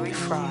de Harry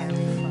Fraud.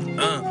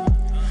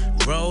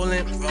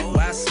 Rolling,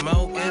 while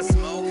while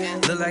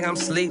smoking. Look like I'm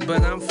asleep,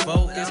 but I'm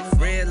focused.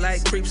 Red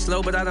light creep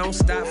slow, but I don't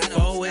stop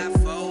forward.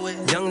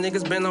 Young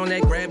niggas been on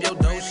that grab your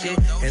dough shit.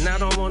 And I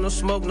don't want no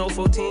smoke, no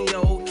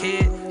 14-year-old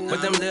kid.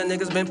 But them little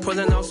niggas been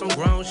pulling off some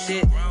grown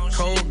shit.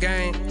 Cold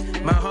game,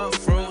 my heart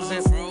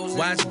frozen.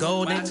 Watch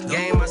golden,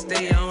 game, I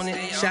stay on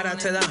it. Shout out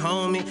to the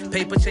homie,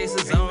 paper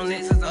chasers on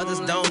it.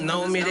 Others don't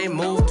know me, they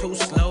move too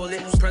slowly.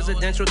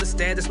 Presidential, the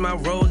status, my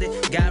rollie.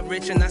 Got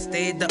rich and I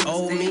stayed the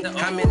old me.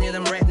 How many of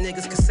them rap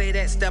niggas can say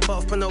that? Step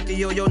off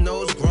Pinocchio, your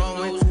nose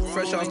growing.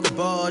 Fresh off the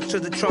bar, to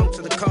the trunk,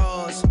 to the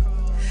cars.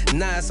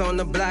 Now it's on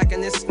the block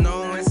and it's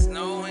snowing.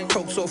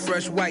 Coke so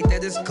fresh white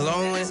that it's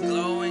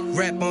glowing.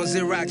 Rap on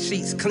Xerox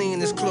sheets, clean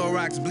as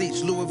Clorox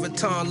bleach. Louis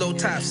Vuitton low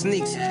top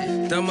sneaks.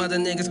 Them other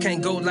niggas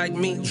can't go like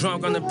me.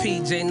 Drunk on the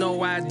PJ,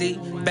 no ID.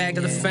 Bag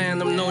of the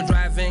Phantom, no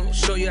driving.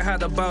 Show you how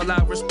to ball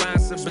out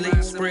responsibly.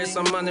 Spread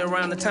some money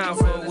around the town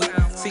for a week.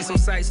 See some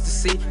sights to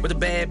see. With a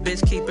bad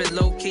bitch, keep it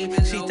low key.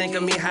 She think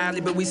of me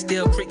highly, but we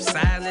still creep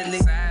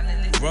silently.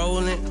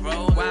 Rolling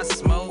while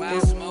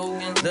smoking.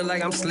 Look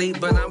like I'm asleep,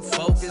 but I'm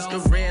focused. The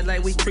red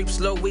light, we creep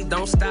slow, we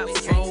don't stop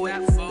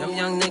forward. Them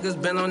young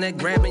niggas been on that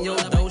grabbing your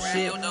dough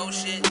shit.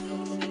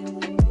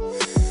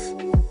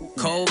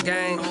 Cold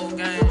game,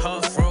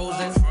 heart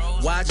frozen.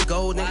 Watch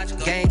golden,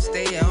 game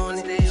stay on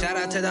it. Shout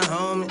out to the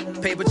homie,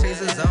 paper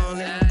chasers on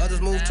it. Others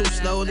move too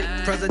slowly.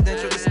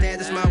 Presidential, the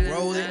status, my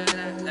rolling.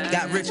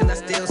 Got rich and I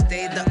still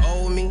stayed the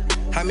old me.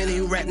 How many of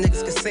you rap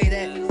niggas can say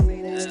that?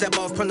 Step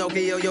off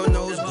Pinocchio, your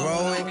nose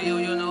growing.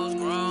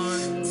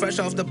 Fresh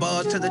off the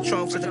bar to the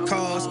trunk to the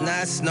cars,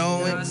 now it's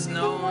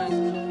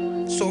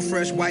snowing. So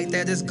fresh white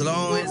that it's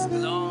glowing.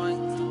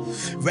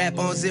 Rap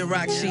on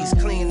Xerox sheets,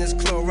 clean as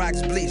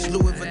Clorox bleach.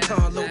 Louis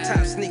Vuitton low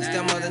top sneaks,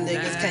 them other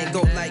niggas can't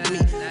go like me.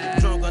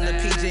 Drunk on the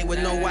PJ with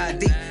no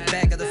ID,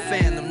 bag of the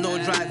Phantom, no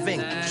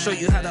driving. Show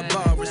you how to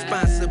bar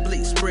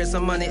responsibly. Spread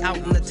some money out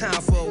in the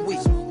town for a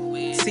week.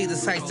 See the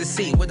sights to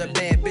see with a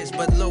bad bitch,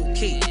 but low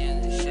key.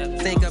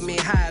 Think of me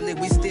highly,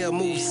 we still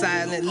move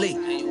silently.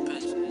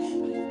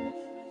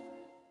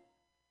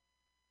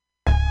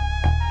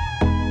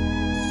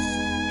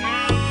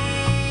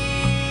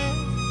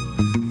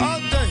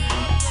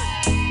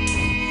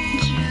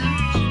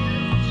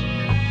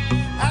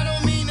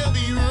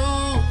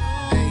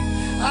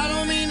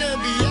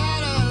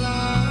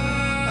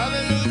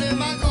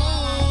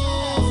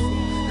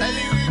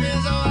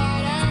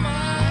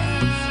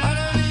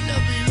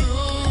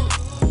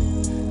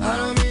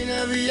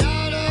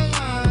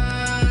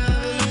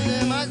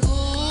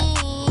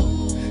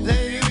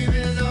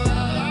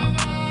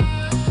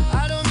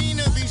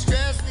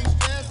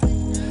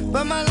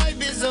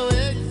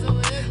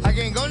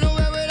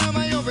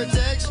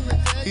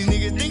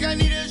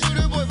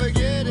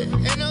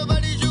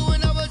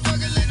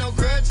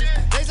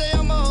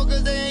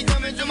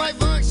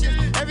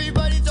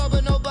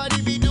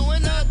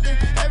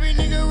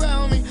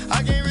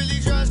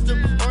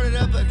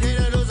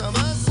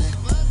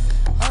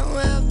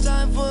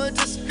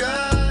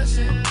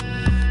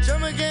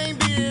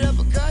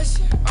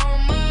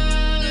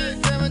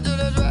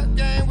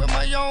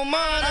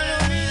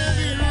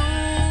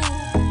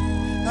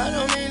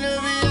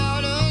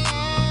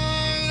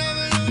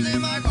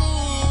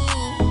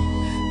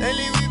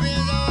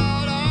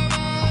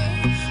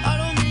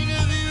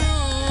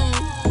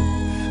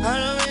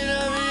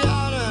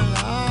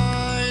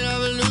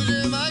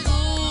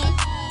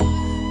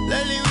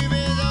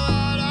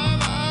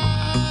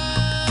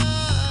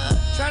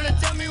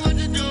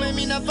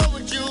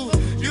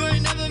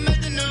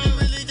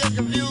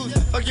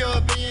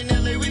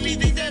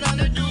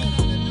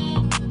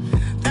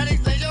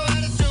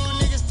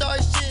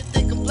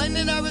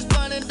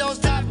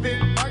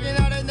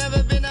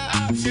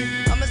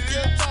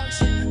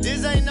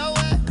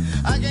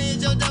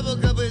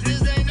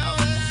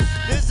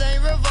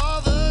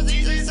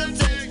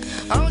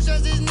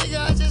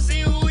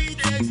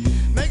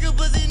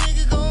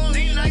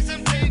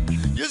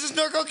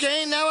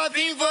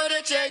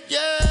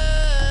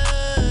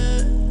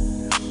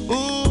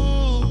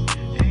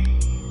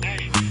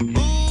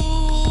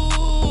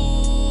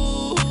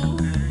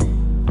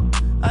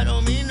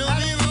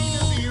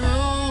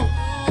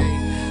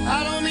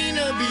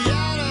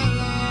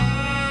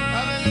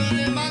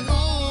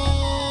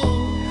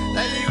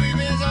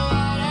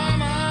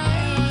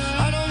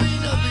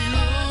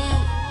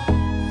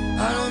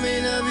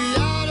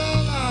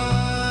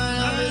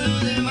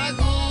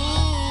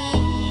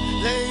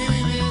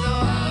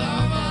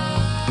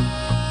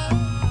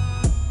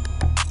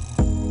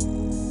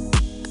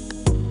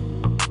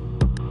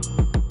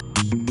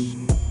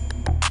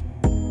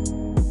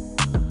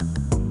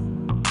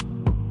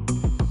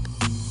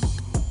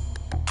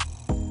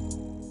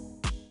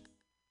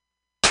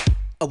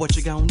 Oh, what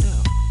you gonna do?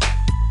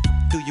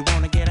 Do you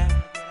wanna get out?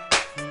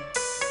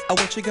 Oh,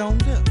 what you gonna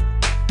do?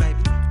 Baby,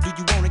 do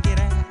you wanna get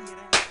out?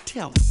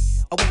 Tell me.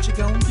 Oh, what you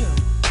gonna do?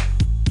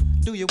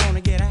 Do you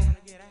wanna get out?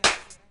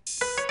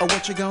 Oh,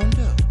 what you gonna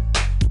do?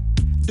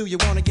 Do you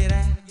wanna get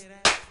out?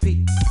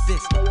 Beat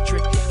this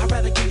trick. I'd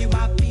rather give you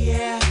my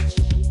bitch.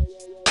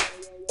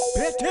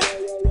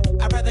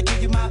 I'd rather rather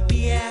give you my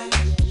bitch.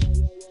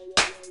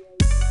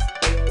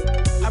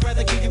 I'd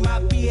rather give you my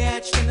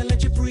bitch than to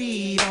let you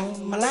breathe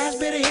on my last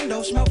bit of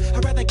endo smoke.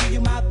 I'd rather give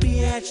you my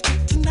bitch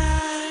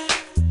tonight.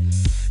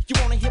 You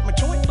wanna hit my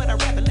joint, but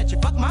I'd rather let you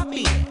fuck my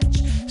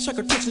bitch. Suck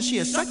her tits and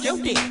she'll suck your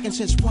dick. And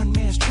since one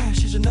man's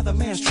trash is another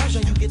man's treasure,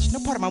 you get no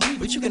part of my weed,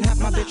 but you can have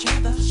my bitch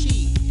either.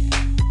 Shit.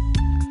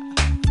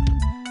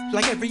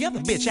 Like every other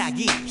bitch I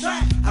give.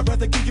 I'd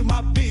rather give you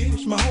my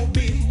bitch, my whole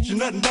bitch, and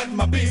nothing but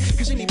my bitch.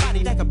 Cause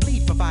anybody that can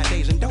bleed for 5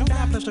 days and don't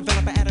die, plus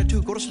develop an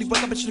attitude, go to sleep,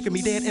 wake up, bitch, look at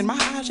me dead. In my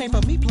eyes, ain't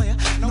for me, player.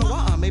 No,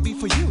 maybe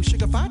for you.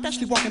 Sugar-fied, that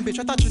sleepwalking bitch.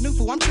 I thought you knew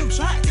who I'm true.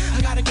 Right.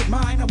 I gotta get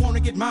mine, I wanna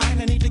get mine,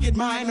 I need to get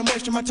mine, I'm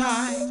wasting my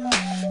time.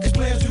 Cause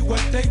players do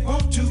what they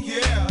want to,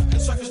 yeah, and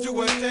suckers do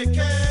what they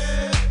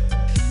can.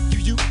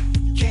 You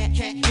can't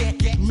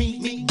get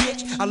me,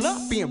 bitch. I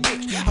love being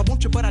rich. I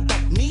want you, but I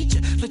don't need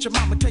you. Let your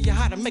mama tell you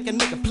how to make a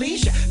nigga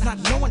please you.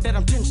 Not knowing that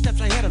I'm 10 steps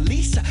ahead of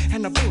Lisa.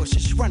 And the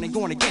bullshit she's running,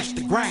 going against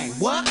the grain.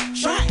 What?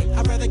 Right.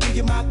 I'd rather give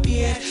you my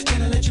bitch than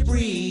to let you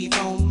breathe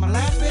on my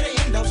last bit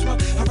of endo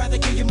smoke. I'd rather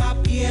give you my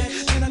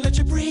bitch than to let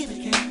you breathe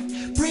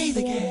again. Breathe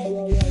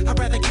again. I'd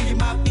rather give you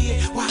my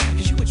bitch. Why?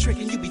 Cause you a trick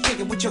and you be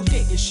thinking with your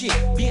dick and shit,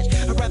 bitch.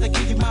 I'd rather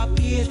give you my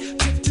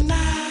bitch tonight.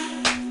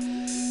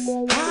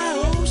 Hi,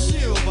 old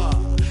silver.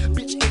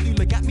 Bitch, if you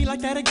look at me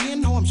like that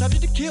again, no, I'm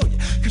subject to kill you.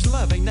 Cause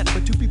love ain't nothing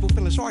but two people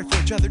feeling sorry for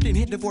each other. Then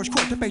hit divorce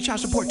court to pay child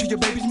support to your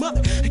baby's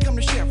mother. They come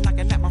to sheriff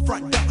knocking at my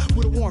front door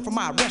with a warrant for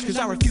my arrest cause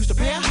I refuse to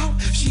pay a hoe.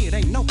 Shit,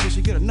 ain't no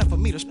pussy good enough for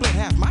me to split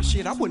half my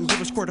shit. I wouldn't give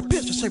a squirt of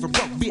piss to save a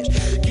broke bitch.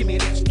 Give me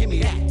this, give me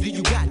that. Do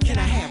you got, can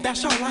I have?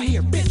 That's all I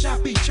hear. Bitch, I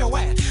beat your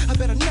ass. I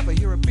better never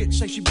hear a bitch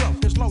say she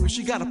broke as long as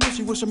she got a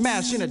pussy with some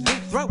ass in a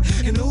deep throat.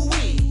 And ooh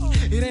wee,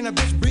 it ain't a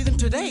bitch breathing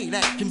today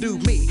that can do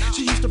me.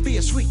 She used to be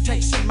a sweet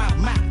taste in my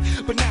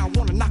mouth, but now I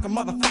wanna knock a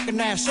motherfucking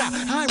ass out.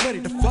 I ain't ready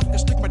to fuck and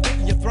stick my dick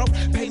in your throat.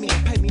 Pay me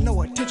and pay me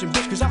no attention,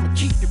 bitch, cause I'ma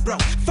keep you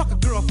broke. Fuck a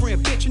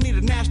girlfriend, bitch, you need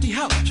a nasty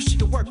hoe so she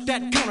can work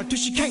that counter till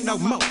she can't no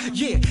more.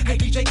 Yeah, hey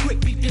DJ, quick,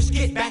 beat this,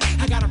 get back.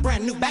 I got a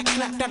brand new back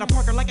slap that'll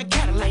park her like a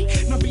Cadillac.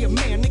 Now be a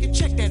man, nigga,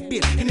 check that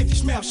bitch. And if you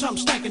smell something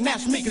stinking,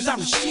 that's me, cause I'm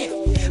the shit.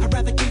 I'd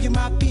rather give you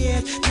my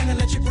bitch than to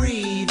let you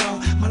breathe on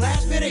my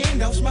last bit of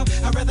endo smoke.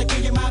 I'd rather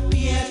give you my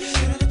bitch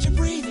than to let you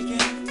breathe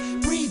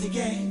again. Breathe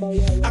again.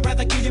 I'd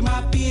rather give you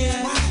my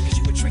bitch. Why? Cause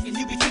you were tricking,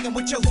 you be thinking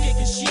with your dick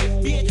and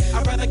shit, bitch.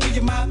 I'd rather give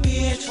you my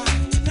bitch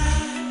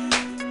tonight.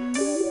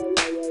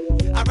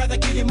 I'd rather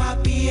give you my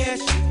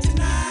bitch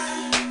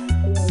tonight.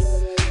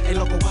 Hey,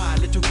 local wide,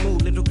 little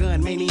smooth, little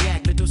gun,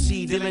 maniac, little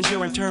C,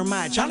 Dillinger and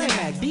termite, Charlie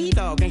Mac,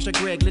 D-Dog, Gangsta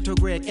Greg, Little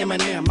Greg,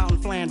 Eminem, Mountain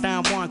Flan,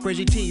 Down Juan,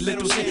 Crazy T,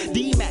 Little C,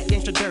 D-Mac,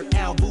 Gangsta Dirt,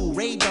 Al Boo,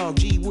 Ray Dog,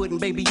 G Wood, and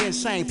Baby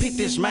Insane, pick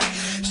this man.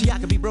 See, I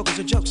could be broke as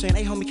a joke, saying,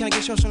 hey homie, can I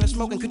get you some of that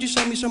smoking? Could you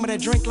send me some of that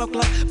drink,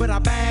 local? But I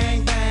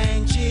bang,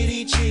 bang,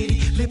 chitty,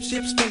 chitty, lips,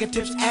 hips,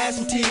 fingertips, ass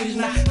and titties,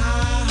 now,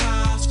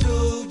 ha,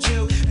 school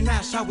Jew, and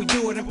that's how we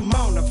do it in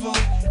Pomona, fool.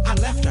 I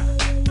left her.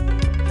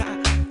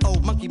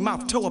 Monkey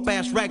mouth, toe up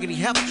ass, raggedy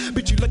heifer.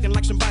 Bitch, you looking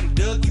like somebody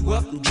dug you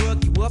up and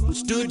drug you up and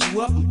stood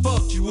you up and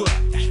fucked you up.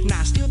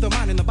 Now, still the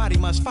mind and the body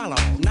must follow.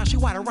 Now she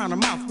wide around her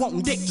mouth,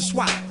 wanting dick to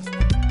swallow.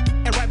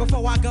 And right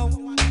before I go,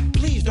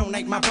 please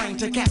donate my brain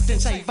to Captain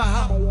Save for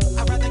her.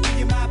 I'd rather give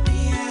you my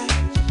bitch.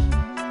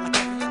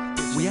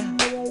 Yeah.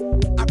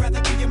 I'd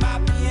rather give you my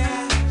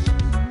bitch.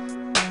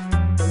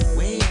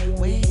 Wait.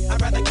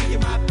 I'd rather give you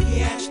my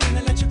bitch than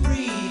to let you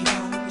breathe.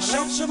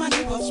 Show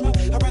somebody what smoke.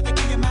 I'd rather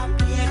give you my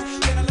bitch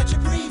than to let you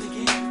breathe.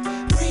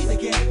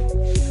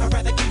 I'd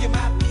rather give you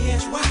my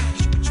bitch. Why?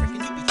 Cause you be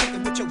tricking, you be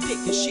thinking with your dick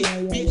and shit,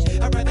 bitch.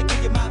 I'd rather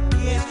give you my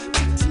bitch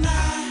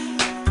tonight.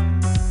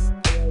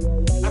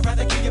 I'd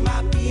rather give you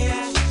my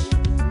bitch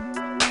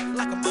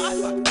like a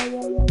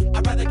motherfucker.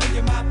 I'd rather give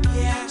you my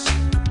bitch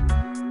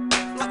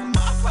like a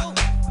motherfucker.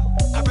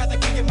 I'd rather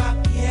give you my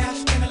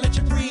bitch than to let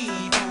you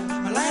breathe on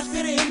my last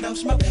bit of endo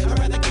smoke. I'd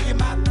rather give you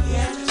my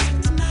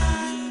bitch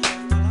tonight.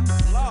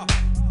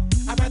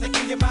 I'd rather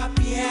give you my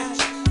bitch.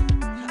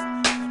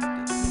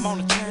 I'm on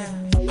the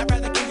train. I'd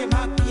rather give you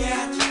my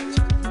bitch.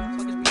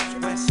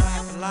 West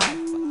side for life.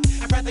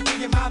 I'd rather give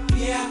you my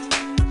bitch.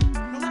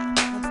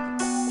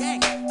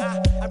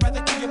 I'd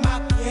rather give you my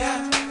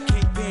bitch.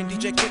 Kingpin,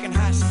 DJ Quick and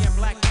High, CM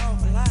Black.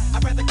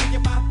 I'd rather give you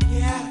my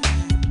bitch.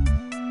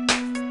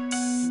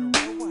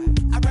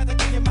 I'd rather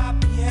give you my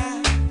bitch.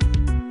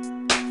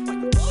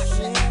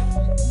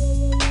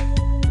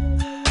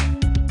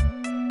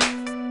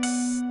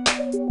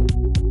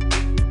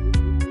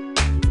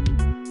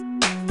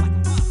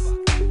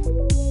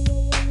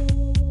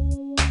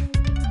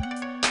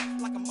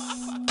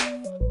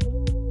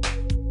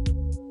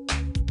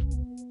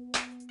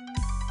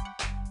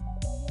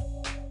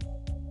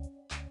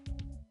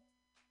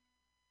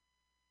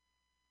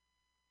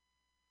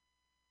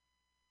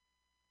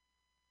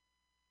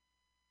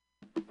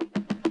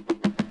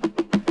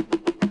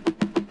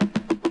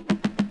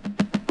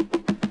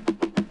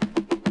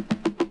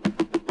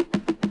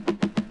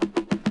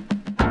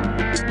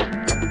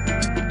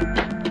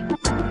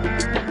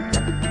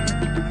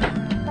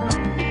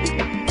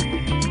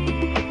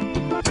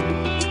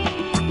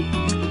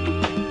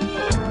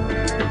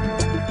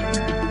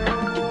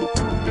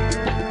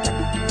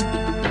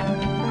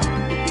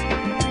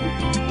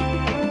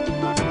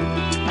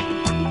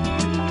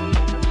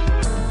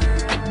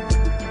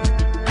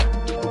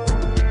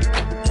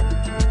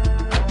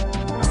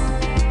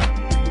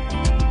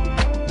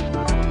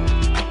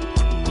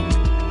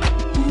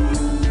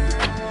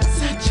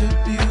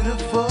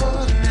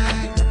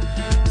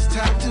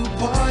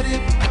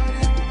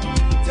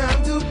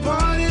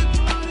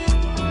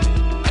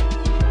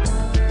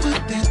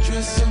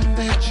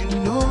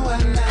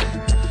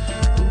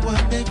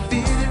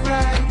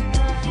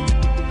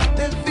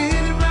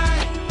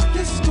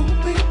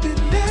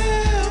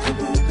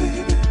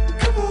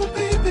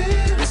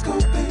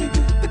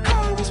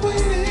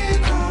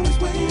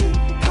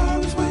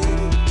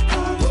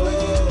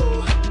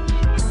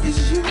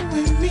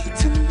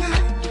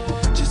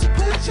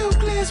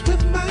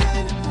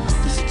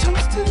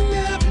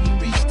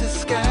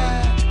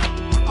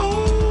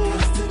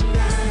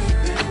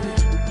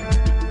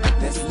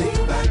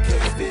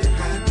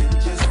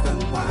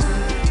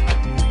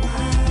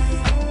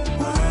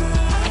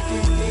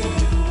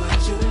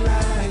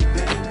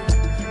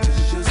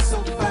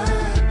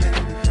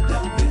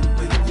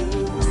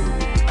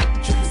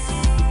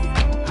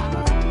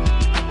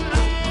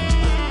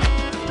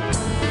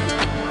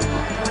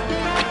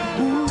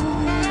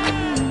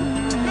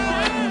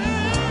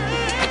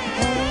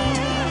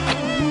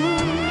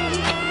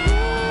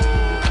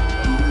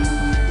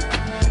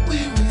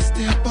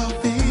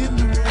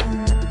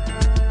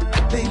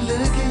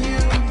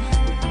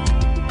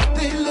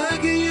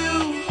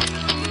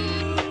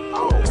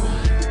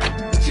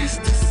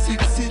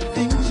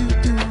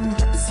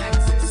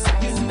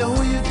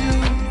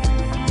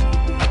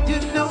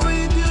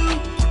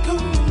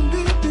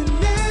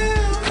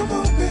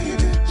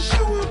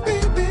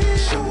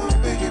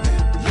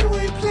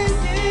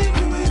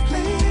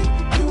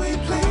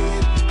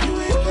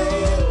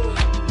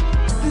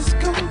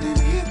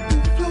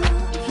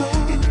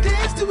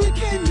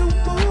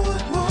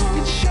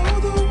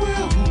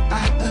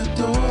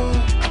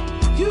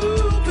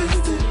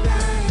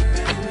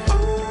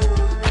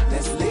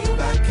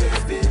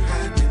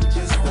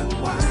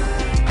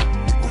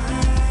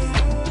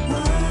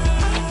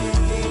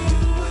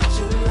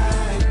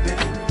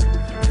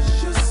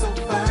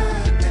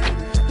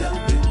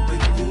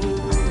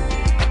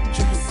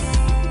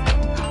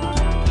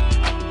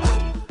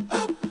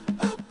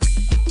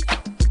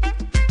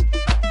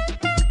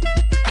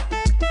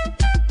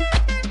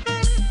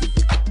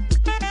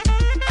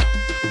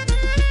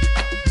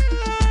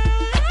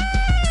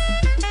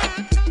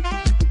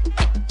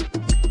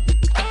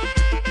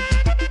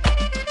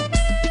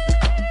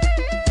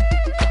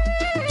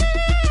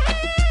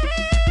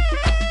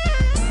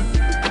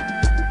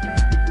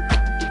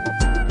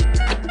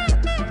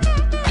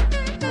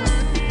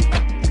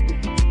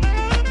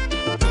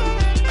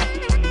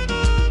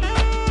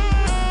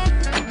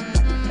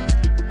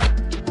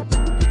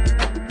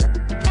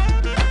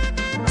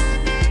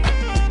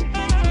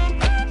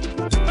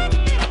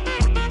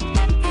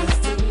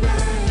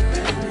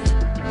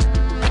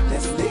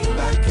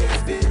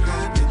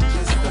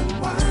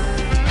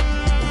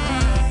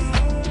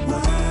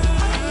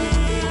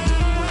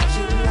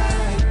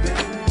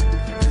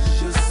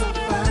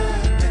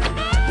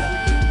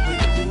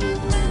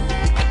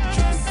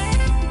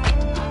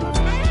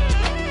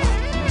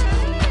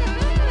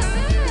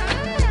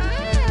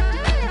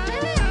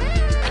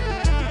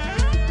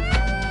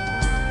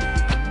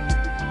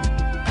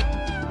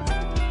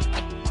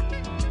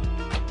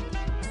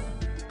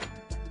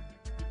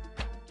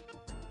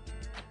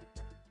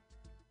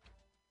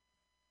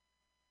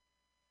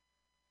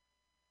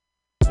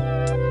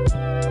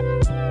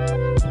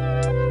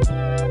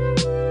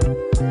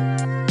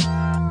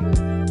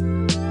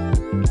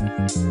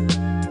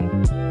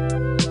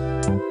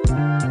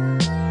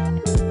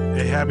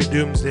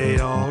 Doomsday,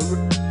 y'all.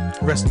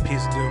 Rest in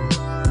peace, Doom.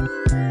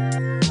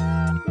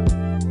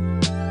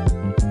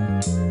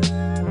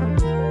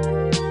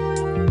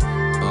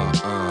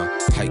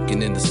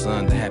 Hiking in the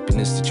sun, the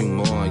happiness that you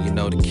mourn. You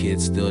know the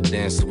kids still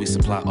dance, so we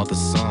supply other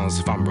songs.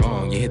 If I'm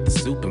wrong, you hit the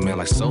Superman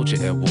like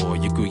Soldier at war.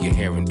 You grew your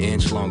hair an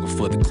inch longer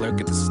for the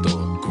clerk at the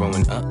store.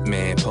 Growing up,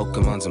 man,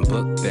 Pokemon's in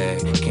book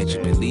bag. Can't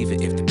you believe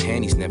it if the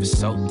panties never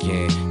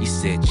soaking? You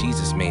said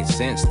Jesus made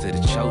sense to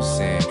the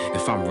chosen.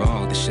 If I'm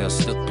wrong, the shell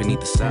stuck beneath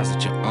the size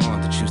of your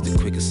arm. To choose the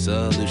quickest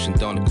solution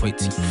don't equate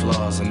to your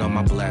flaws. And all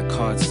my black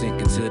cards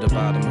sinking to the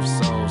bottom of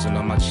souls. And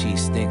all my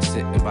cheese stinks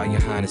sitting by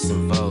your highness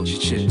and vogue. You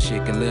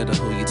chicken little,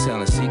 who you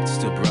telling secrets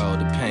to, bro?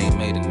 The pain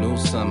made a new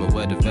summer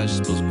where the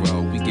vegetables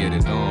grow. We get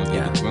it on,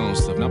 yeah, the grown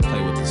stuff. Now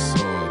play with the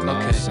sword, know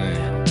what I'm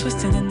saying?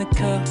 Twisting in the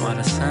cup while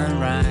the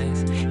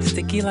sunrise,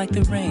 sticky like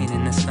the rain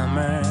in the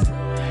summer.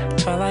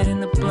 Twilight in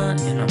the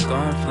blunt and I'm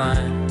gone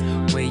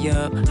flying. Way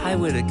up, high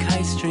with a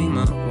kite stream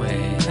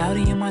away.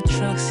 Cloudy in my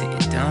truck, sitting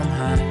dumb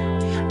high.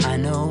 I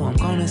know I'm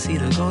gonna see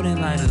the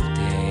golden light of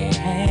day.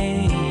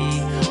 Hey,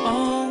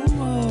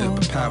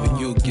 the power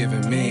you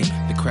giving me,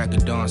 the crack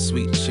of dawn,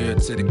 sweet cheer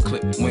to the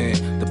clip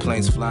wind. The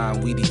planes flying,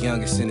 we the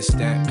youngest in the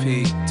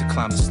stampede. To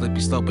climb the slippy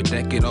slope a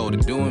decade older,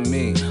 doing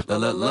me.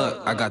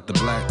 Look, I got the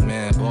black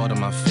man, bored of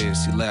my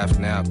fears. He laughed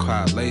now,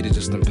 cried later,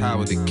 just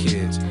empower the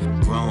kids.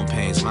 Grown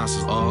pains,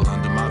 monsters all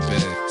under my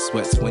bed.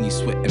 Sweats when you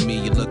sweat at me,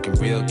 you looking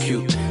real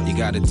cute. You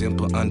got a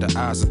dimple under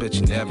eyes, I bet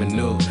you never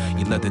knew.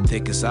 You love the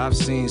thickest I've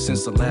seen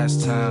since the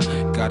last time.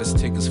 Got us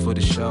tickets for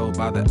the show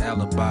by the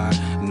alibi.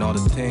 And all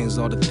the things,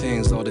 all the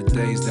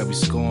days that we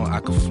scorn. I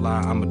could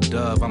fly, I'm a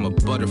dove, I'm a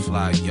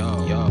butterfly, yo.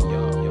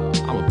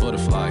 I'm a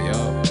butterfly,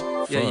 yo.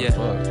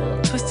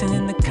 Yeah. Twisting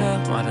in the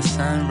cup while the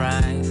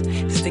sunrise,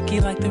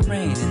 sticky like the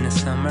rain in the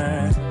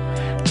summer.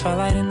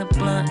 Twilight in the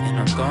blunt and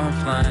I'm gone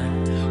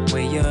flying.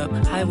 Way up,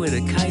 high with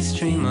a kite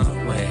stream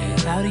away.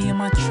 Cloudy in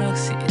my truck,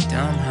 sitting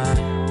dumb high.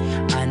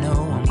 I know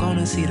I'm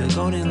gonna see the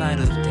golden light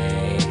of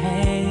day.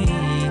 Hey,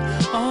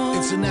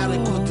 it's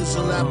inadequate, this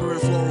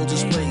elaborate floral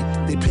display.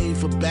 They pay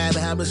for bad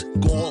habits,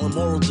 gall and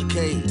moral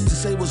decay. To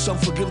say with some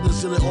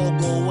forgiveness and it all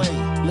go away.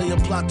 Lay a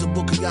plot to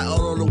book a yacht out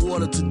on the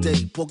water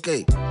today.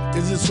 Okay,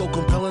 is it so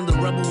compelling, the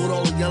rebel with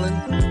all the yelling?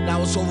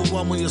 Now it's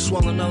overwhelmed when you're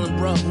swallowing melon,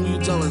 bruh. Who you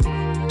telling?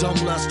 Dumb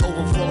lust,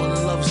 overflowing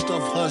and love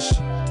stuff, hush.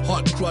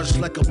 Heart crushed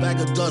like a bag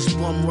of dust,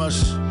 bum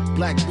rush.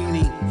 Black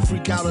beanie,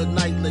 freak out at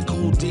night like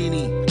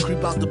Houdini.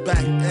 Creep out the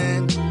back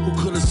and who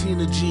could've seen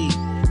a G?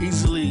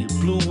 Easily,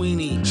 blue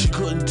weenie. She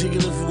couldn't dig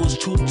it if it was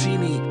too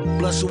teeny.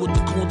 Bless her with the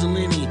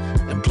kundalini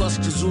and plus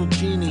the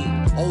zucchini.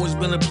 Always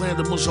been a plan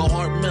to mush her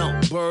heart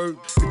melt, bird.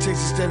 It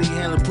takes a steady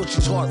hand to push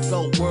these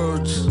heartfelt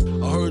words.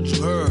 I heard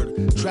you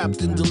heard,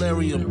 trapped in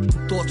delirium.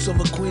 Thoughts of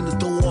a queen to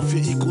throw off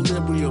your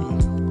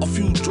equilibrium. A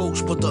few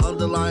jokes, but the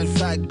underlying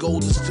fact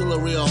gold is still a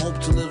real hope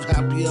to live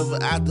happy ever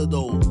after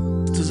though.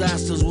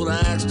 Disasters what I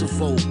asked her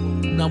for.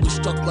 Now we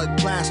stuck like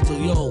plaster,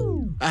 yo.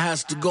 I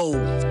has to go.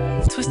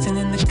 Twisting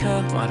in the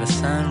cup while the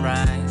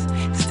sunrise,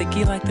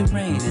 sticky like the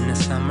rain in the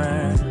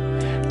summer.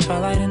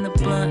 Twilight in the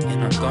blunt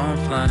and I'm gone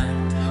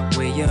flying.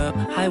 Way up,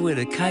 high with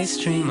a kite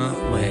stream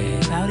away.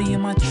 Cloudy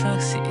in my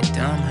truck, sitting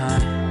dumb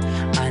high.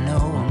 I know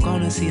I'm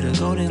gonna see the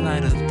golden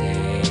light of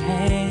day.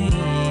 Hey,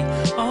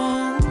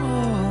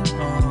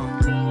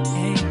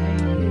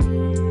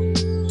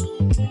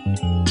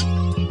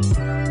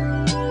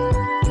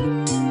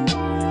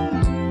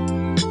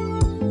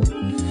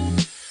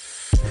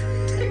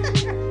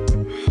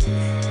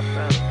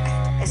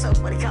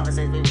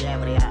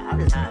 I'm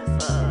just hot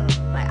as fuck.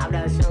 Like, I'm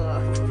not sure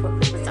what we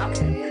was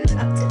talking.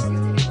 I'm just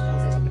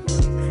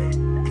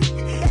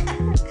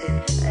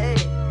hey.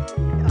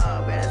 Oh,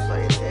 man, that's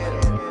funny as hell.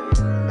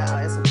 Nah,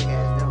 that's some big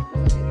ass dope.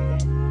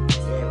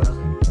 Yeah, bro.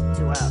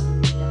 2 out.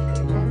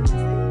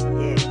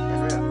 Yeah,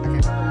 that's real. I can't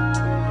remember.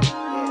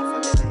 Yeah,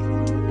 fuck that thing.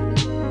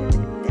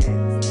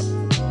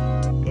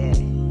 Damn. Yeah.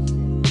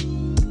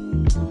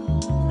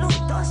 No,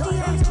 dusty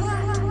ass boy.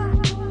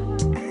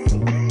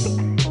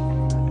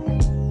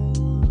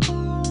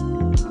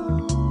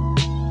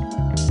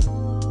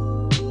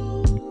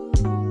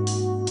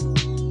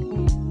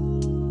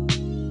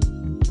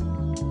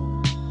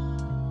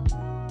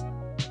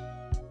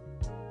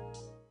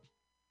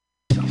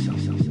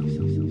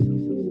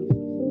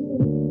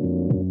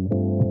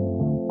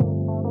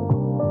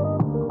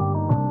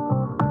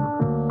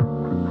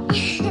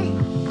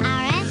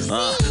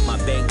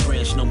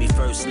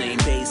 Name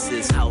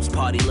basis, house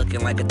party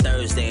looking like a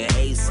Thursday in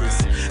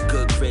Aces.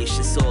 Good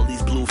gracious, all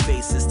these blue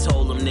faces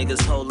told them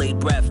niggas hold their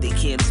breath, they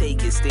can't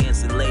take it.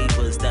 Stands and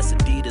labors, that's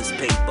Adidas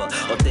paper.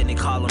 Authentic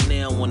Harlem, they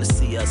don't wanna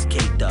see us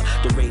caked up.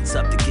 The rates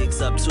up, the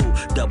gigs up too.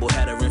 Double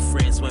header in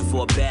France, went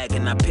for a bag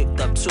and I picked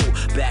up 2.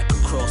 Back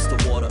across the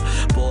water,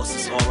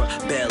 Boston's aura.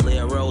 Bel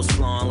Air rose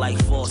flowing like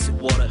faucet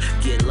water.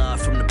 Get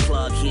love from the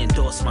plug, he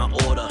endorsed my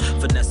order.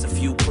 Finesse a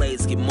few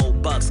plays, get more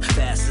bucks.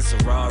 Fast as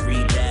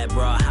Ferrari, bad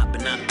bro,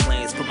 hopping out the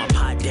planes. Put my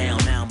pot down,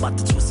 now I'm about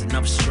to twist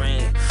another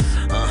string.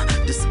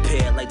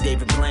 Disappear like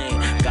David Blaine.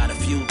 Got a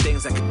few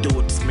things I could do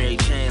with this Mary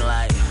Jane,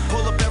 like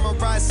pull up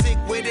and ride sick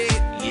with it.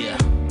 Yeah.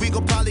 We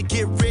gon' probably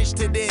get rich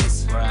to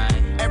this. Right.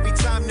 Every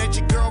time that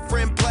your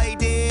girlfriend play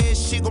this,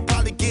 she gon'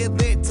 probably get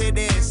lit to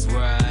this.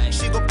 Right.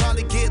 She gon'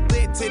 probably get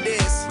lit to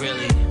this.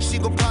 Really? She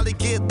gon' probably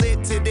get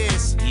lit to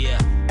this. Yeah.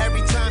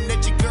 Every time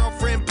that your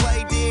girlfriend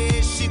play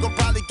this, she gon'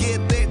 probably get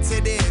lit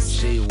to this.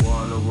 She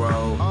wanna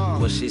roll,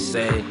 what she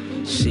say?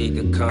 She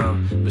could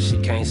come, but she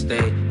can't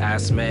stay. I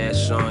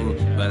smash on you,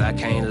 but I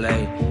can't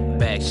lay.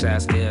 Back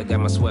shot still got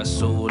my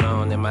sweatsuit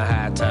on and my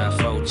high top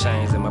 4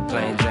 chains and my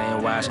plain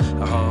Jane watch.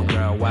 A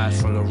homegirl watch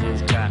from the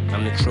rooftop.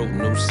 I'm the truth,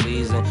 new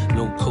season,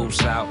 new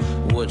coops out.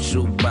 What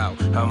you bout?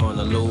 I'm on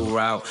the Lou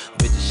route.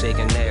 Bitches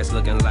shaking ass,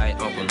 looking like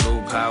Uncle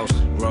Luke house.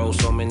 Roll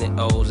so many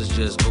O's, it's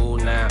just ooh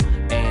now.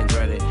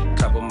 Andretti,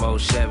 couple more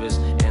Chevys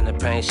in the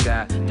paint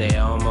shop. They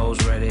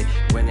almost ready.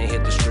 When they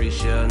hit the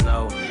streets, you'll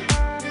know.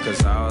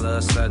 Cause all of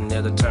a sudden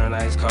it'll turn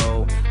ice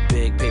cold.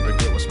 Big paper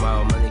get where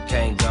small money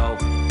can't go.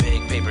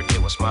 Big paper get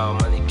where small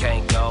money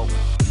can't go.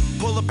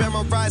 Pull up and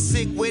my ride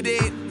sick with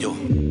it. Yo.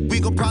 We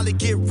gon' probably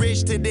get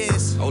rich to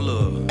this. Oh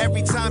look.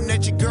 Every time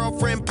that your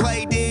girlfriend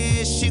play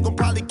this, she gon'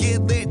 probably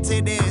get lit to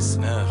this.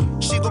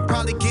 She gon'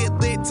 probably get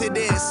lit to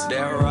this.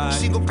 That right.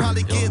 She gon'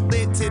 probably get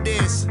lit to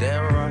this.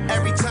 That right.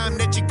 Every time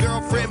that your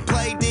girlfriend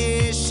play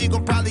this, she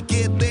gon' probably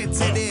get lit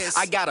to this.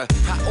 I got a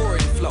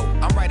priority flow.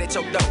 I'm right at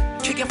your door.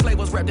 Kicking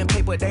flavors wrapped in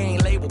paper they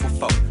ain't labeled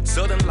before.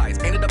 Southern lights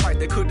ain't a device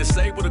that could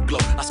disable the glow.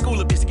 I school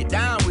a bitch to get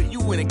down with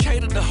you and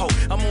cater the hoe.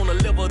 I'm on a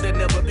level that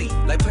never be,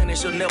 like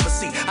planets you'll never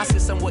see. I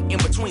sit somewhere in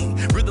between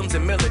rhythms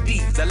and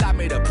melodies. Allow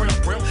me to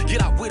primp,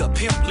 get out with a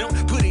pimp limp,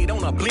 put it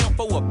on a blimp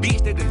for a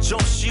bitch that done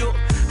jump ship.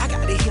 I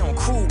got it here on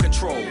cruise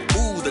control.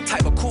 Ooh, the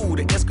type of cool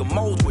that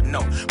Eskimos would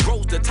know.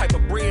 Grows the type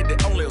of bread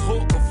that only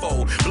hook can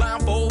fold.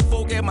 Blindfold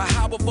folk at my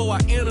house before I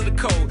enter the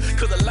code.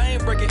 Cause the lane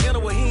breaking enter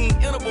where he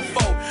ain't enter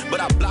before. But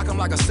I block him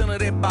like a center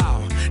that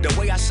ball. The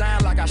way I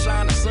shine like I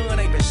shine, the sun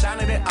ain't been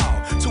shining at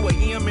all. 2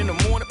 a.m. in the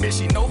morning, bitch,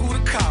 she know who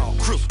to call.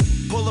 Cruise.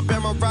 Pull up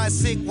and my ride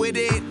sick with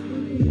it.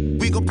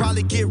 We gon'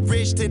 probably get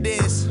rich to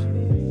this.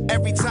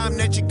 Every time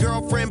that your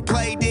girlfriend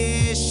play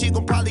this, she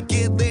gon' probably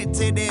get lit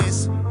to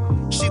this.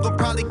 She gon'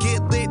 probably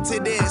get lit to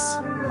this.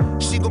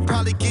 She gon'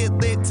 probably get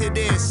lit to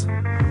this.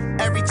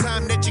 Every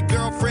time that your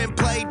girlfriend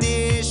play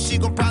this, she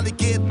gon' probably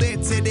get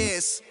lit to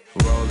this.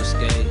 Roller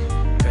skate,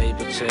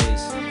 paper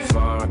chase,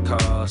 foreign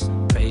cars,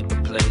 paper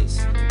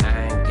plates,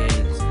 iron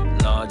gates,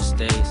 large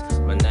estates,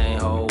 my name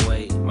hold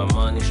weight, my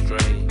money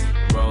straight.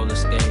 Roller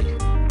skate,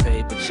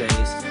 paper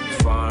chase,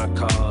 foreign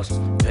cars,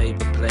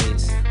 paper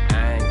plates,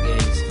 iron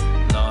gates,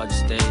 large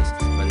estates,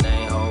 my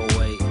name hold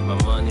weight,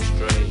 my money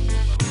straight.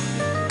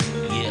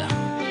 Yeah.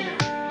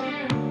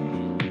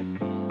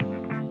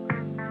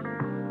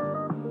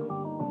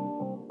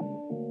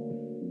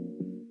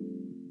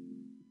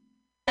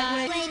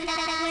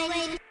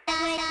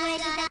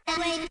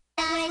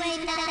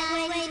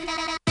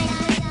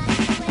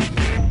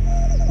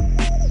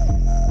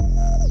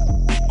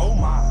 Oh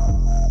my.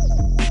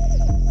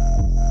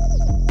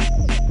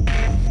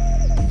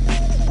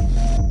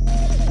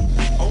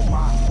 Oh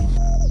my.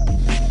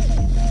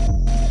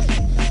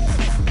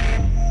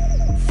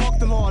 Fuck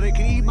the law, they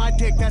can eat my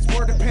dick, that's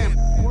word to pimp.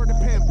 Word to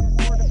pimp.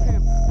 Word to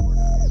pimp.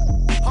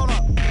 Hold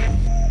up.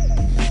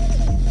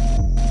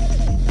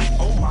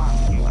 Oh my.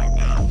 You are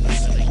now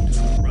listening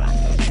to Rock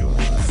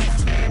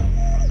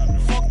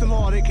Fuck the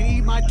law, they can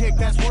eat my dick,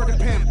 that's word to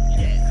pimp.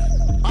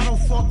 I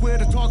don't fuck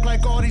with or talk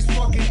like all these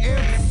fucking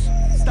imps.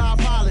 Stop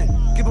violent,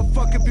 give a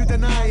fuck if you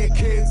deny it,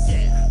 kids.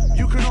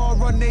 You can all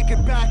run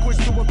naked backwards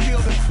to a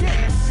field of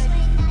dicks.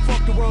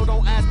 Fuck the world,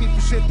 don't ask me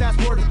for shit, that's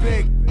word is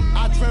big.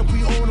 I dreamt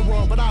we own the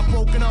world, but I've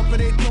broken up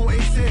and it don't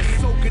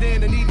exist. Soak it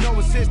in and need no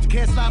assist.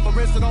 Can't slap a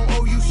wrist, I don't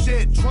owe you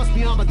shit. Trust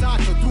me, I'm a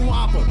doctor, do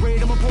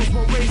operate. I'm a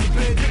post-more razor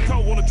bitch.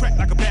 Tiptoe on the track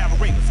like a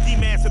ballerina. Ski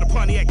mask in a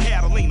Pontiac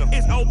Catalina.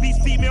 It's an obese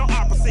female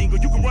opera singer.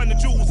 You can run the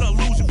jewels or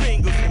lose your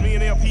fingers. Me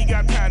and LP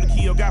got time to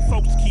kill, got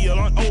folks to kill,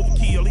 on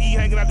overkill. He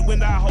hanging out the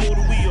window, I hold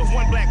the wheels.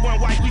 One black, one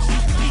white, we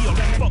shoot to kill.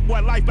 That fuck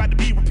boy life about to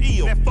be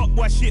repealed. That fuck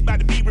boy shit about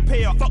to be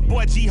repaired. Fuck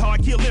boy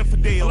jihad, kill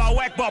infidel. Law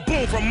Akbar,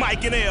 boom from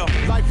Mike and L.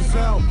 Life is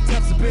hell,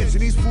 death's a bitch,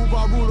 and these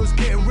football rulers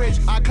getting rich.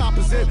 I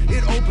composite,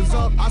 it opens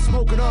up, I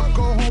smoke it up,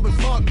 go home and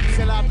fuck.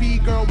 Till I be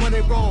girl when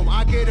they roam.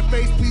 I get a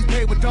face, please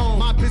pay with dome.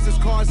 My business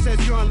card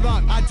says you're in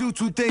luck. I do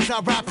 2 things,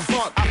 I rap and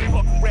fuck. I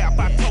fuck and rap,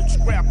 I coach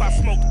rap, I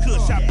smoke the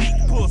kush, I beat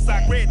the puss,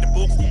 I read the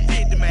books,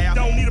 did the math.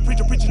 Don't need a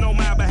preacher preaching on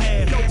my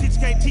behalf. No teacher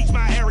can't teach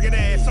my arrogant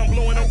ass. I'm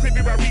blowing on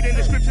crippy by reading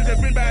the scriptures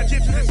that's written by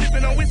Egyptians and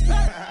sipping on whiskey.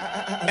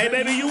 Hey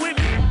baby, you with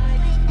me?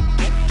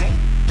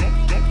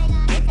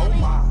 Oh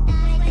my.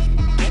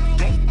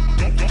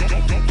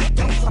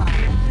 Don't cry.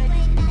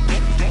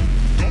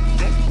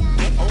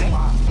 Oh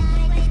my.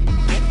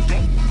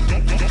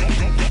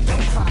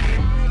 Don't cry.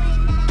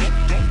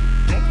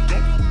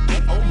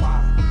 Oh my.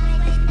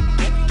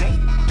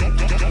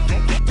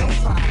 Don't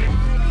cry.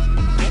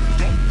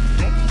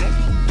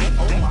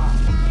 Oh my.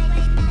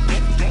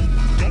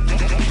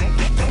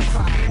 Don't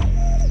cry.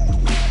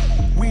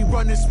 We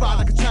run this spot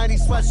like a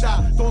Chinese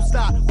sweatshop. Don't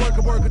stop,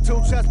 work until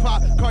chest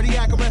pop.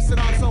 Cardiac arrested,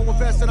 I'm so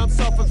invested, I'm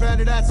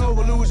self-invented. That's no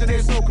illusion,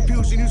 there's no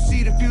confusion. You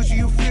see the future,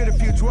 you fear the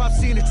future. I've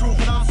seen the truth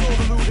and I'm so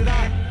deluded.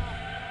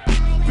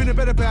 I've been a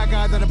better bad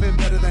guy than I've been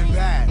better than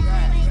bad.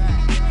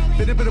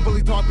 Been a bit of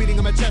bully talk, beating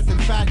on my chest. In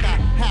fact, I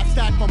half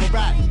stack from a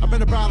rat. I've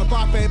been around the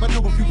block, babe, I know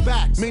a few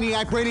facts.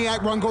 Maniac,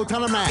 brainiac, run, go,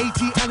 tell him that.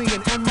 AT,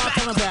 alien, and my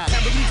tell him that.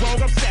 Family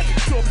rogue, I'm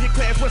savage. Show up in your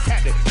class, what's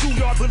happening?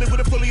 2-yard bullet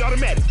with a fully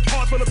automatic.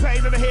 Heart full of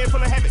pain and a head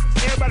full of habit.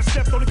 Everybody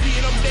stepped on the key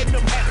and I'm letting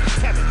them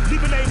have it.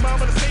 Leave a name on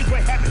the stage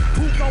where it happened.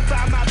 Who gon'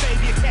 buy my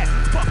baby a cat?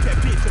 Fuck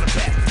that bitch in the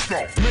back.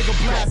 Mega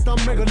blast,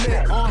 I'm mega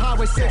lit. On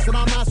Highway 6 and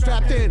I'm not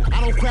strapped in. I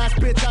don't crash,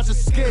 bitch, I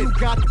just skid. You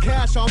got the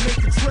cash, I'll make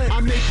the trip.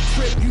 I make the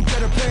trip, you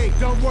better pay.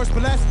 Don't worse,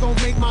 but less, don't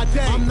make my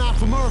day. I'm not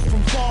from Earth,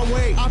 from far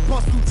away. I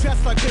bust through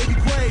chests like baby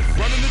grave.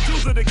 Running the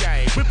jewels of the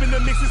game. Whipping the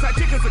mixes like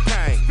chickens a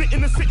cane.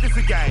 Spitting the sickness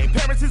of game.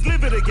 Parents is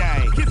living the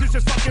game. Kids is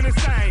just fucking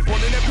insane.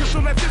 Holding that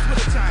pistol like this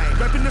with a chain.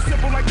 Rapping the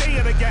simple like they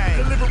in the game.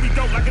 Delivery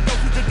dope like a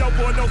dosage of dope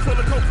or a no full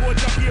of coke for a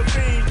junkie of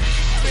fiend.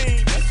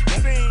 Fiend.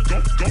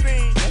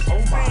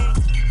 Oh my.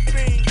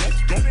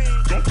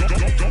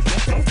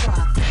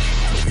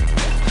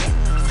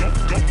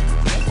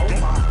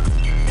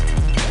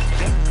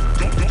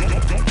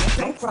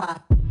 Don't cry.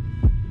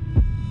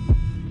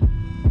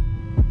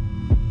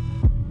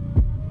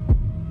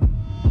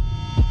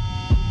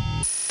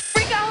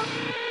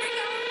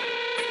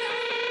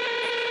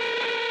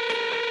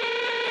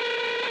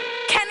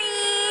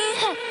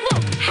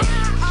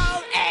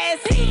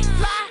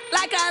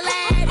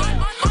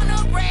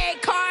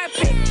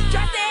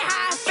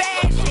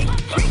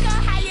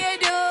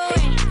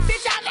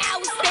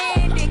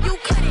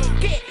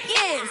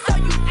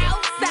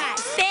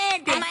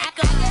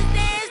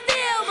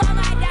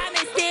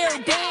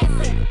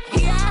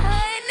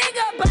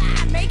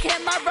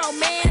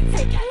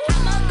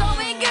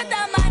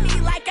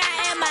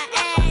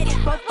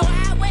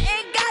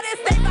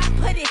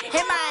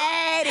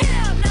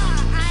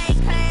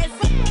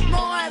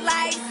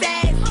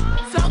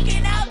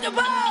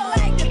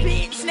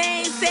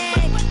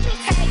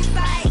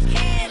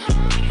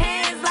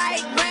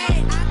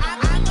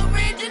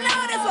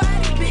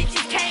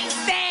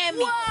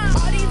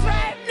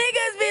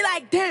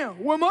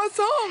 Where my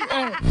song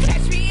at?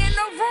 Catch me in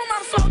the room,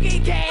 I'm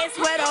smoking gas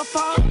where the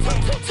phone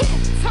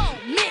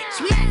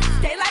Mitch, man,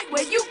 stay like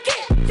where you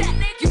get that.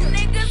 You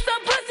niggas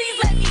some pussies,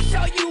 let me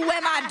show you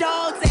where my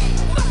dogs at.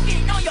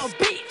 Fucking on your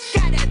bitch,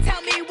 gotta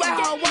tell me where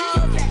her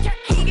walls at.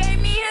 He gave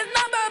me his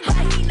number,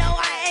 but he know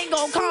I ain't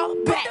gon' call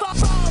back.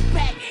 Fall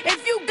back,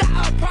 if you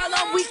got a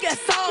problem, we can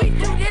solve it.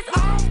 Do this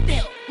all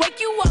still, wake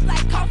you up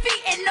like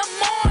coffee in the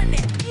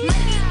morning.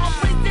 Money on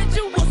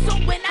residual, so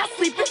when I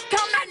sleep, it's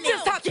come I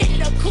just hop in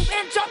the coupe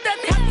and drop the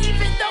top,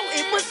 even though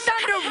it was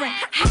thundering.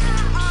 High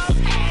off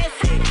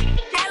acid,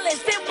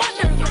 Alice in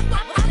Wonderland.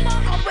 I'ma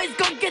always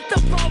go get the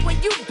ball when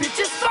you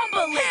bitches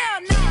fumbling.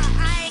 Hell no,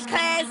 I ain't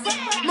classy,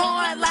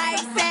 more like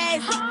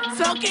sassy.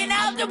 Smoking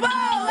out the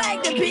bowl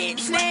like the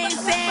bitch named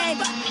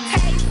Sandy.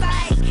 Taste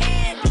like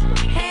candy,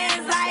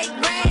 hands like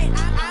rain.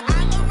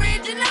 I'm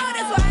original,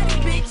 that's why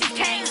these bitches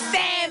can't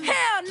stand me.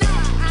 Hell no,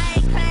 I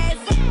ain't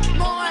classy,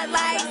 more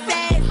like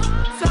sassy.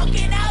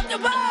 Smoking out the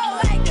bowl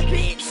like the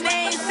bitch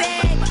named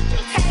Sandy.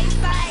 Taste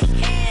like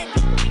candy,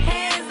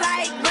 hands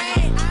like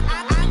rain.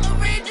 I'm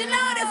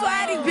original, that's why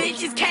these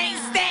bitches can't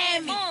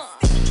stand me.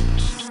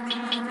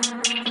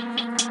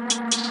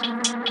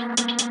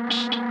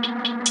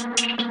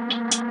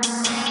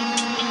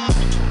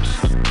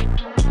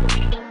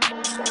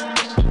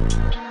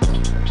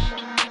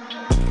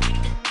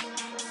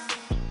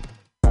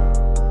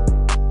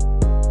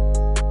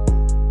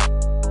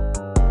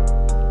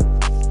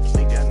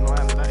 Nigga, I know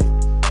how to like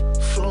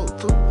float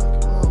through like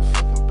a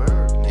motherfucking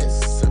bird. Yes,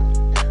 sir.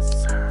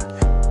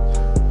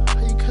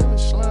 How you coming,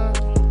 slime?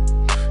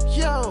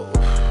 Yo.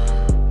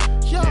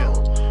 Yeah.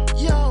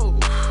 Yo.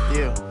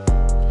 Yeah.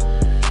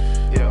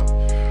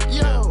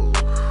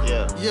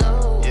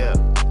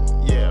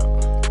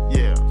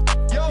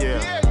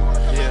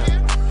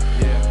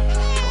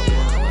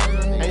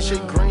 Ain't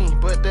shit green,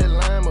 but that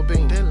lima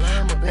bean.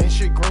 Ain't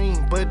shit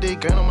green, but that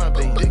gun on my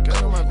bean.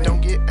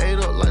 Don't get ate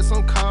up like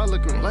some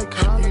collard green.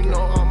 You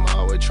know I'm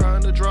always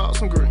trying to drop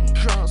some green.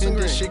 And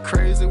this shit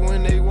crazy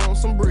when they want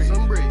some bread.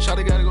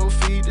 Shawty gotta go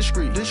feed the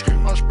street.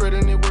 I'm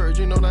spreading the word,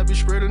 you know that I be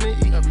spreading the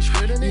E.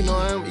 You know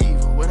I'm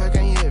evil, but I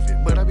can't have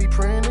it. But I be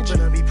praying to G.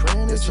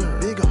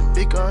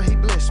 Big God, he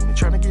blessed me,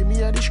 trying to get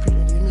me out the street.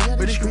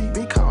 But the street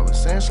be calling,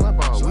 saying slap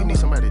ball. We need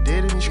somebody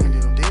dead in the street.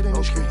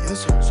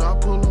 So I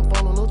pull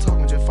up on no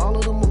talking, just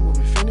follow the move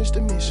and finish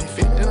the mission.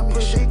 Then I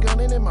put big gun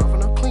in their mouth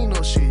and I clean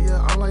up shit.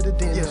 Yeah, I'm like the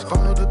dentist.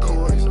 Follow the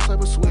code, ain't no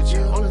type of switch.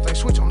 Yeah, only thing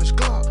switch on this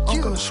Glock. I'm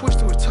gonna switch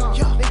to his top.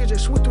 Nigga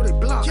just switch through they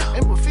block.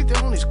 And put 50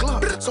 on his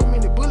Glock. So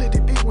many bullets,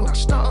 they big when I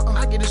stop.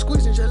 I get it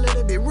squeezed and just let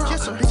it be rock.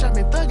 Bitch, I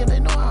been thugging, they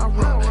know how I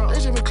rock.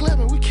 They just been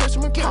clapping, we catch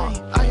them and pop.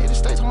 I hit the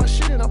stage on my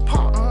shit and I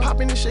pop.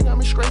 Popping this shit got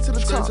me straight to the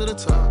top.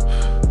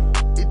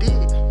 It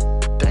did.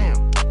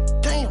 Damn.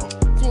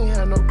 You ain't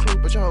had no clue,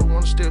 but y'all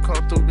wanna still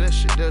come through that. that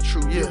shit, that's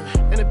true, yeah.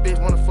 And the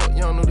bitch wanna fuck,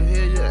 y'all know the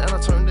hell, yeah. And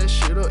I turn that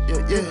shit up,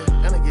 yeah,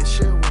 yeah. And I get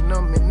shit with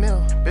them in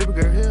now. Baby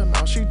girl, hell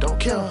no, she don't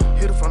care.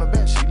 Hit her from the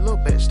back, she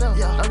look back style.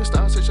 Yeah. I can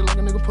style, say shit like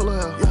a nigga pull her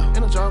hair. Yeah.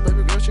 In a job,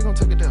 baby girl, she gon'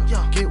 take it down.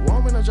 Yeah. Get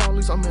warm in a job, at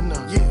least I'm in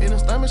there. Yeah. In the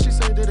stomach, she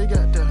said that they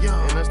got there.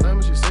 Yeah. In the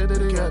stomach, she said that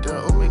they got there.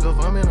 Oh, make a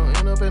vomit, don't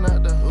end up and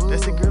out there. Ooh.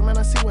 That's the girl, man,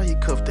 I see why he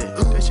cuffed that.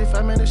 Ooh. That shit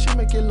fat, man, that shit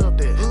make you love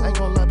that. Ooh. I ain't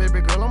gon' lie, baby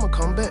girl, I'ma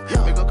come back.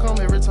 Yeah. Make her come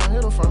every time,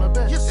 hit her from the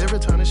back. Yes. Every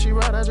time that she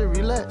ride, I just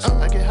relax.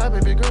 I get high,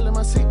 baby girl, in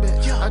my seat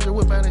back. Yeah. I just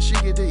whip out and she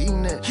get to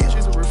eating that. Yeah.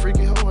 She's a real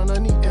freaky hoe and I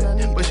need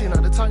that. But she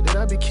not the type that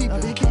I be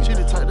keeping. She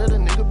the type that a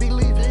nigga be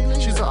leaving.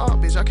 She's an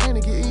odd bitch, I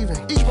can't get even.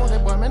 Each one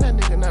that boy, man, that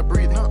nigga not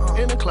breathing.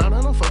 In the cloud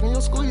and I'm fucking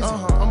your squeezing.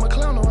 I'm a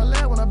clown, no, I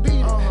laugh when I beat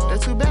it.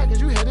 That's too bad,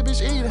 cause you had the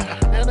bitch eating.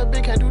 Now that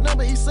bitch can't do nothing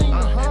but he singing.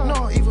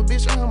 No, evil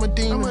bitch, I'm a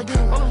demon.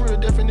 On the real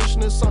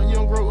definition of something you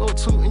don't grow up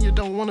to and you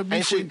don't wanna be.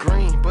 Ain't shit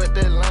green, but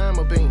that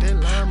lima bean.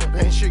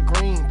 Ain't shit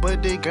green,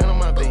 but they gun on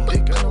my bean.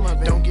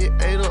 Don't get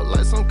ate up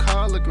like some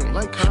collard green.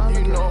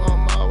 You know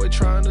I'm always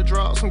trying to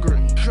drop some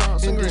green.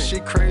 And this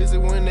shit crazy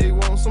when they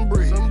want some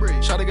bread.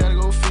 Shawty gotta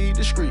go feed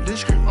the street.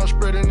 I'm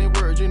spreading the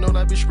word, you know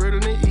that I be spreading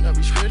the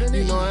E.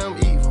 You know I'm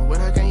evil, but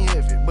I can't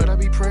have it. But I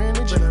be praying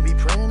to G.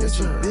 It's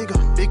a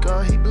big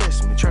God, he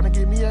blessed me. Trying to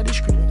get me out the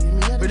street.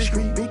 But the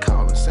street be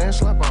calling, saying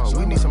slap ball.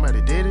 We need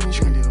somebody dead in the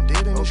street.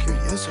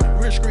 Yes, sir.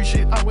 Real street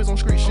shit, always on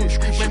street shit.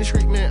 Man, the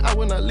street man, I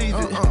will not leave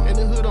it. In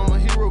the hood, I'm a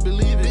hero,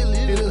 believe it.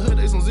 In the hood,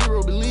 they some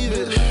zero, believe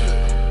it.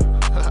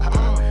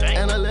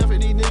 And I laugh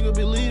at these niggas,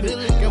 believe it.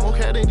 Get more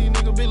cat than these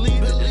niggas,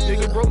 believe it.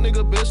 Nigga broke,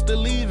 nigga best to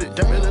leave it.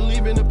 Better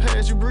leave in the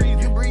past, you breathe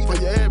it. For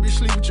your ass, be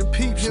sleep with your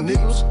peeps,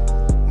 niggas.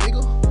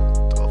 Nigga,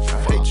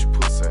 I hate you,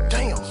 pussy ass.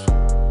 Damn.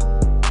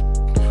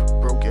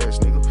 Broke ass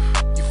nigga.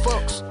 You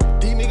fucks.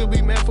 These niggas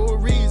be mad for a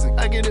reason.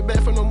 I get it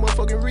back for no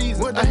motherfucking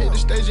reason. I hit the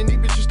stage and these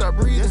bitches stop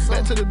breathing.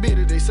 Back to the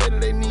bitter, they say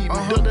that they need me.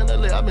 Done in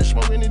LA, I've been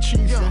smoking the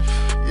cheese.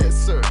 Yes,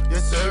 sir.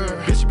 Yes,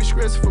 sir. Bitch, you be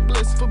stressing for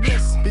blessing.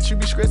 Bitch, you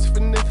be stressing for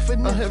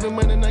nothing. I'm having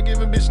money, not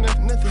giving bitch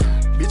nothing.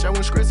 Bitch, I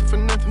won't stressing for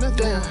nothing.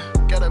 Damn.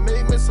 Gotta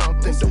make me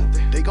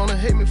something. They gonna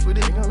hate me for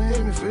this.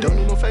 Don't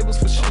do no favors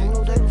for shit.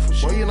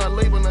 Boy, you not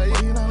labor, not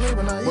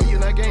it. Boy, you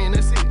not gang,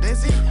 that's it.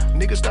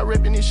 Niggas stop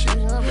rapping this shit.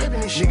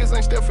 Niggas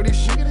ain't step for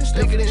this shit.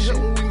 Nigga didn't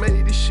help when we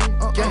made this shit.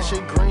 Got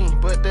shit green,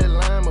 but that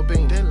lima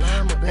bean.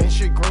 Ain't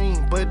shit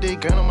green, but they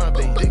gun on my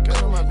bean.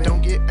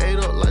 Don't get ate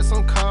up like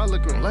some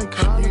collard green.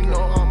 You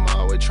know I'm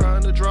always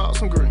trying to drop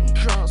some green.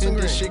 And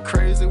this shit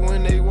crazy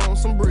when they want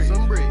some bread.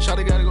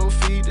 Shawty gotta go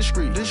feed the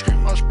street.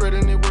 I'm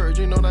spreading the word,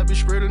 you know that I be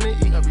spreading the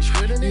E.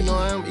 You know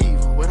I'm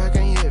evil, but I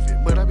can't have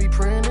it. But I be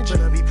praying to G.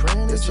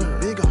 It's a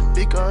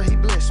big God, he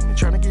blessed me.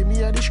 Trying to get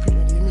me out the street.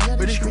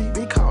 But the street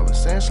be calling,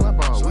 saying slap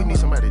ball. We need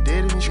somebody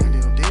dead in the street.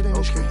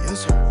 Okay,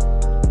 yes sir.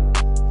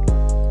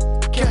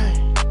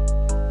 Gang.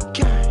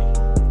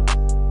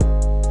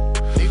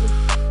 Nigga.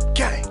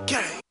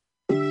 Gang.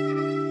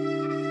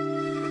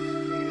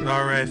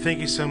 Alright, thank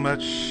you so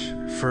much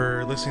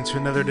for listening to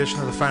another edition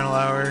of The Final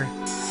Hour.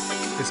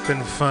 It's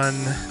been fun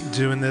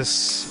doing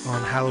this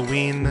on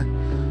Halloween.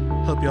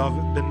 Hope y'all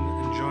have been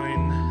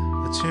enjoying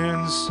the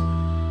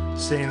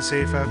tunes, staying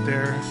safe out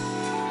there,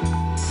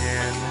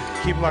 and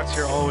keep locked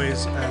here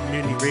always at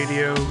Mutiny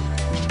Radio.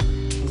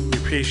 We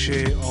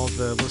appreciate all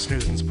the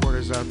listeners and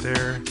supporters out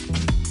there.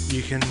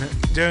 You can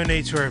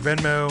donate to our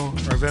Venmo.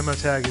 Our Venmo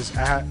tag is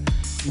at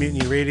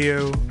Mutiny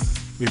Radio.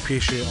 We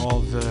appreciate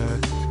all the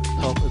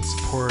help and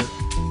support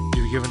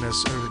you've given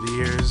us over the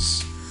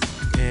years.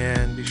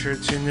 And be sure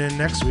to tune in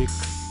next week,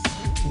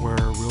 where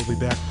we'll be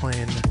back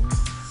playing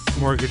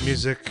more good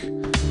music.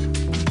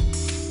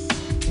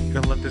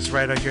 Gonna let this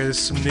ride out here. This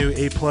is some new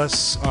A+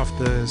 off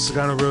the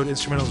Sagano Road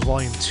Instrumentals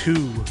Volume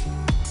 2.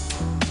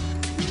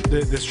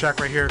 This track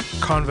right here,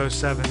 Convo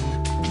 7.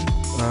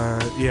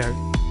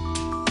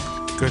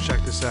 Go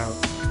check this out.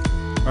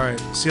 Alright,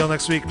 see y'all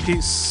next week.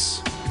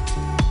 Peace.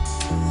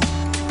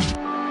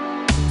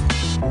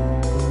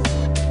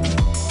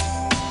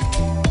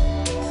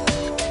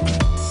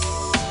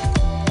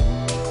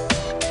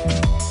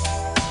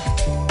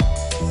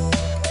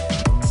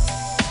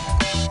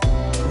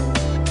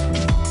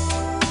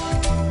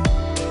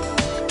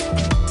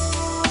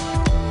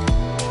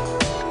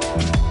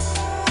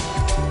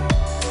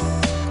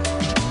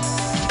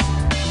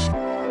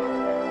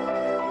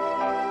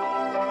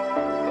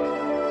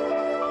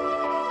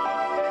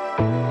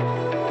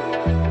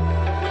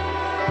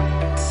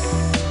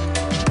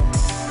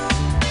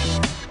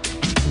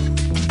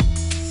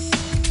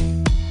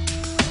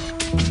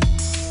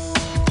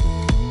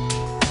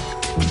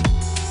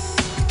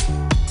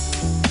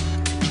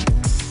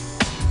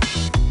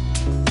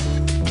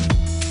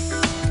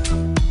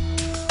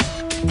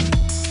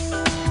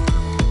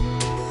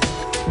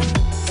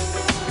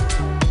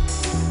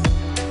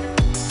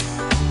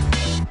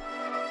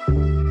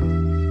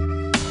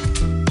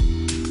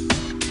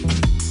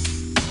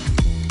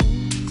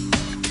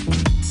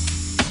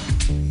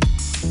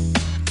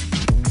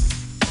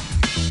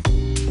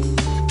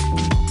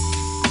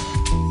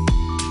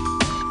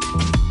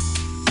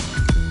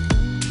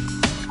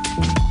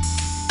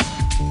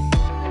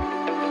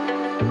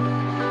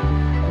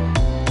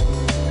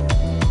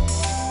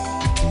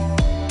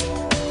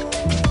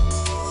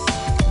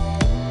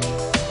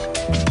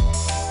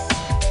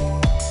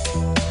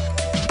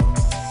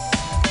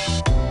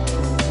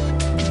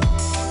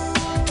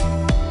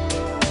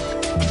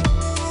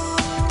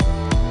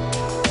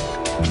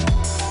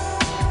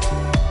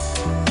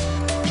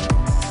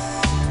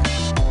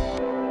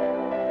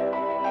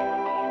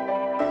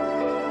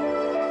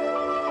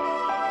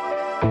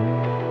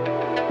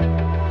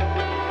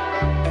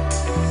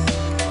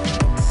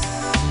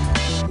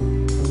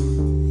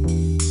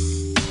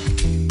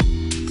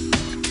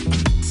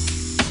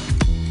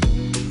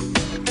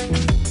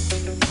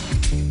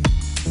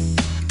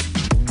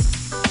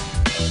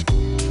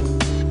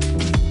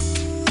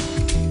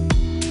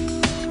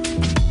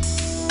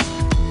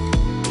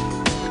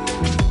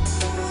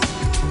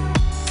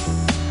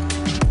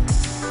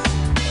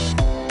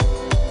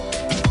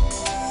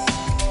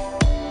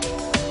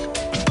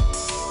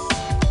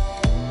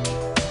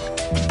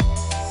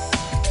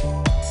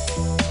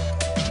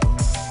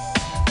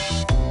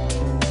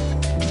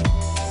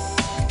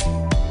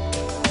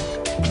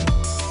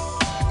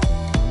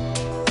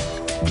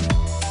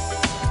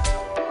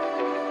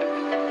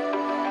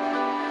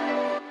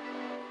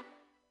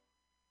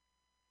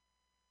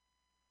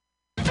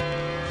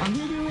 I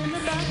hear you in the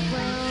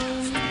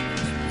background.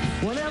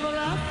 Whenever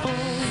I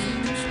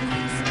phone,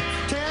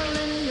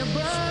 telling your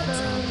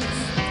brother,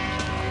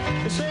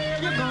 they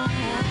say you're gone.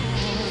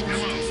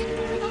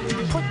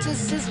 Put your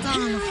sister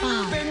on the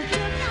phone.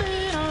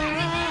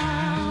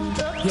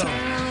 Yo,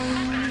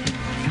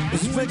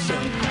 it's Richard.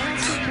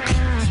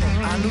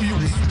 I knew you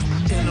was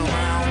in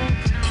around,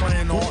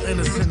 playing all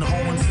innocent,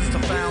 hoeing since the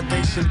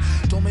foundation.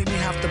 Don't make me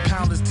have to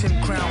pound this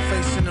 10 crown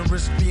facing and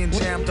risk being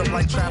jammed up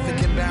like traffic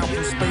inbound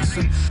from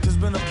spacing. There's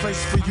been a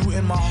place for you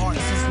in my heart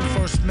since we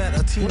first met.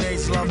 A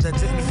teenage love that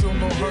didn't feel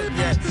no hurt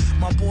yet.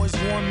 My boys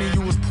warned me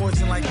you was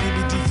poison like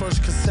BBD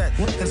first cassette.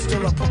 And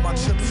still I put my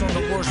chips on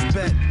the worst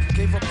bet.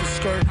 Gave up the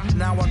skirt,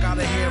 now I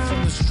gotta hear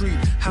from the street.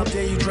 How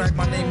dare you drag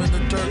my name in the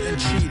dirt and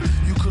cheat?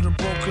 You could've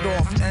broke it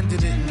off,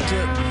 ended it and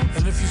dipped.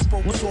 And if you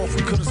spoke soft,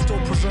 we could've still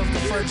preserved the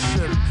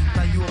friendship.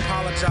 Now you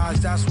apologize,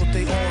 that's what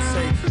they all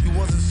say. You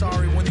wasn't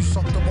sorry when you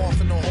sucked them off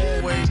in the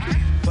hallway.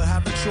 But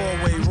have it your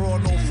way, raw,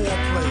 no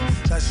foreplay.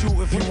 That's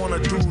you if you want a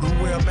dude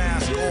who wear a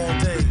mask all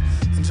day.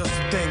 And just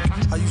to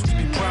think, I used to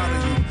be proud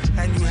of you,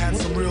 and you had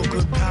some real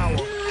good power.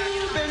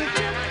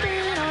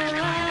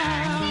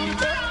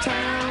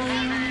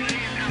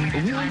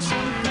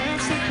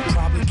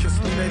 Probably kiss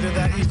me later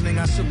that evening,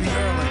 I should be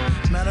early.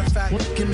 Matter of fact, give me